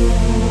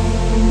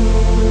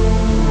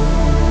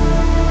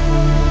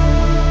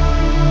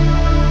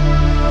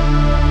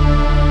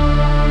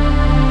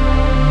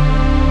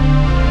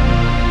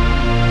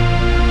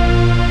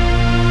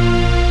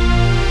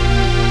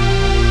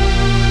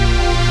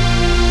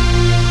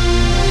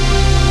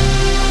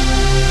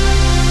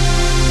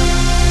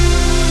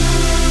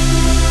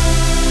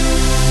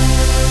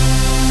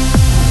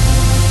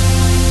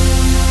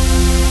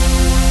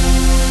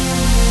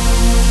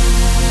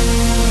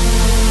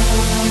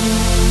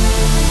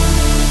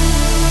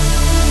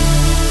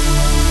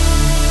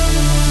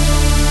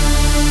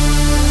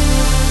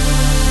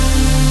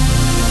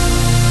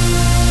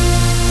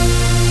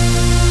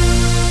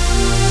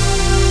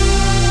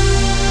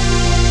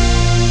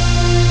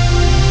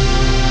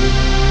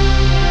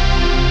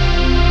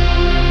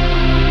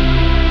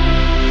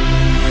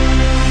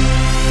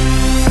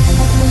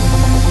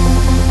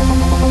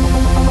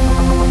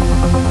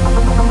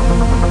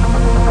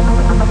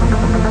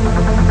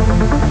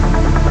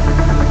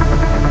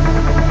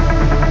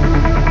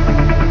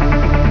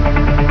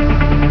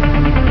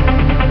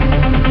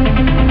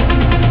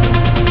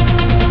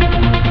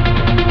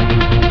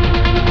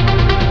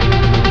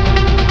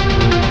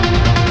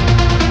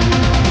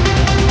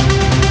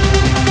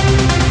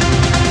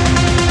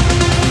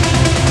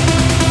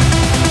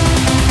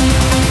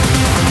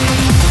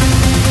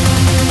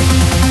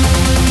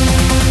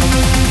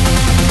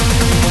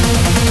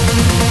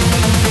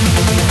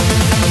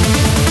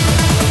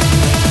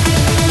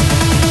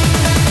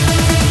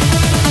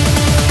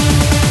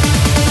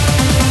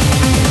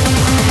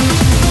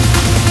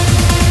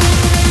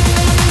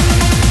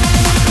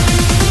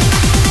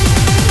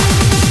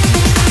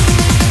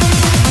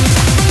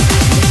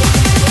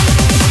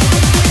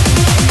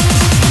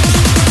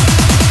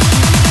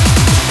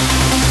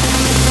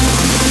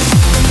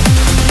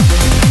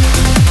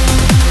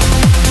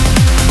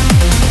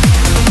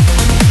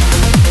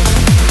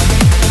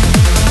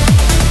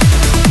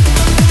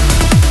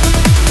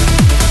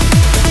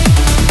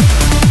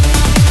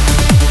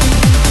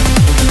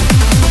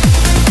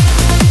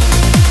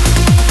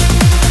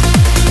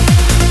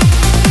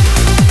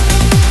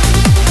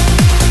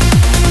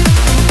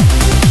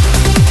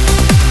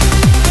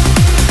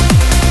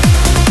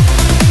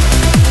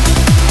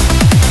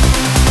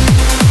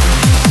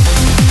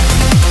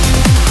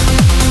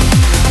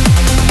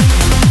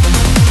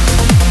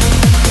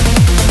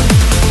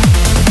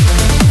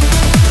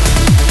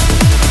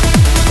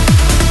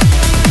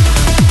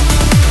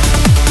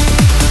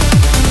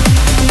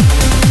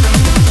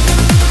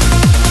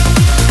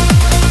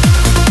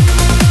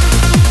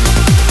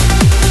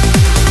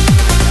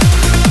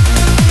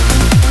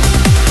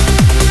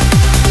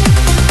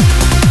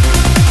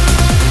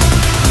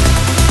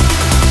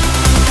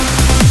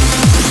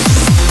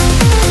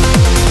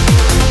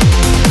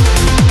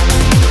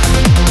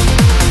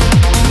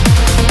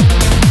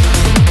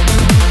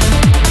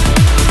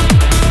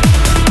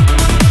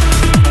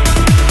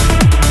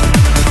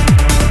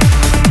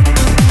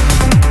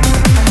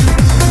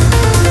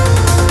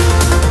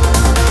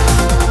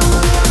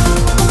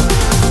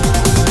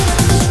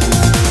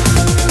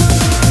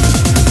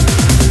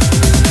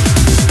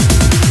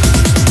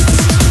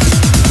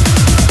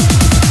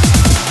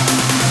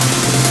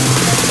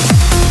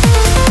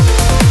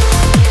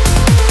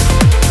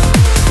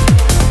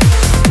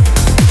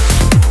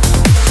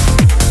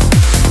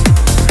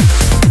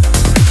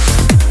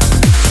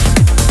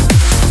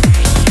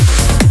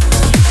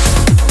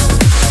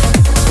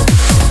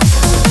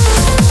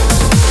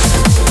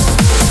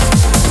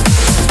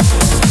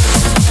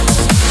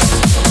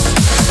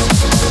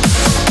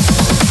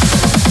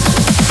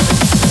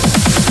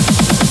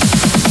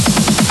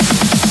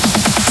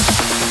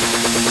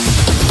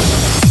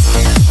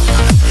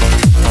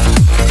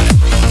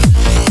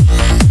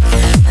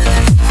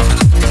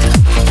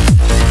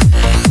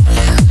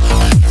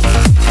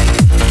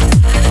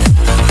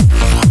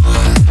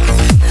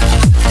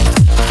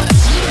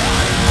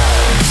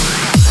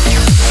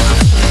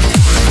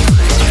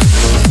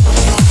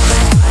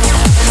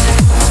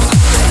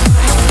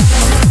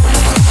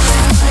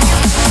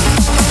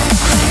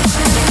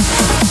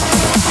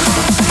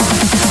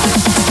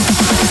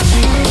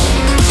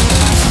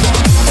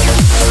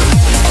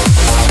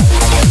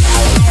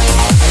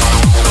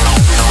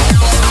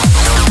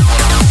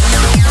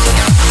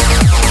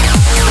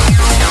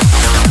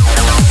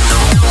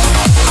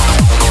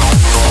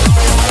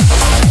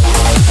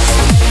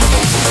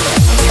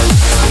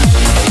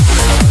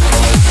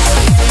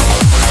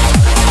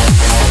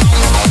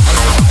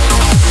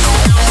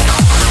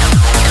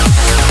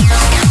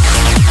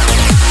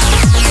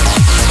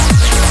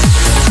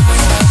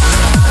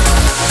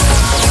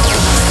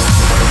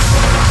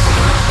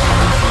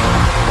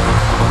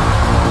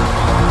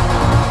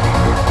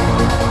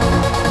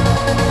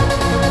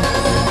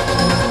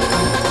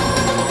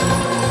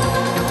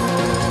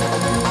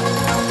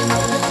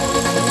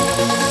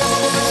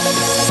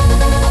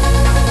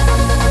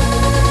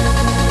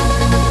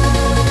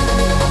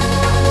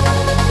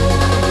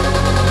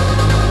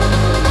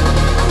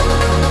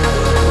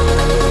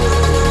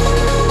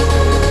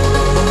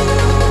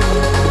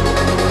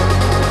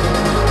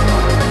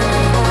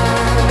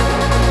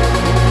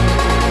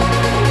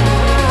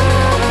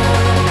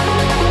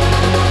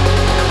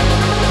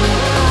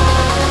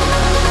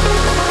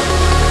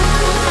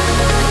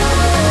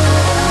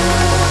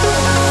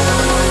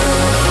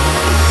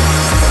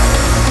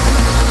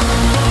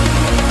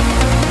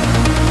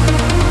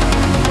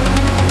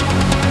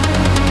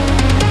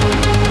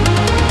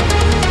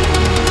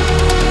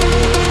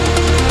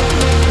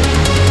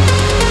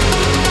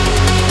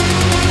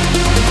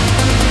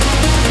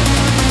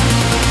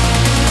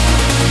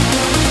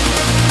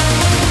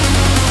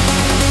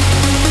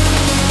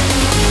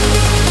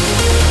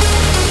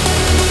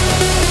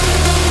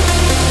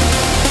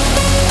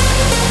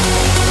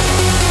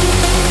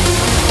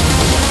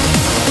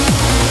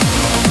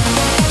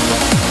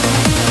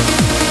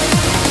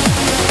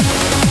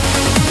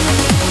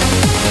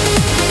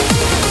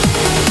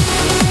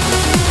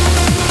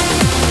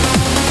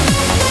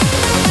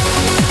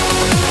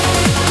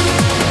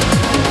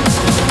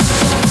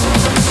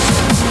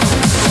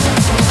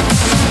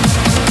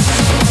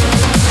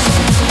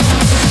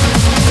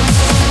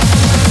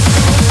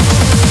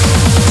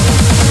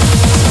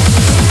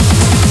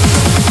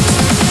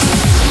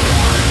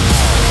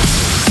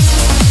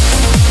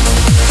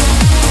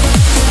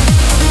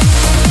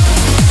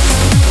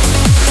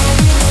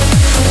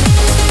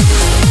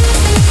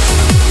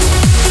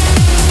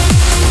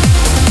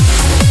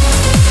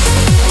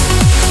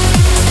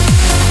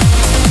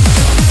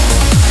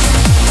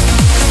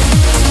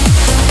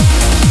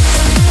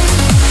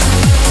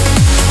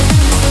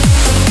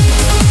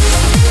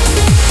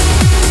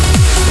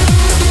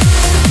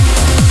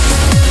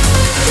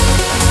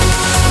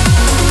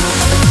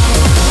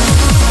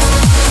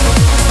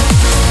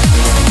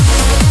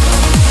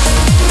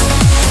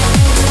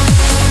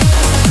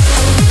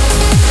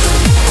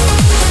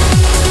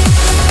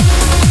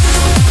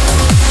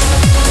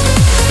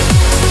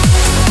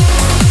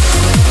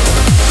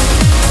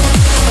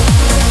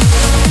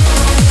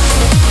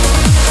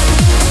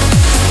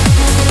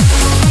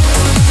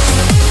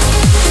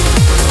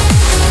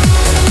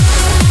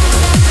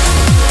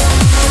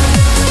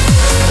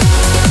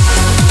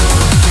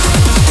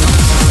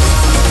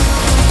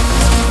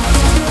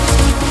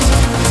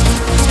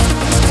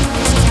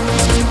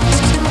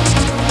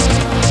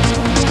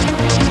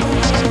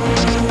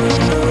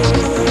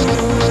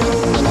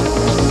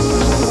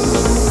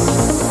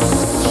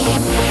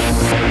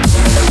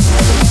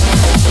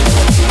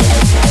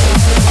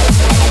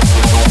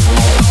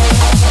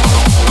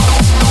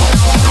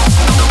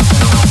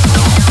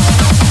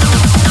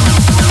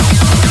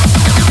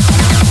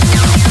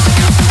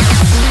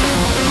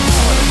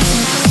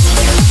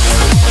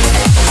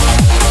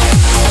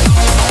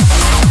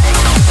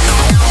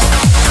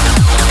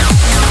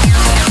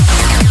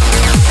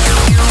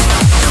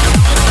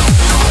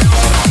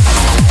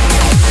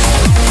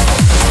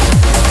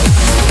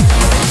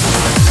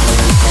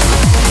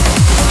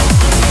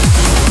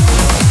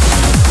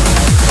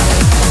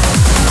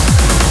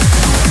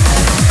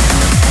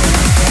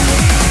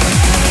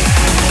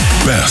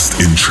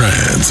 best in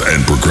trance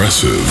and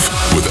progressive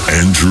with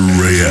Andrew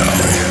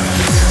Rayel.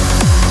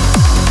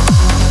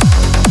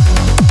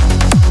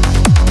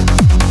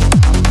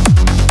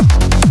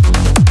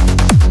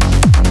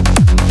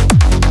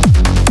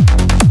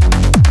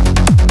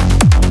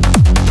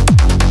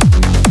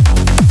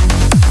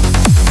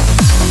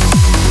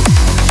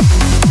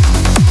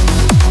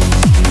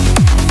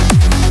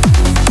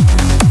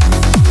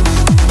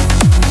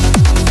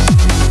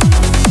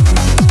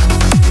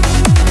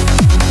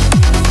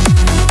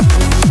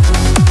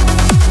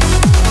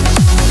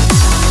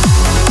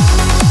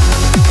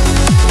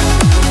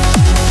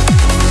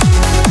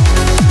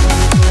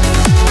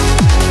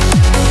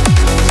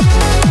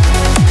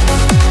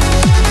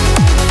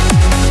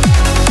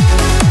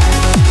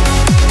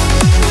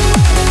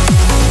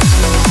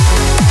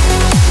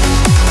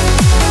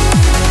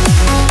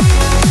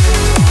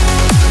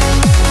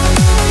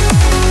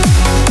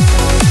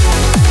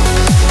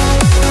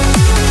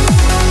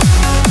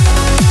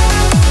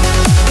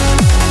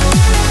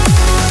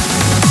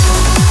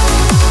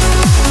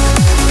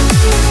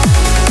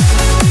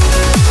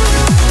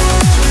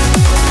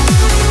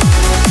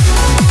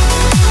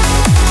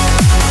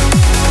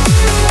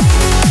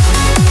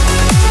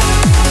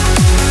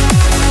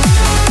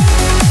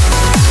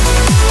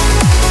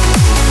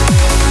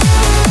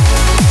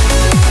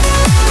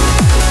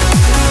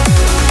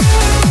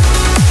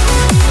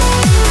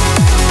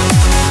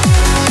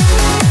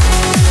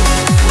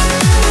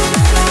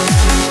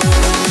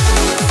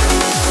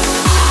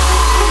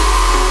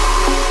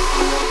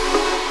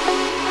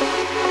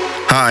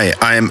 Hi,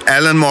 I'm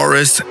Alan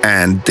Morris,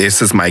 and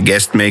this is my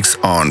guest mix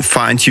on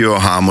Find Your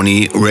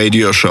Harmony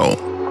radio show.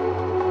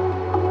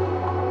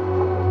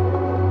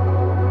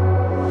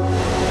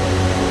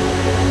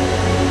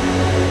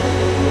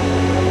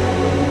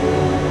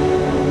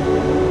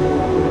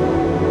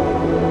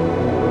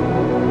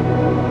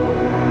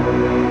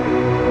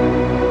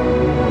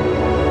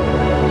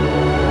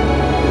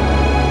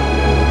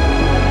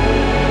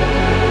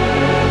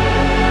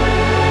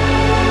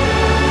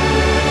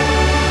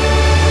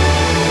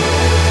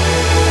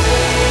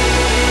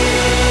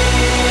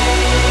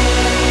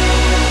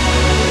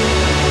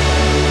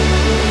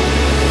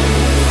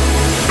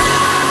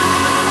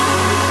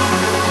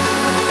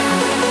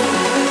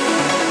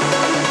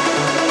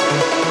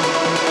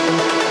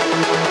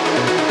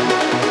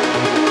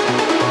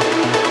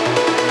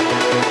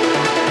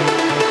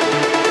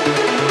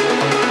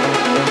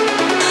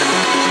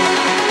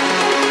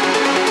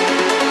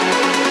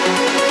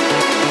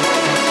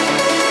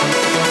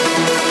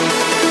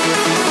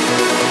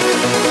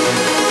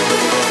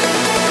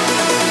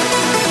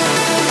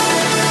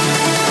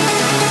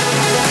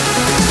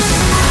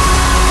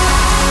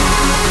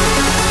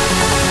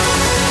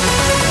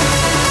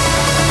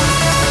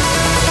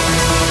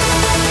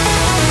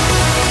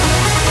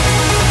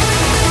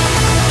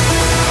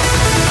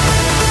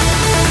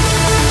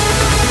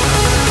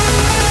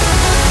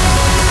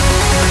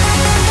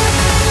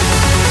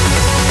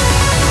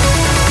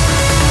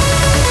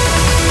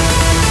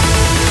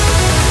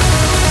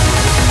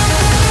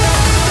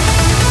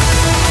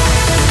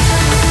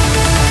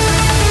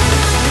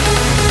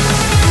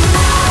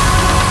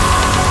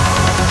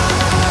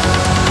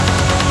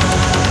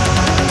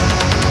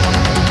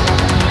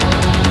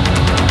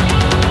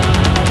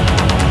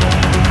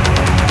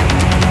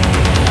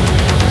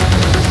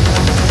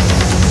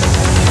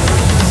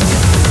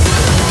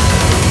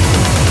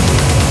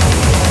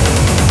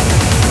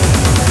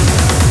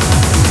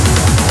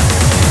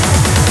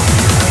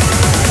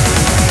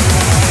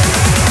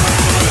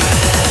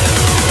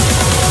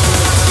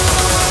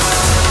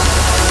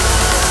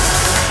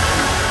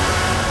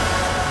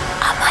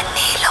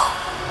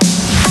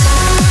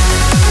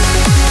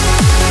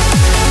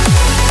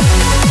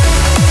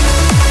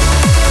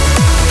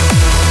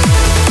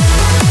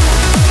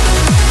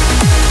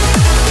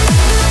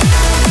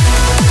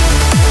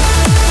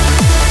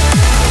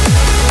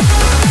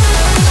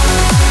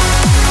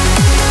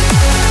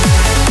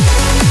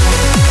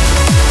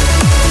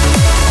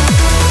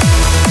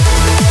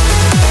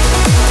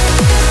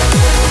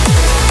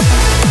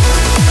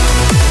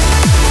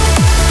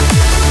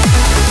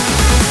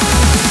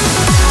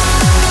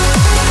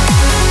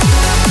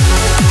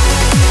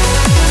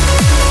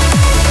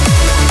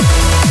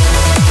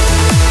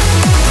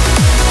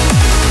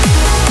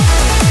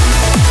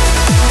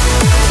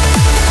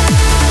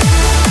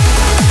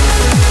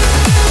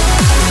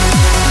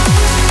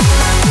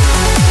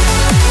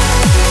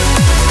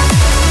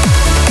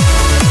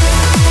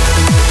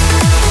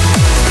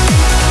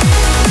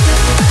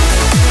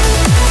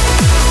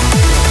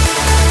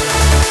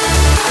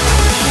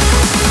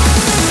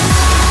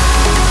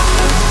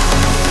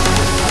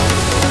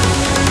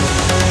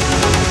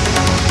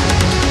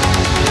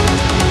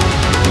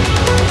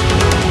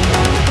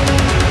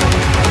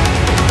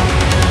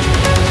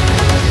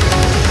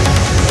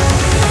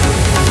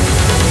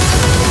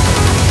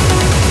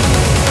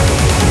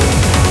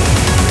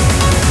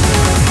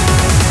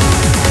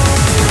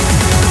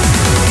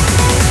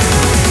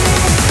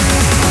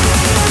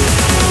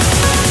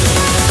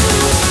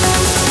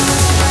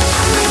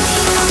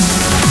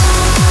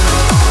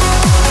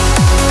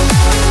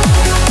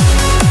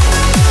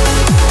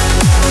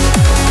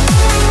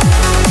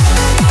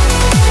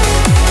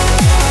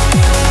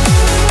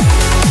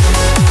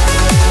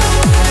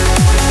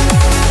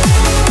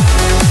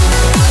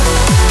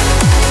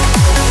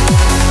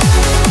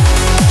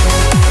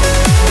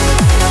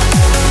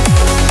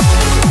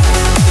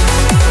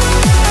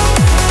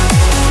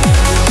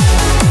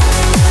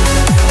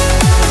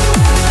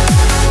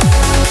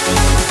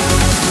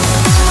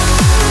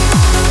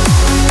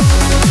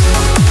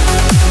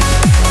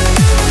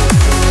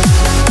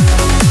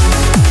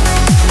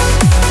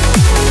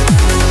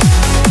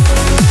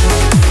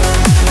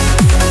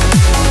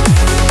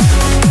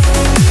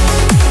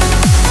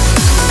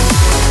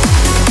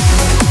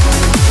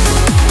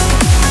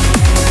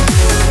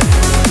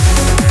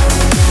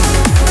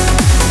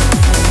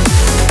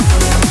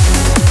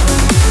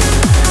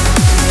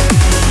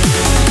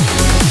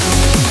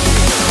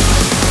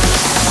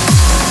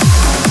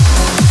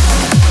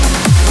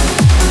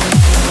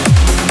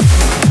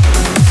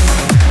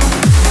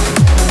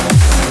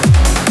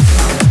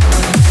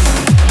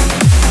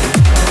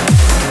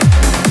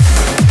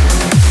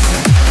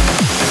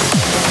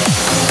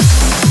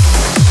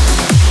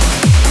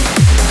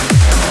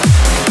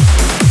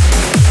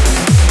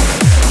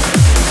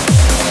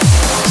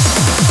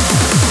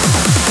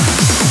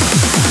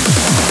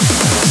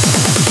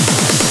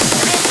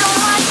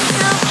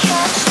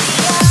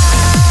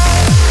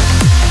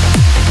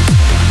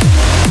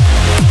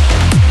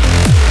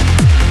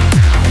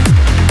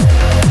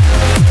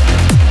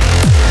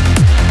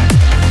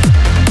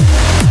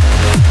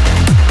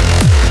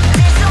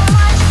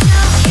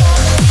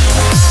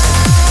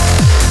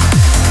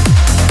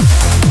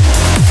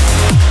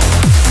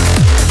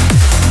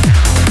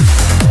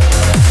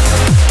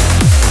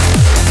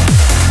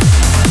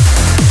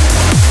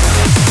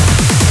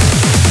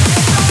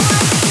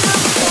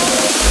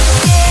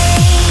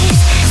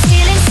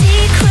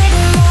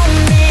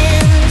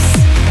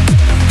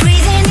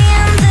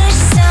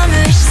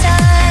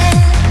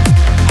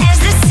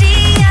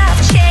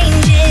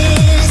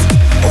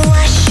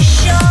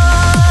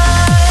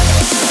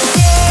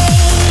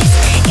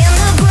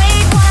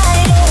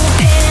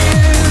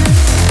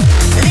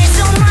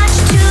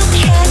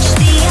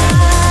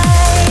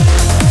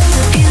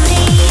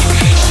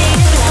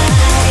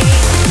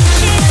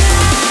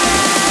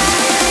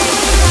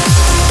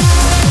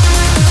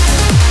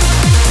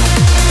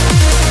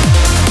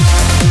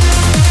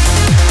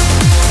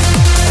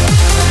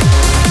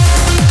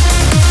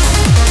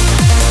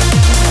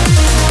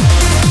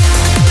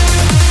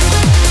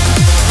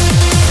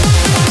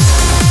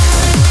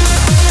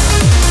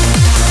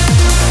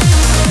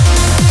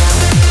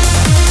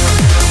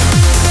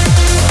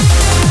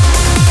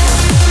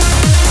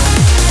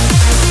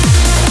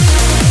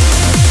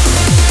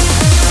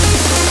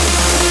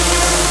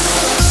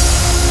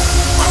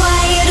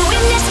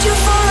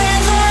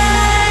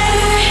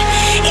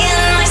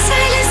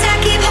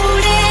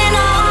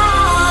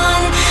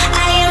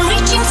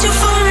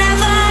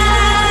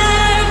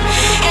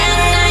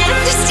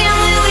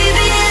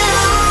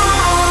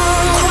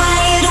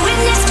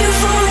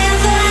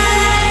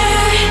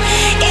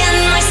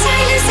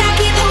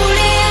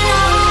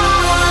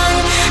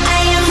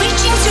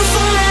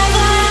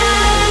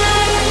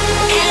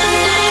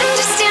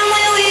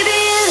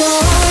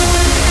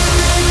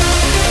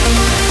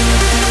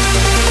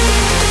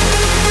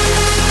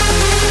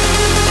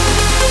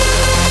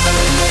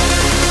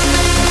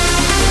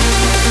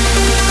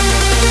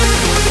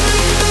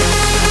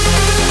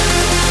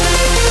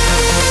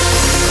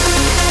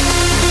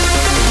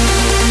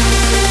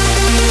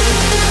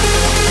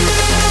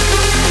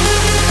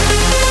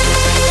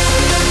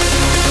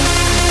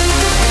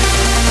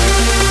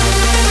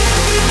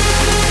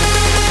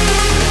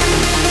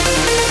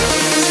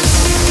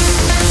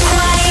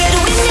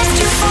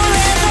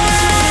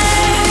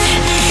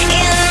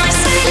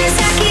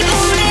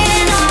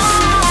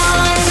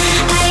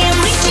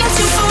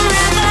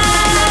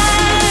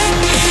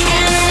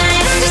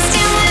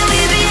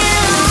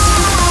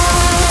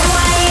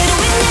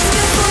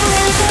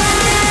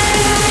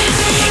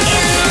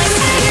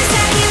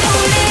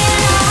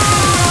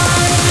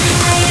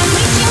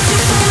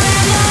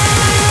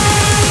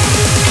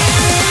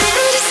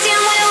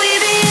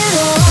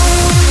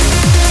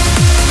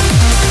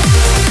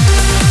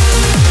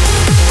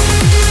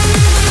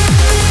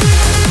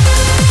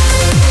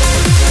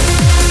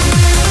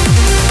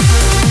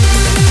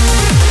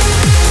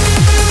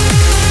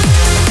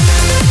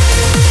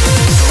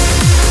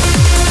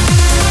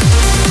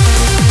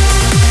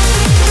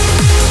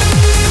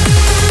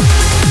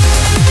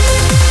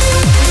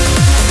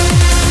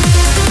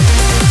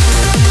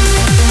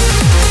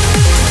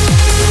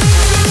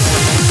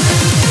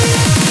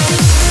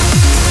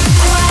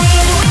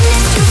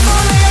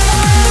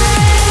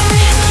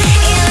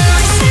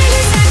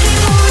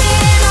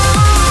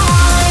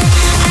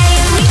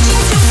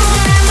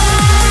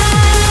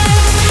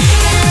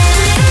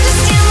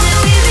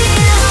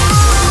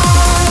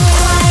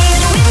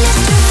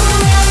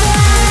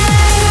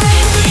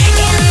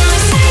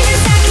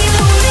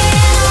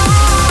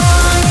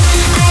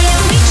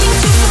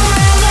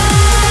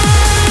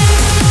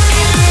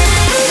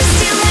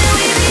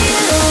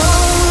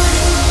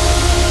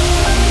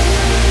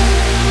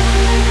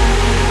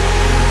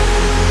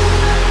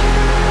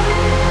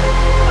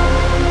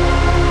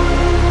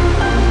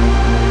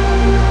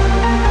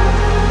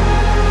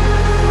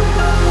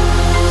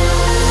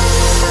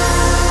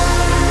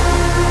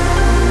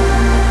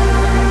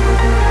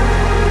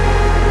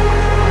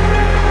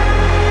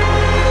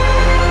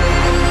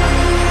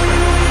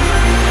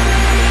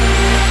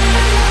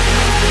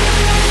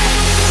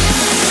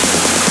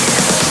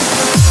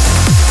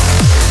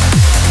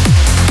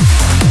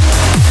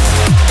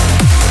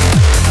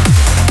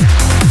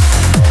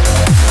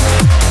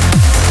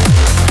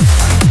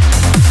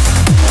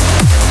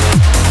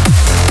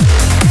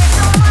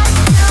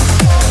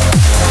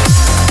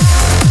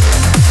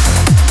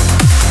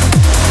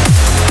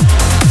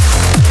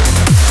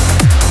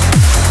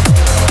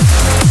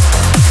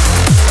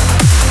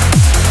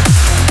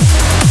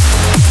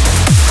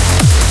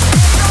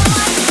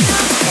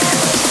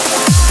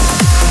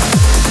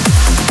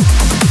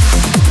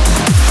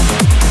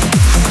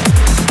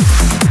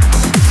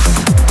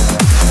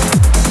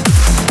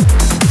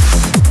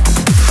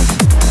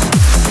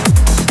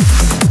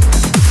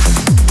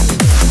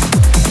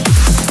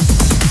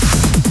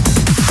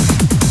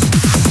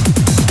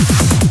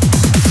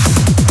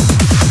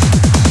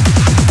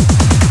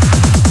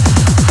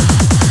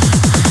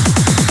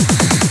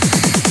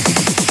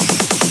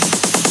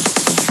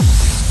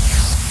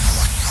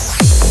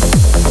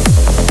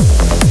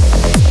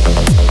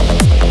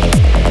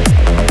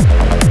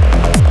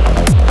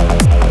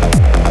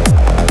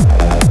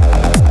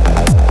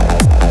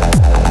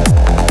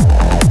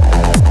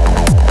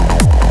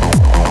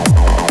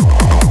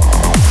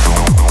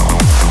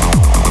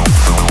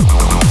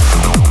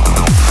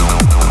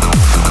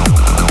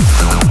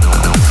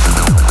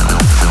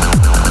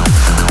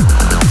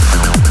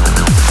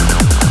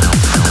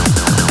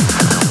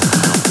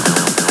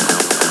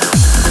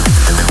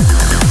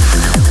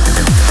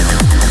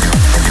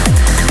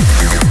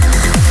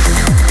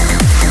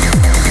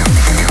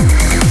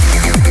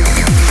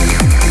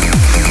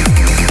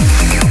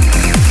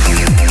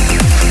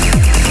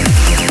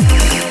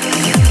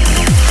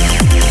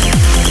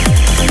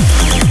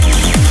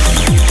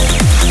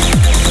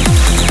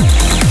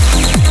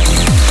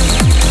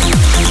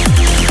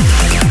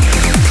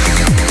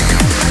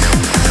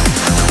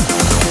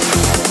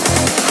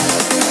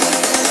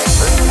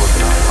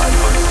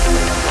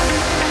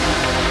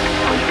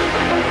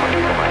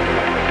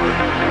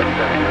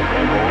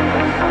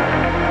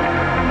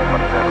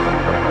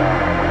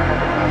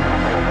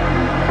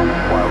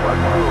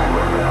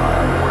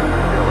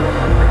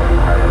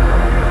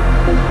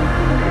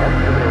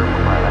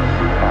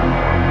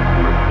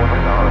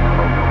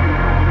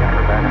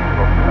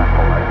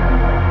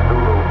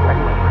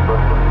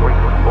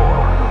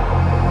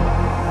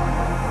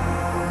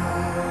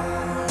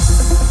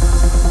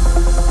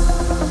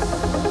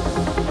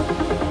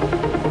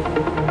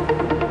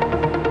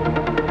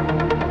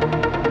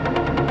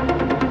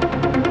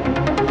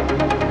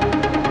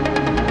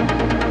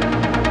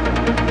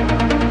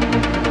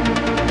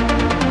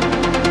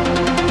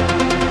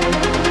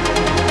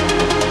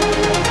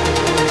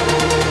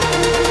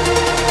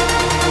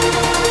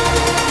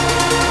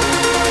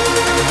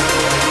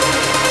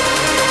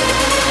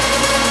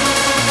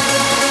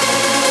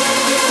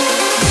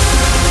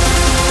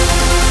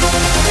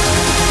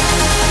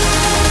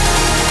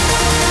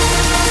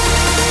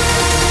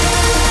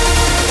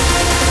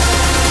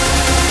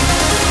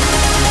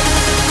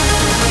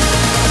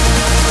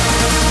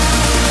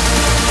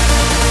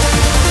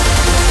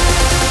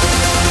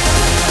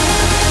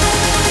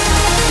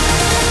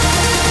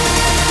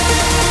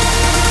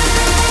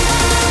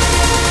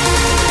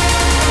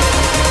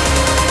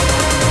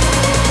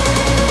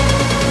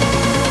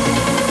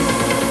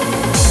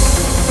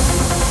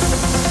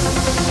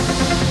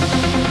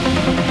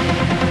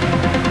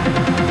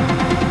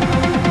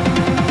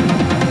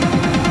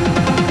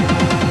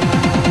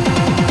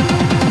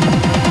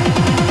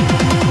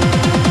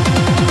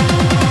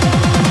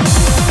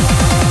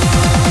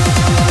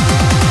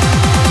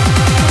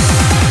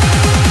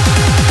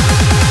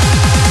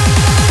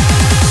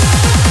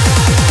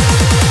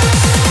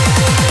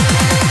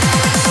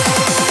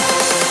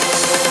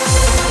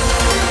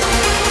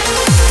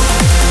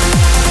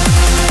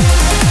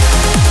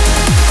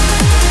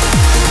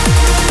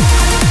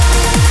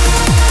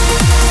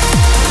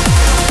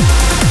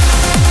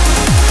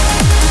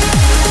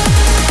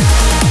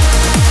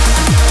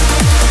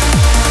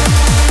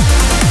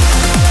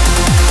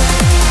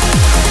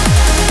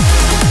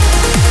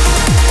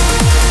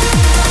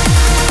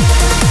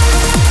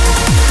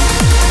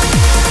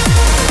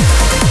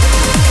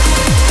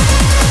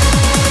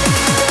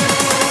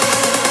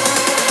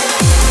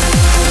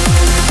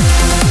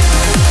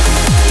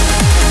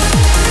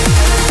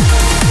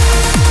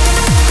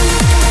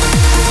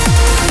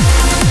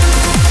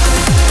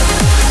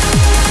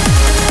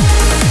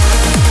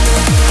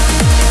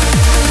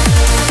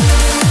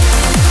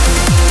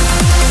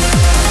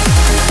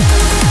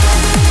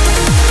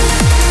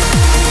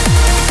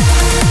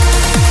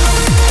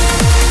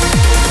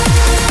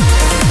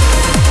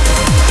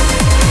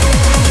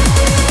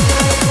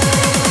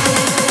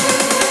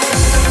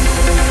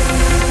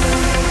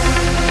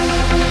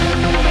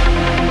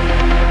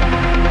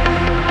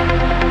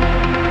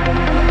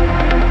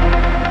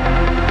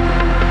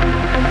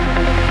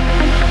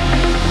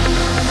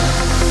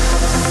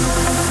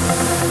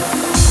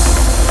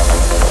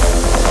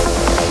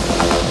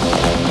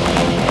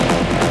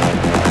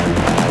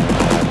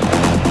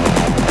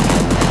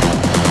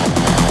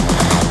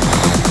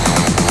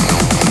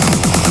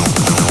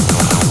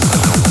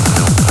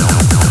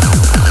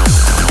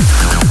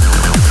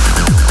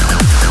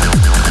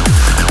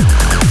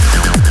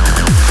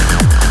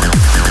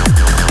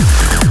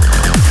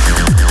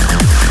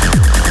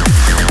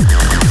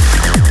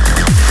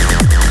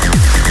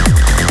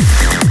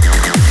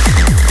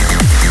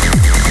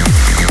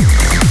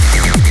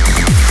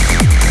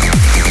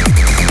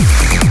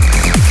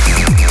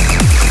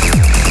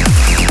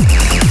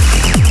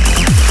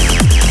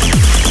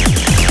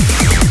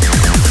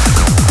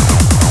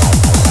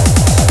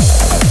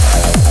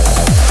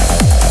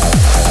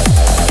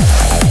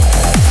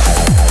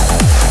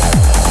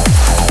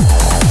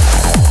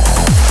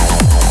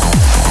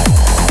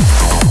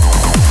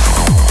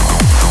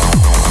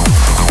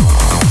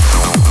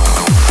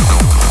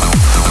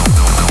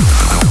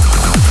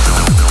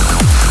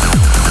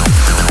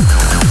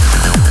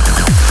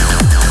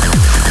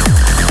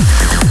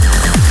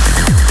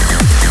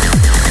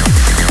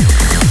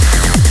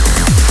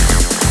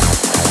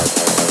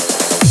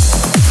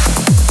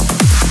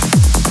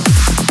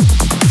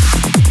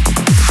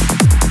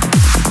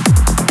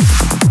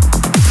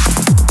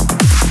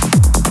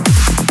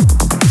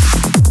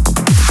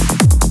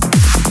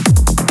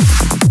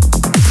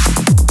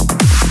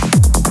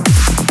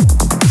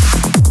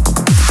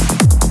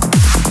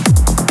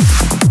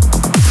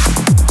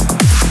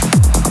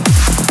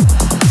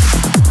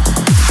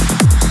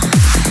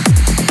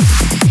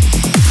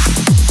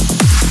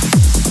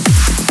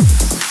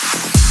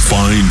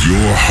 Find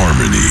Your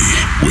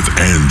Harmony with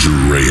Andrew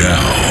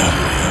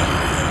Rayel.